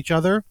top of each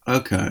other.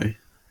 Okay.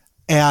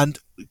 And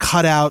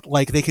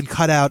they can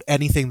cut out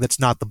anything that's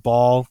not the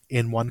ball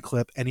in one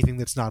clip, anything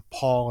that's not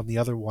Paul in the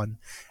other one.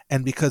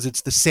 And because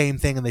it's the same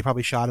thing and they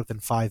probably shot it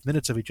within 5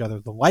 minutes of each other,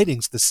 the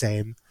lighting's the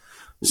same.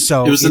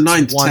 So it was the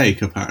ninth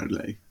take,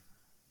 apparently.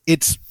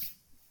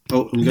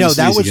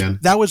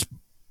 That was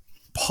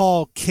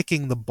Paul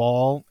kicking the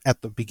ball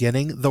at the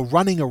beginning. The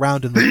running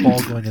around and the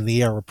ball going in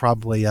the air were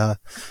probably the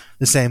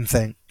same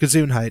thing.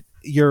 Gesundheit,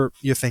 your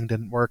thing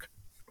didn't work.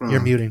 Your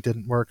muting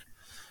didn't work.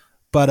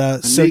 But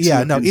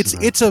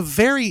it's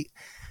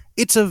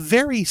a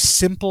very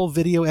simple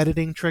video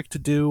editing trick to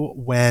do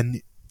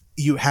when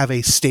you have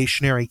a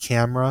stationary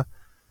camera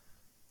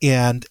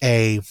and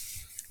the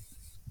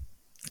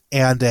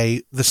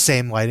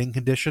same lighting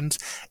conditions.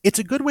 It's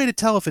a good way to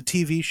tell if a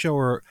TV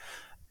show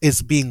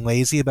is being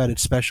lazy about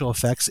its special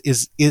effects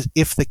is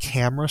if the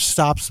camera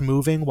stops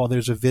moving while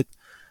there's a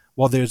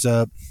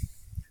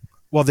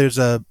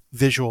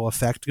visual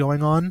effect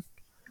going on.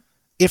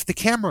 If the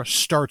camera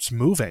starts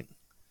moving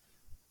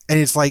and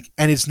it's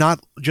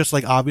not just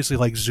like obviously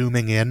like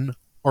zooming in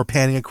or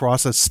panning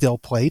across a still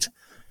plate,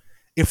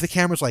 if the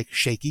camera's like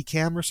shaky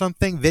cam or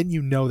something, then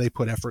you know they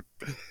put effort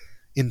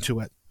into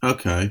it.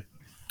 Okay.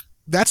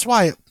 That's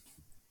why,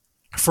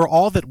 for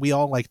all that we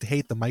all like to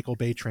hate the Michael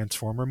Bay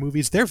Transformer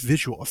movies, their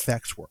visual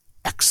effects were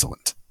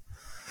excellent.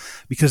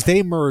 Because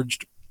they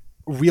merged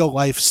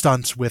real-life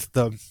stunts with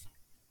the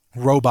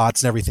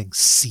robots and everything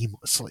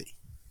seamlessly.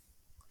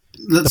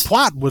 The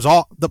plot was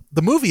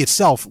the movie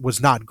itself was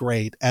not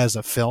great as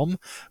a film,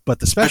 but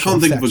the special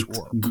effects were I can't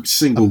think of a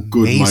single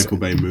good Michael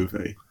Bay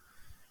movie.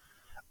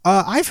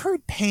 I've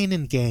heard Pain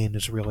and Gain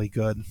is really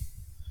good.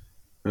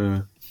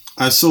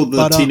 I saw the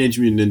But, Teenage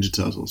Mutant Ninja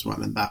Turtles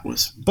one, and that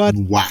was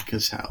whack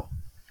as hell.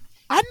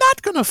 I'm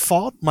not going to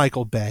fault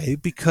Michael Bay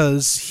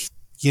because,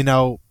 you're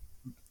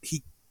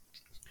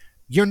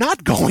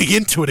not going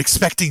into it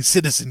expecting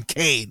Citizen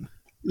Kane.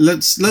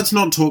 Let's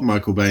not talk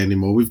Michael Bay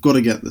anymore. We've got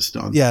to get this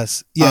done.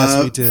 Yes,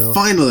 we do.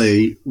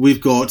 Finally,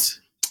 we've got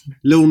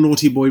little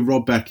naughty boy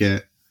Rob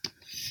Beckett.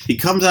 He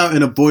comes out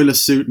in a boiler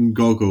suit and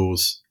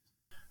goggles,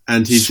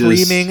 and he's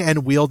screaming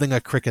and wielding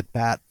a cricket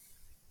bat.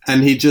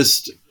 And he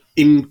just,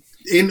 in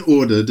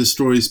order,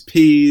 destroys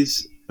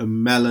peas, a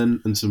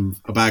melon, and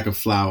a bag of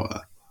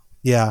flour.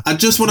 Yeah. I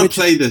just want to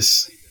play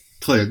this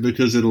clip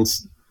because it'll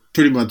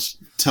pretty much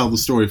tell the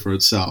story for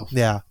itself.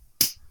 Yeah.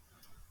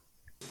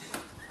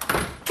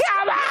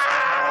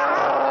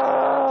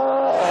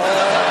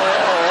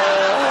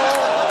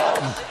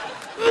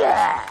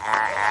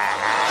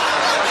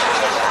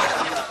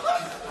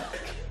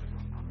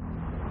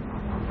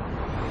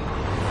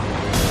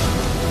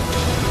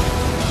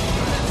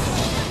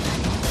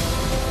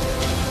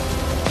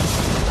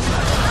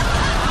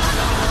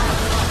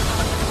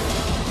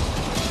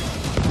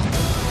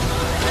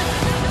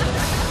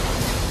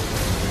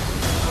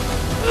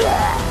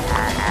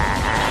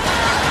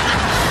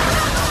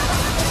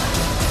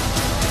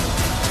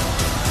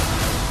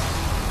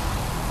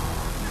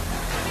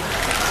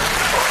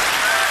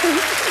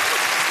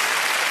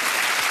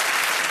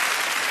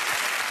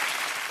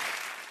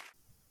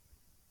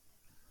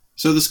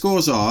 So the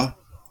scores are...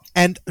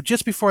 And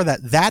just before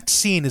that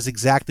scene is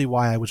exactly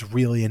why I was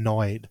really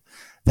annoyed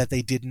that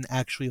they didn't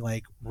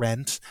actually,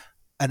 rent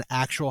an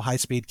actual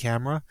high-speed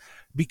camera.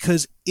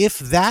 Because if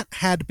that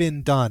had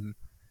been done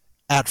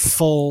at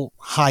full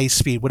high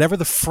speed, whatever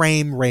the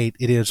frame rate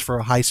it is for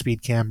a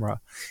high-speed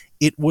camera,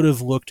 it would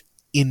have looked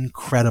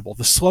incredible.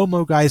 The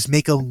slow-mo guys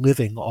make a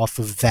living off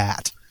of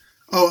that.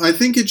 Oh, I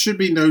think it should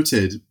be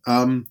noted...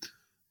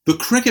 the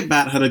cricket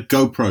bat had a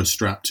GoPro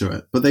strapped to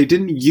it, but they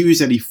didn't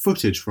use any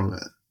footage from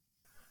it.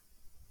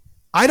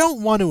 I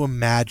don't want to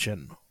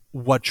imagine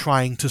what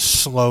trying to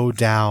slow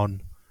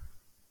down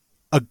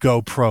a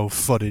GoPro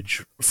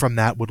footage from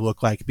that would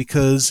look like,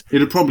 because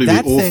it'd probably be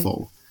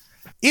awful.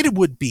 It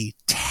would be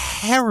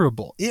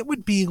terrible. It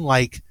would be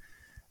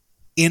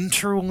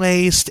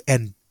interlaced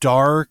and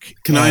dark.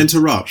 Can I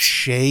interrupt?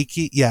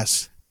 Shaky.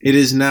 Yes. It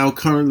is now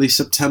currently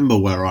September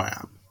where I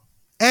am.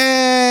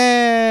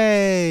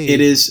 Hey! It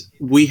is.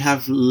 We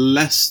have 4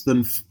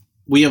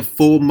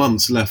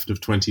 months left of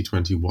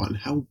 2021.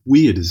 How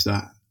weird is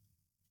that?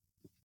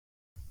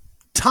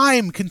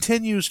 Time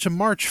continues to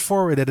march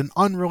forward at an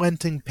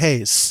unrelenting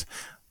pace.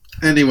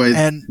 Anyway,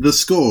 and the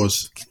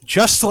scores.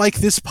 Just like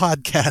this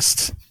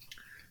podcast.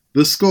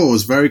 The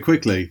scores, very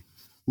quickly.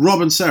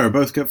 Rob and Sarah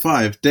both get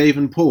 5. Dave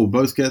and Paul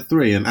both get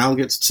 3. And Al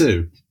gets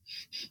 2.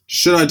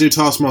 Should I do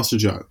Taskmaster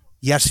Joe?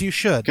 Yes, you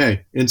should.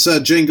 Okay,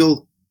 insert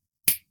jingle.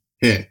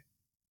 Here.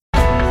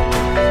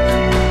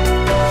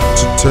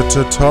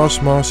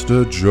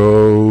 Taskmaster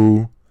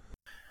Joe.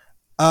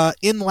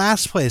 In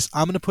last place,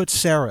 I'm going to put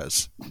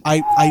Sarah's.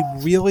 I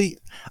really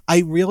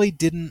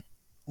didn't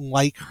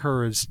like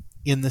hers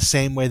in the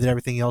same way that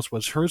everything else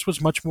was. Hers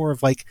was much more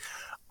of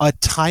a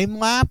time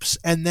lapse,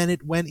 and then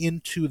it went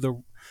into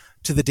the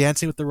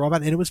dancing with the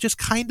robot, and it was just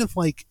kind of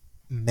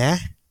meh.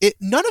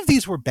 None of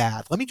these were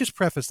bad. Let me just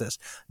preface this.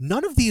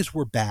 None of these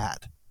were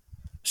bad.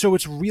 So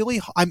it's really,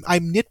 I'm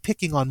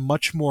nitpicking on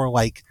much more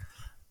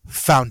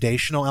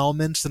foundational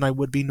elements than I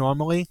would be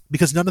normally,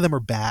 because none of them are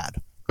bad.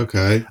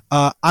 Okay.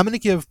 I'm going to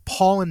give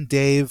Paul and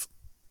Dave.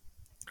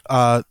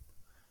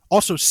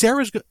 Also,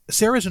 Sarah's in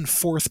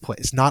 4th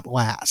place, not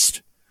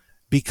last,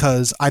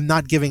 because I'm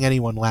not giving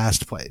anyone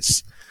last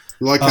place.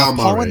 Like Al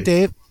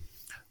Murray.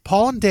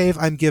 Paul and Dave,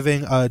 I'm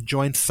giving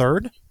joint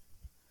 3rd.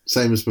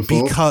 Same as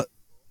before.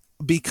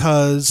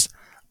 Because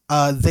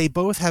they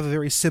both have a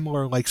very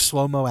similar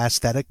slow-mo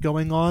aesthetic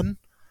going on,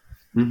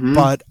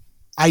 but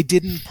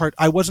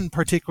I wasn't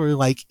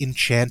particularly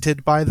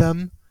enchanted by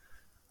them.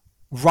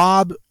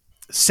 Rob,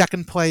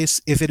 2nd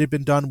place. If it had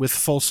been done with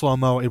full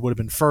slow-mo, it would have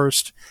been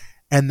 1st.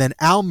 And then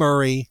Al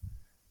Murray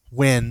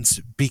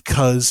wins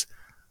because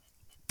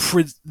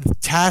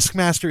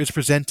Taskmaster is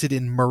presented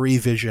in Murray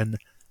vision.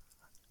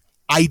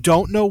 I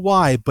don't know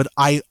why, but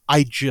I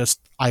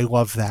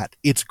love that.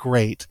 It's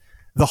great.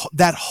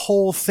 That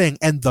whole thing,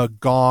 and the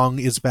gong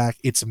is back.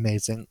 It's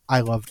amazing.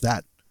 I loved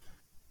that.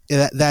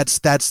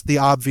 That's the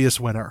obvious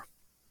winner.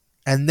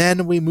 And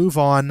then we move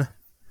on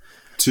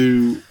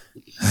to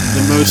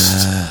the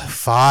most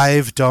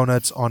 5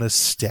 donuts on a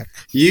stick.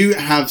 You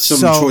have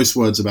some choice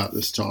words about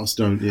this task,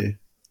 don't you?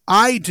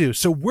 I do.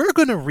 So we're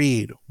going to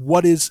read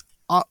what is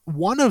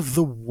one of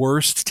the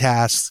worst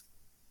task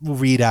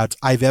readouts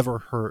I've ever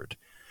heard.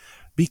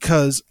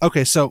 Because,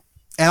 and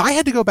I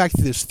had to go back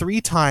to this 3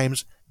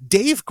 times.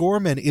 Dave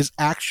Gorman is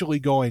actually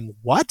going,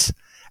 what?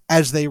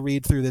 As they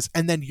read through this.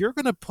 And then you're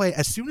going to play,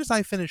 as soon as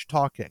I finish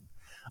talking,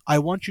 I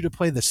want you to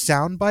play the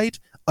soundbite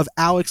of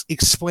Alex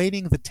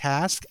explaining the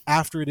task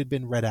after it had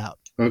been read out.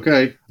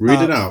 Okay,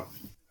 read it out.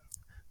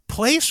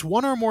 Place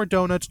 1 or more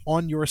donuts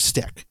on your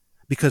stick,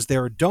 because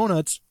there are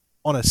donuts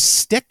on a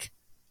stick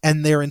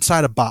and they're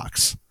inside a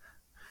box.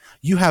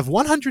 You have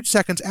 100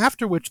 seconds,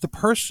 after which the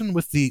person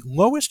with the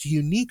lowest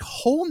unique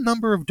whole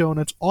number of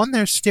donuts on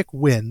their stick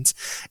wins.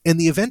 In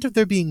the event of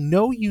there being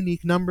no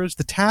unique numbers,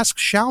 the task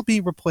shall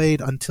be replayed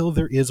until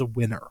there is a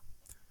winner.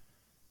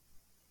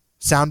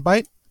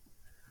 Soundbite?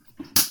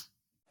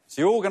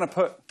 So you're all going to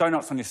put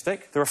donuts on your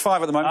stick. There are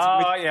 5 at the moment.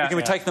 Oh, You're going to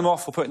be taking them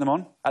off or putting them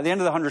on. At the end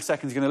of the 100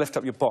 seconds, you're going to lift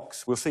up your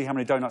box. We'll see how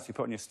many donuts you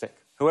put on your stick.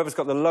 Whoever's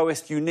got the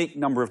lowest unique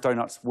number of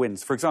donuts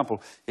wins. For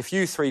example, if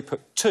you 3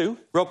 put 2,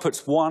 Rob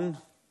puts 1,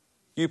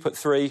 you put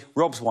 3,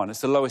 Rob's 1.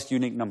 It's the lowest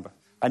unique number.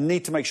 I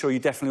need to make sure you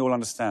definitely all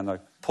understand, though.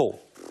 Paul.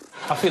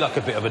 I feel like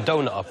a bit of a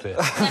donut up here.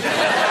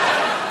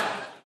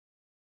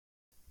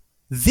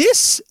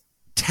 This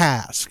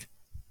task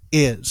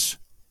is,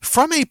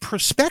 from a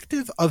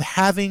perspective of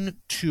having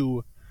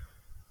to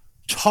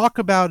talk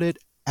about it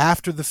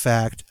after the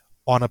fact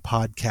on a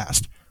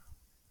podcast,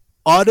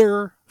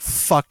 utter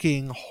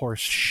fucking horse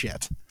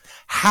shit.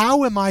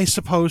 How am I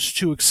supposed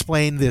to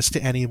explain this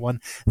to anyone?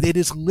 It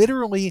is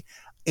literally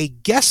a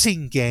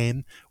guessing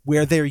game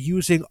where they're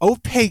using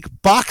opaque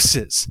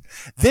boxes.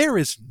 There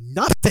is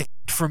nothing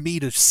for me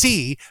to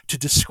see to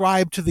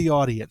describe to the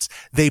audience.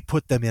 They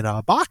put them in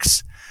a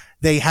box.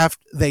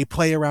 They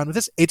play around with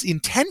this. It's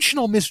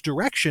intentional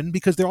misdirection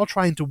because they're all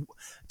trying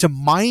to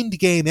mind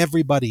game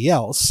everybody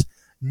else.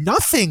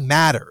 Nothing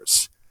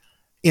matters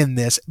in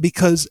this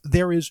because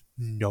there is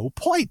no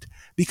point.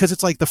 Because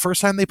it's like the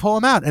first time they pull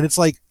them out, and it's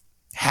like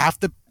half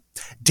the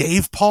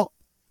Dave,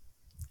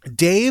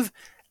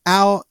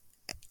 Al,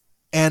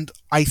 and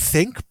I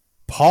think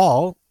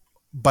Paul,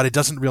 but it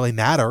doesn't really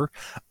matter,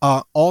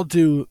 all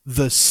do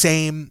the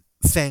same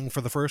thing for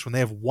the first one. They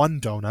have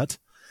 1 donut.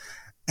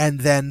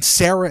 And then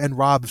Sarah and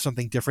Rob have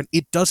something different.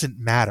 It doesn't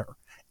matter.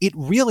 It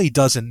really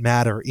doesn't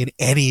matter in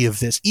any of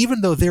this,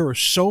 even though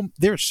there's so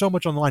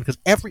much on the line. Because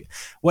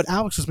what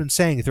Alex has been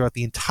saying throughout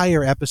the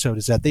entire episode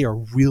is that they are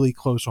really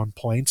close on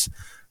points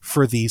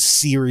for the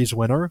series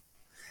winner.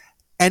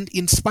 And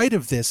in spite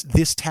of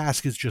this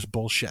task is just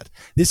bullshit.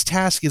 This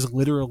task is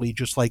literally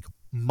just like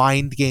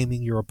mind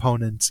gaming your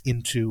opponents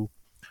into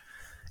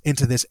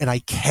this, and I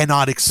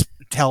cannot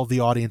tell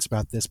the audience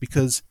about this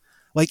because,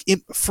 like,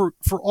 for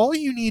all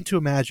you need to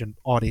imagine,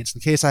 audience,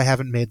 in case I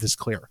haven't made this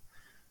clear,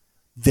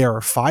 there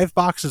are 5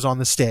 boxes on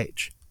the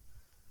stage.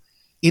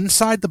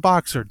 Inside the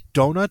box are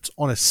donuts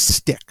on a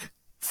stick,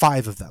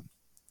 5 of them.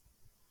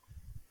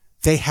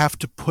 They have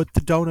to put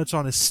the donuts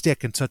on a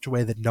stick in such a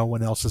way that no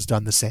one else has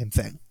done the same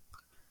thing.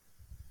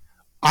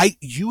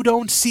 You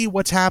don't see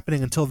what's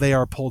happening until they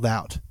are pulled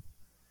out.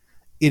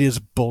 It is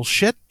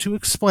bullshit to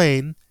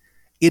explain.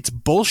 It's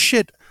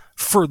bullshit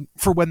for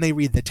when they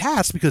read the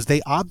task because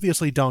they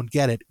obviously don't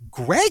get it.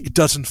 Greg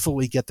doesn't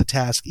fully get the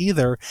task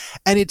either,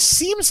 and it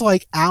seems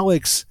like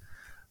Alex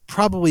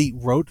probably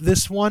wrote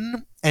this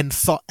one and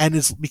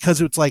it's because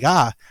it's like,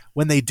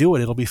 when they do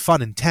it, it'll be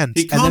fun and tense.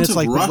 He can't and then it's have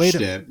like, rushed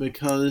it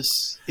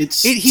because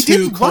it's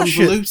too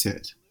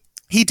convoluted.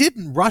 He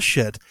didn't rush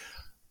it.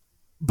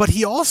 But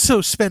he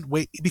also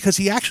because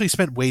he actually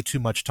spent way too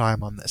much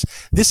time on this.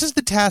 This is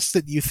the task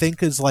that you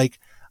think is like,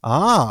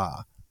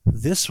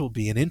 this will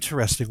be an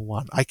interesting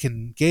one. I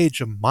can gauge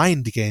a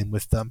mind game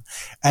with them.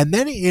 And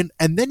then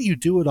you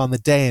do it on the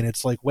day and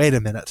it's like, wait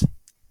a minute.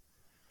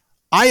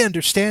 I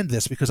understand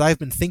this because I've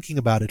been thinking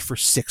about it for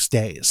 6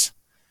 days.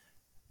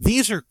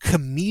 These are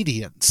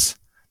comedians.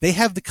 They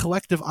have the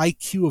collective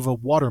IQ of a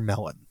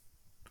watermelon.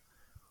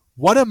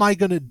 What am I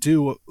going to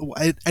do?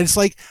 And it's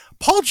like,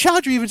 Paul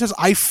Chowdhury even says,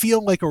 I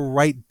feel like a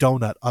right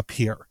donut up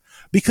here.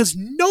 Because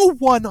no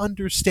one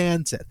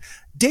understands it.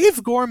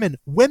 Dave Gorman,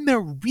 when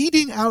they're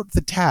reading out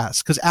the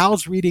task, because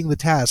Al's reading the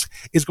task,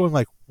 is going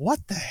like,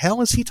 what the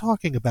hell is he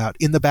talking about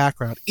in the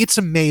background? It's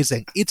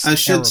amazing. It's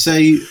terrible. Should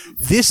say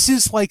this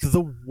is like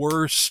the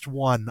worst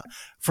one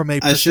from a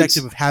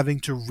perspective of having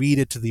to read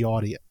it to the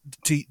audience,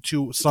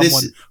 to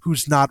someone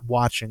who's not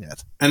watching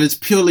it. And it's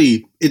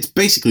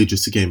basically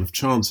just a game of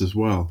chance as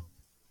well.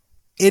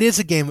 It is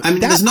a game. I mean,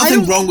 there's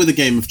nothing wrong with a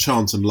game of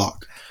chance and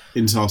luck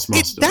in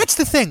Taskmaster. That's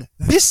the thing.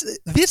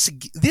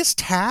 This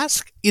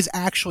task is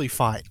actually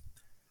fine.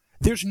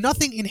 There's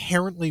nothing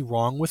inherently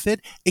wrong with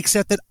it,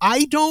 except that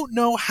I don't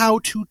know how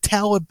to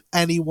tell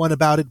anyone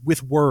about it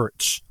with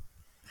words.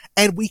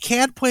 And we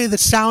can't play the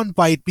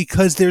soundbite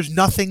because there's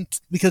nothing,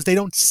 because they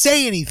don't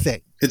say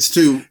anything. It's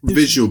too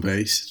visual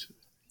based.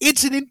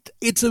 It's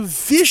a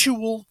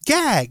visual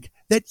gag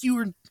that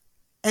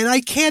and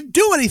I can't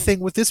do anything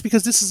with this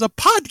because this is a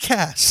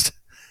podcast.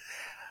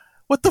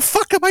 What the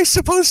fuck am I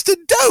supposed to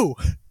do?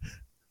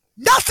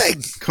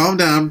 Nothing. Calm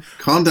down.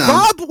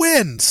 Rob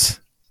wins.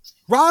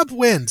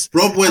 Alex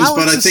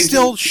but I think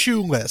still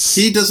shoeless.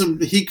 He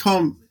doesn't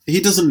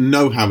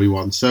know how he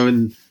won. So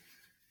in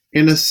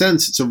a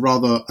sense,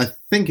 I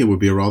think it would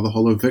be a rather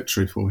hollow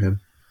victory for him.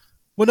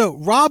 Well, no,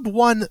 Rob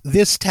won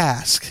this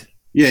task.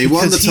 Yeah, he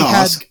won the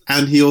task,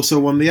 and he also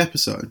won the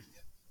episode.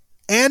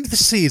 And the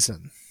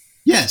season.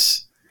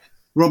 Yes.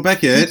 Rob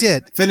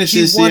Beckett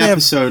finishes the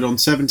episode on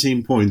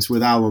 17 points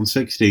with Al on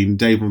 16,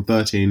 Dave on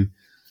 13,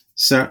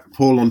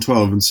 Paul on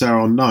 12, and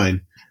Sarah on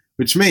 9,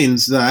 which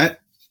means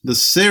that the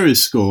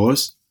series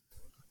scores,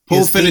 Paul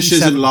Is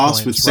finishes in 87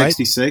 last with points, right?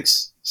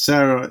 66.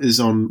 Sarah is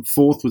on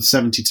fourth with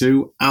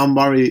 72. Al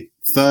Murray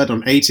third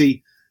on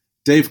 80.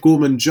 Dave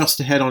Gorman just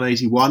ahead on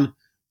 81.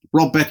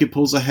 Rob Beckett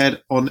pulls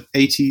ahead on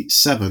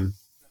 87.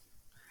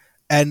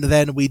 And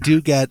then we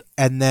get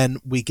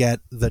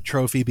the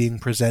trophy being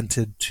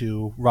presented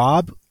to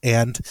Rob.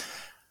 And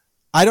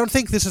I don't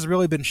think this has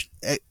really been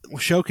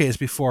showcased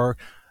before.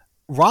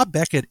 Rob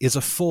Beckett is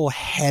a full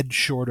head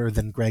shorter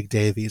than Greg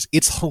Davies.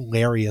 It's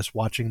hilarious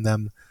watching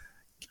them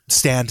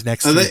stand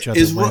next to each other.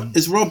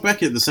 Is Rob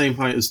Beckett the same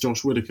height as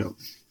Josh Whittaker?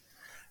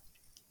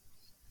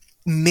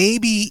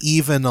 Maybe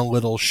even a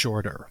little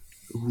shorter.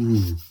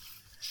 Ooh.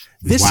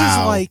 This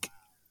Wow. is like...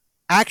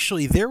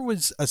 Actually, there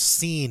was a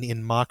scene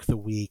in Mock the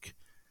Week,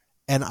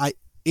 and I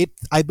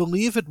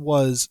believe it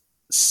was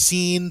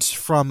scenes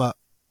from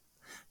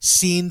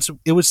scenes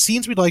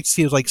we'd like to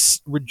see. It was like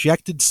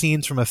rejected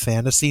scenes from a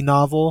fantasy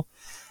novel,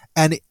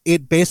 and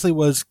it basically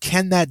was,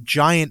 can that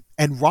giant,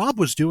 and Rob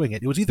was doing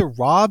it. It was either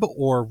Rob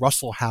or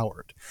Russell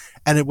Howard,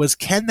 and it was,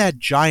 can that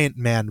giant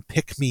man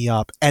pick me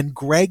up? And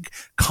Greg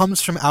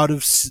comes from out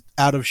of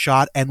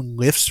shot and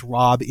lifts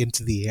Rob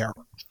into the air,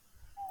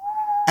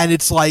 and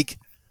it's like.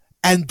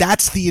 And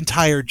that's the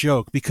entire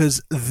joke,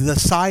 because the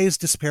size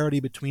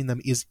disparity between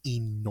them is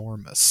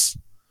enormous.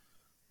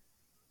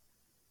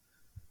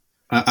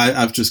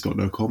 I've just got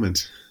no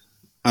comment.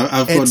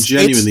 I've got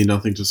genuinely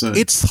nothing to say.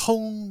 It's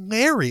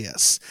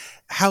hilarious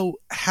how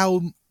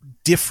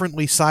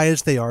differently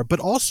sized they are, but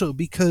also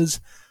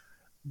because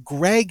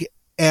Greg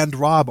and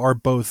Rob are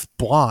both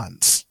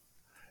blondes.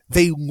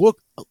 They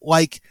look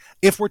like,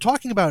 if we're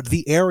talking about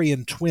the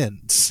Aryan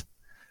twins...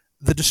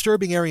 The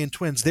disturbing Aryan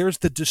twins, there's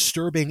the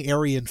disturbing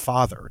Aryan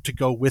father to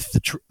go with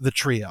the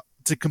trio,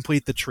 to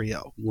complete the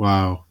trio.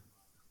 Wow.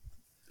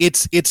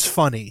 It's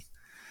funny.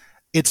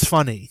 It's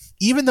funny.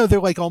 Even though they're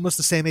like almost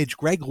the same age,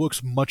 Greg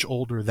looks much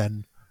older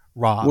than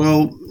Rob.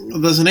 Well,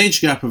 there's an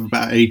age gap of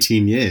about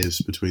 18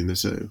 years between the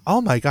two.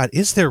 Oh my God,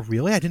 is there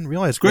really? I didn't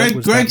realize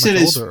Greg's Greg's that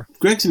much older.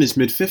 Greg's in his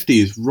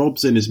mid-50s,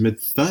 Rob's in his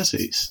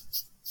mid-30s.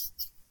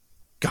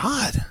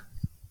 God.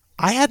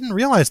 I hadn't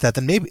realized that.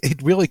 Then maybe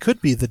it really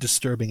could be the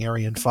disturbing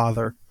Aryan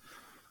father.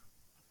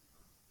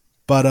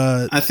 But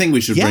I think we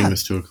should bring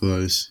this to a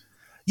close.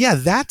 Yeah,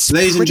 that's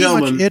ladies and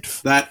gentlemen.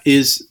 That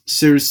is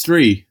series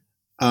 3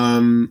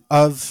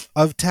 of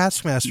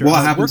Taskmaster.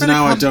 What happens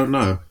now? I don't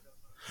know.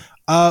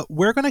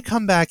 We're going to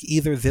come back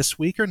either this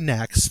week or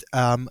next,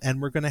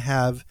 and we're going to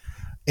have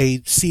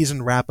a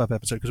season wrap-up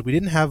episode, because we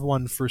didn't have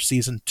one for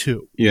season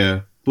 2.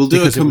 Yeah, we'll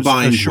do a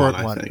combined one,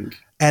 I think.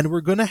 And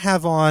we're going to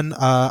have on,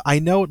 I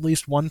know at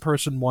least one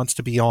person wants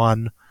to be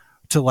on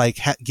to like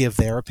give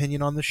their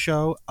opinion on the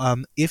show.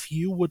 If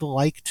you would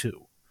like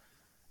to,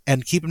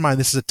 and keep in mind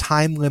this is a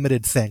time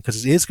limited thing,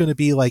 because it is going to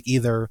be like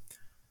either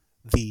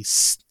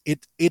it's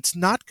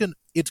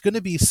going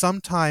to be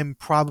sometime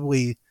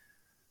probably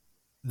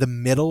the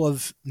middle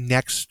of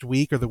next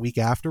week or the week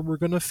after we're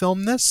going to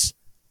film this.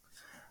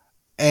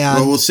 And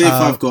well, we'll see if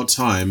I've got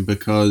time,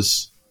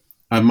 because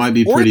I might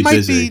be pretty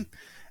busy.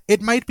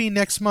 It might be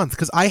next month,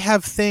 because I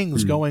have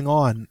things going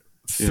on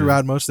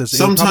throughout most of this.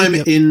 Sometime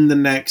in the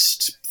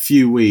next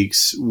few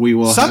weeks, we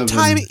will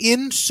sometime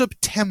in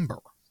September.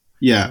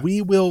 Yeah,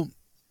 we will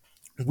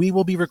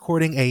be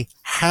recording a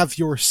Have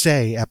Your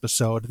Say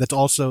episode. That's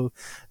also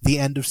the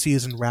end of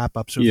season wrap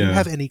up. So if you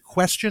have any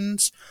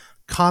questions,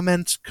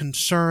 comments,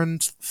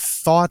 concerns,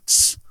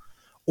 thoughts,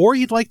 or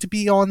you'd like to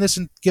be on this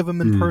and give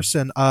them in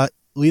person,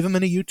 leave them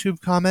in a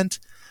YouTube comment.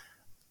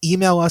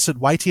 Email us at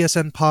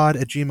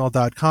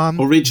ytsnpod@gmail.com.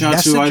 Or reach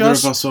out to either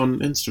of us on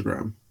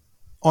Instagram.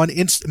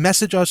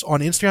 Message us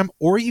on Instagram,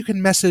 or you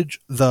can message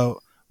the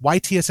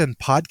YTSN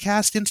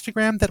podcast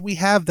Instagram that we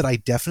have, that I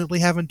definitely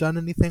haven't done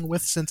anything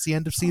with since the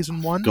end of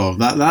season 1. God,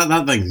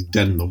 that thing's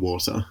dead in the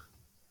water.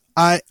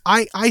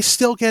 I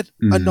still get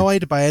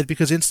annoyed by it,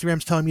 because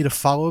Instagram's telling me to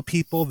follow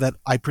people that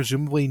I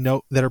presumably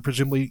know, that are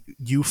presumably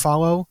you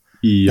follow,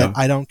 that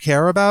I don't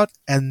care about,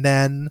 and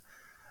then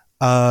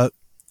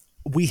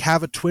we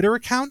have a Twitter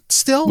account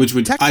still.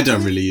 I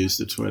don't really use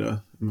the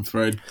Twitter, I'm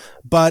afraid.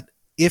 But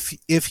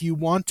if you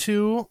want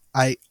to,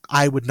 I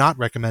would not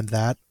recommend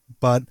that.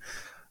 But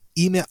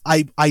email,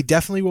 I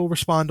definitely will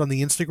respond on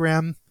the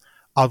Instagram.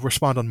 I'll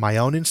respond on my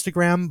own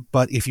Instagram.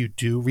 But if you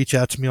do reach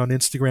out to me on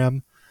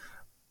Instagram,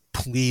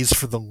 please,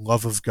 for the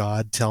love of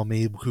God, tell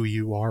me who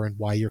you are and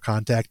why you're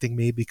contacting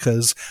me,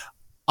 because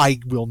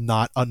I will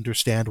not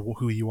understand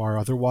who you are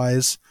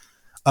otherwise.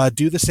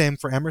 Do the same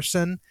for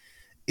Emerson.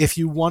 If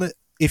you want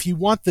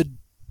the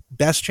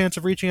best chance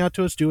of reaching out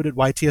to us, do it at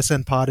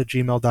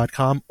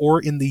ytsnpod@gmail.com,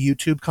 or in the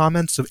YouTube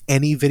comments of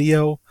any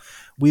video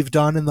we've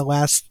done in the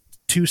last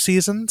 2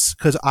 seasons,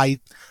 because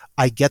I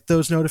get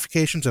those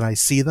notifications and I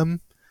see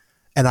them,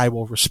 and I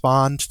will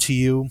respond to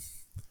you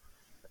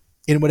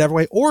in whatever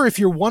way. Or if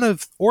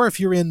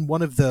you're in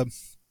one of the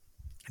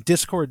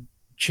Discord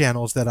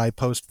channels that I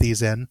post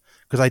these in,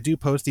 because I do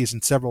post these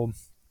in several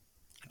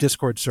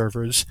Discord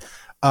servers,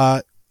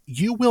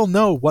 you will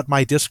know what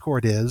my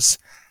Discord is,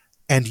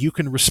 and you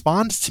can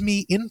respond to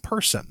me in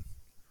person.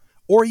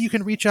 or you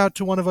can reach out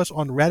to one of us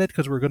on Reddit,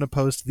 because we're going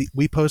to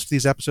we post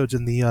these episodes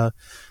in the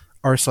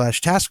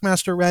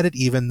r/Taskmaster Reddit,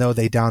 even though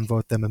they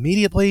downvote them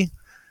immediately.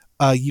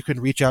 You can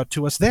reach out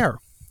to us there.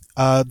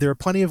 There are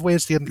plenty of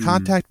ways to get in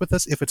contact with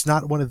us. If it's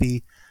not one of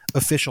the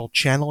official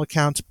channel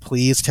accounts,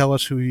 please tell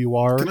us who you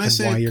are and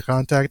why you're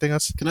contacting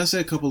us. Can I say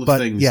a couple of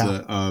things?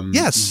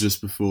 Yes.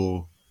 Just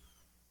before.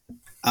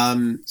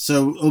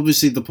 So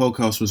obviously the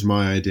podcast was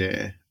my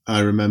idea. I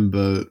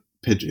remember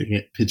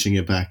pitching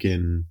it back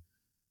in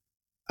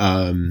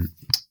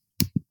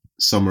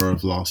summer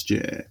of last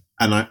year,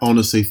 and I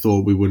honestly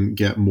thought we wouldn't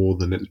get more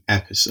than an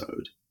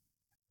episode.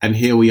 And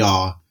here we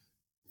are,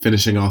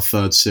 finishing our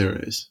third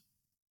series.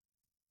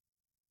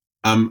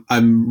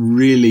 I'm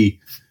really...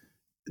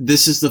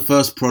 This is the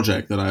first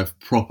project that I've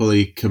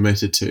properly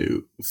committed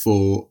to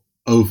for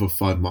over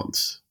 5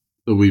 months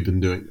that we've been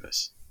doing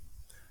this.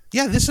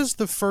 Yeah, this is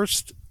the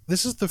first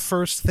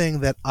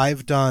thing that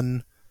I've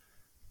done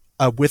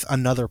with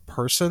another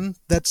person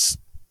that's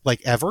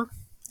like ever,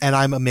 and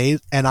I'm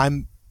amazed, and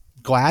I'm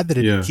glad that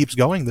it keeps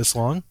going this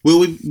long.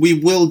 Well, we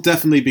will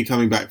definitely be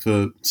coming back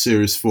for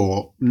Series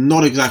 4.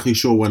 Not exactly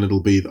sure when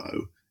it'll be,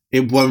 though.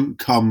 It won't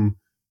come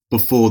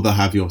before the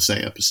Have Your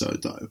Say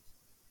episode, though.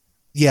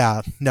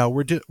 Yeah, no,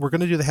 we're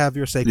going to do the Have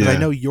Your Say, because I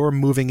know you're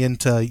moving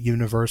into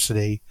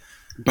university.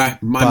 I'm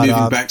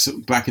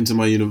moving back into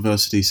my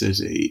university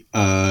city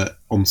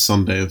on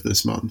Sunday of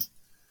this month.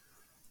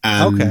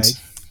 And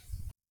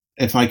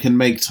if I can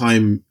make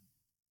time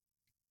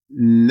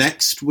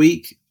next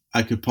week,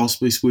 I could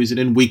possibly squeeze it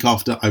in. Week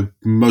after, I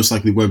most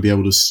likely won't be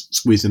able to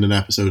squeeze in an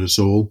episode at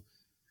all.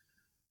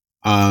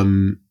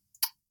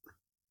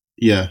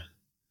 Yeah.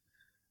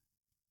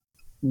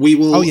 We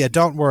will... Oh, yeah,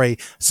 don't worry.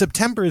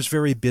 September is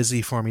very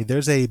busy for me.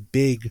 There's a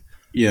big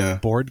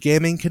board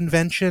gaming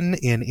convention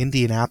in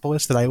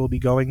Indianapolis that I will be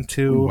going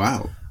to.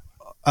 Oh,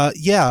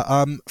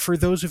 wow. For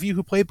those of you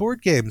who play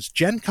board games,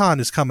 Gen Con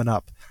is coming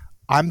up.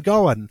 I'm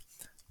going.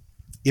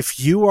 If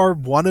you are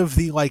one of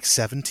the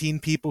 17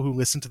 people who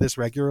listen to this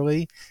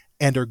regularly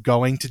and are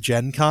going to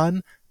Gen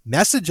Con,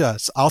 message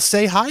us. I'll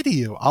say hi to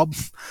you.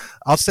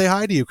 I'll say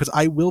hi to you, because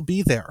I will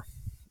be there.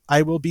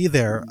 I will be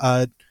there.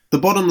 The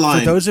bottom line...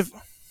 For those of...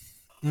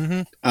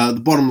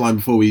 the bottom line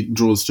before we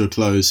draw this to a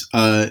close,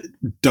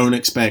 don't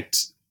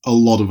expect a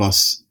lot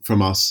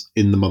from us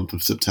in the month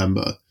of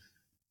September.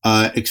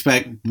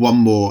 Expect one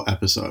more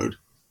episode.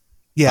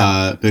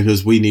 Yeah.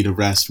 Because we need a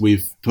rest.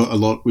 We've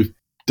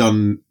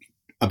done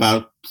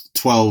about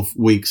 12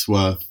 weeks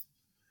worth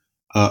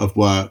of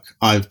work.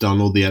 I've done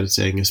all the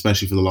editing,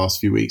 especially for the last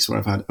few weeks where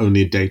I've had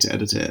only a day to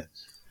edit it.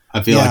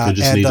 I feel like I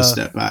just need to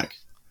step back.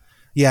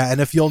 Yeah, and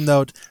if you'll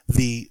note,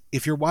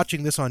 if you're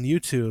watching this on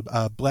YouTube,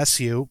 bless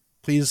you.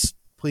 Please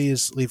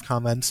leave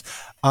comments.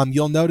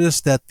 You'll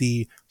notice that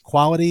the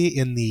quality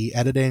in the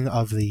editing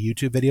of the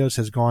YouTube videos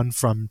has gone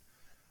from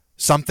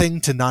something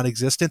to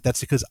non-existent.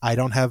 That's because I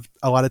don't have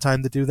a lot of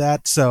time to do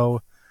that.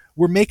 So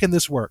we're making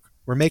this work.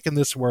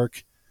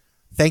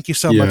 Thank you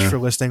so much for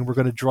listening. We're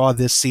going to draw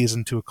this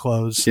season to a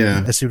close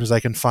as soon as I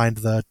can find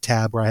the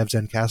tab where I have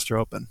Zencastr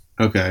open.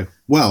 Okay.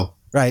 Well.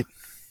 Right.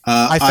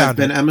 I've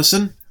been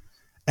Emerson.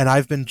 And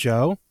I've been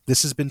Joe.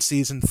 This has been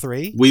Season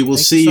 3. We will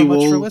see you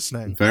all for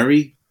listening.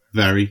 very,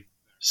 very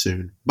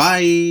soon.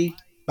 Bye.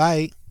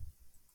 Bye.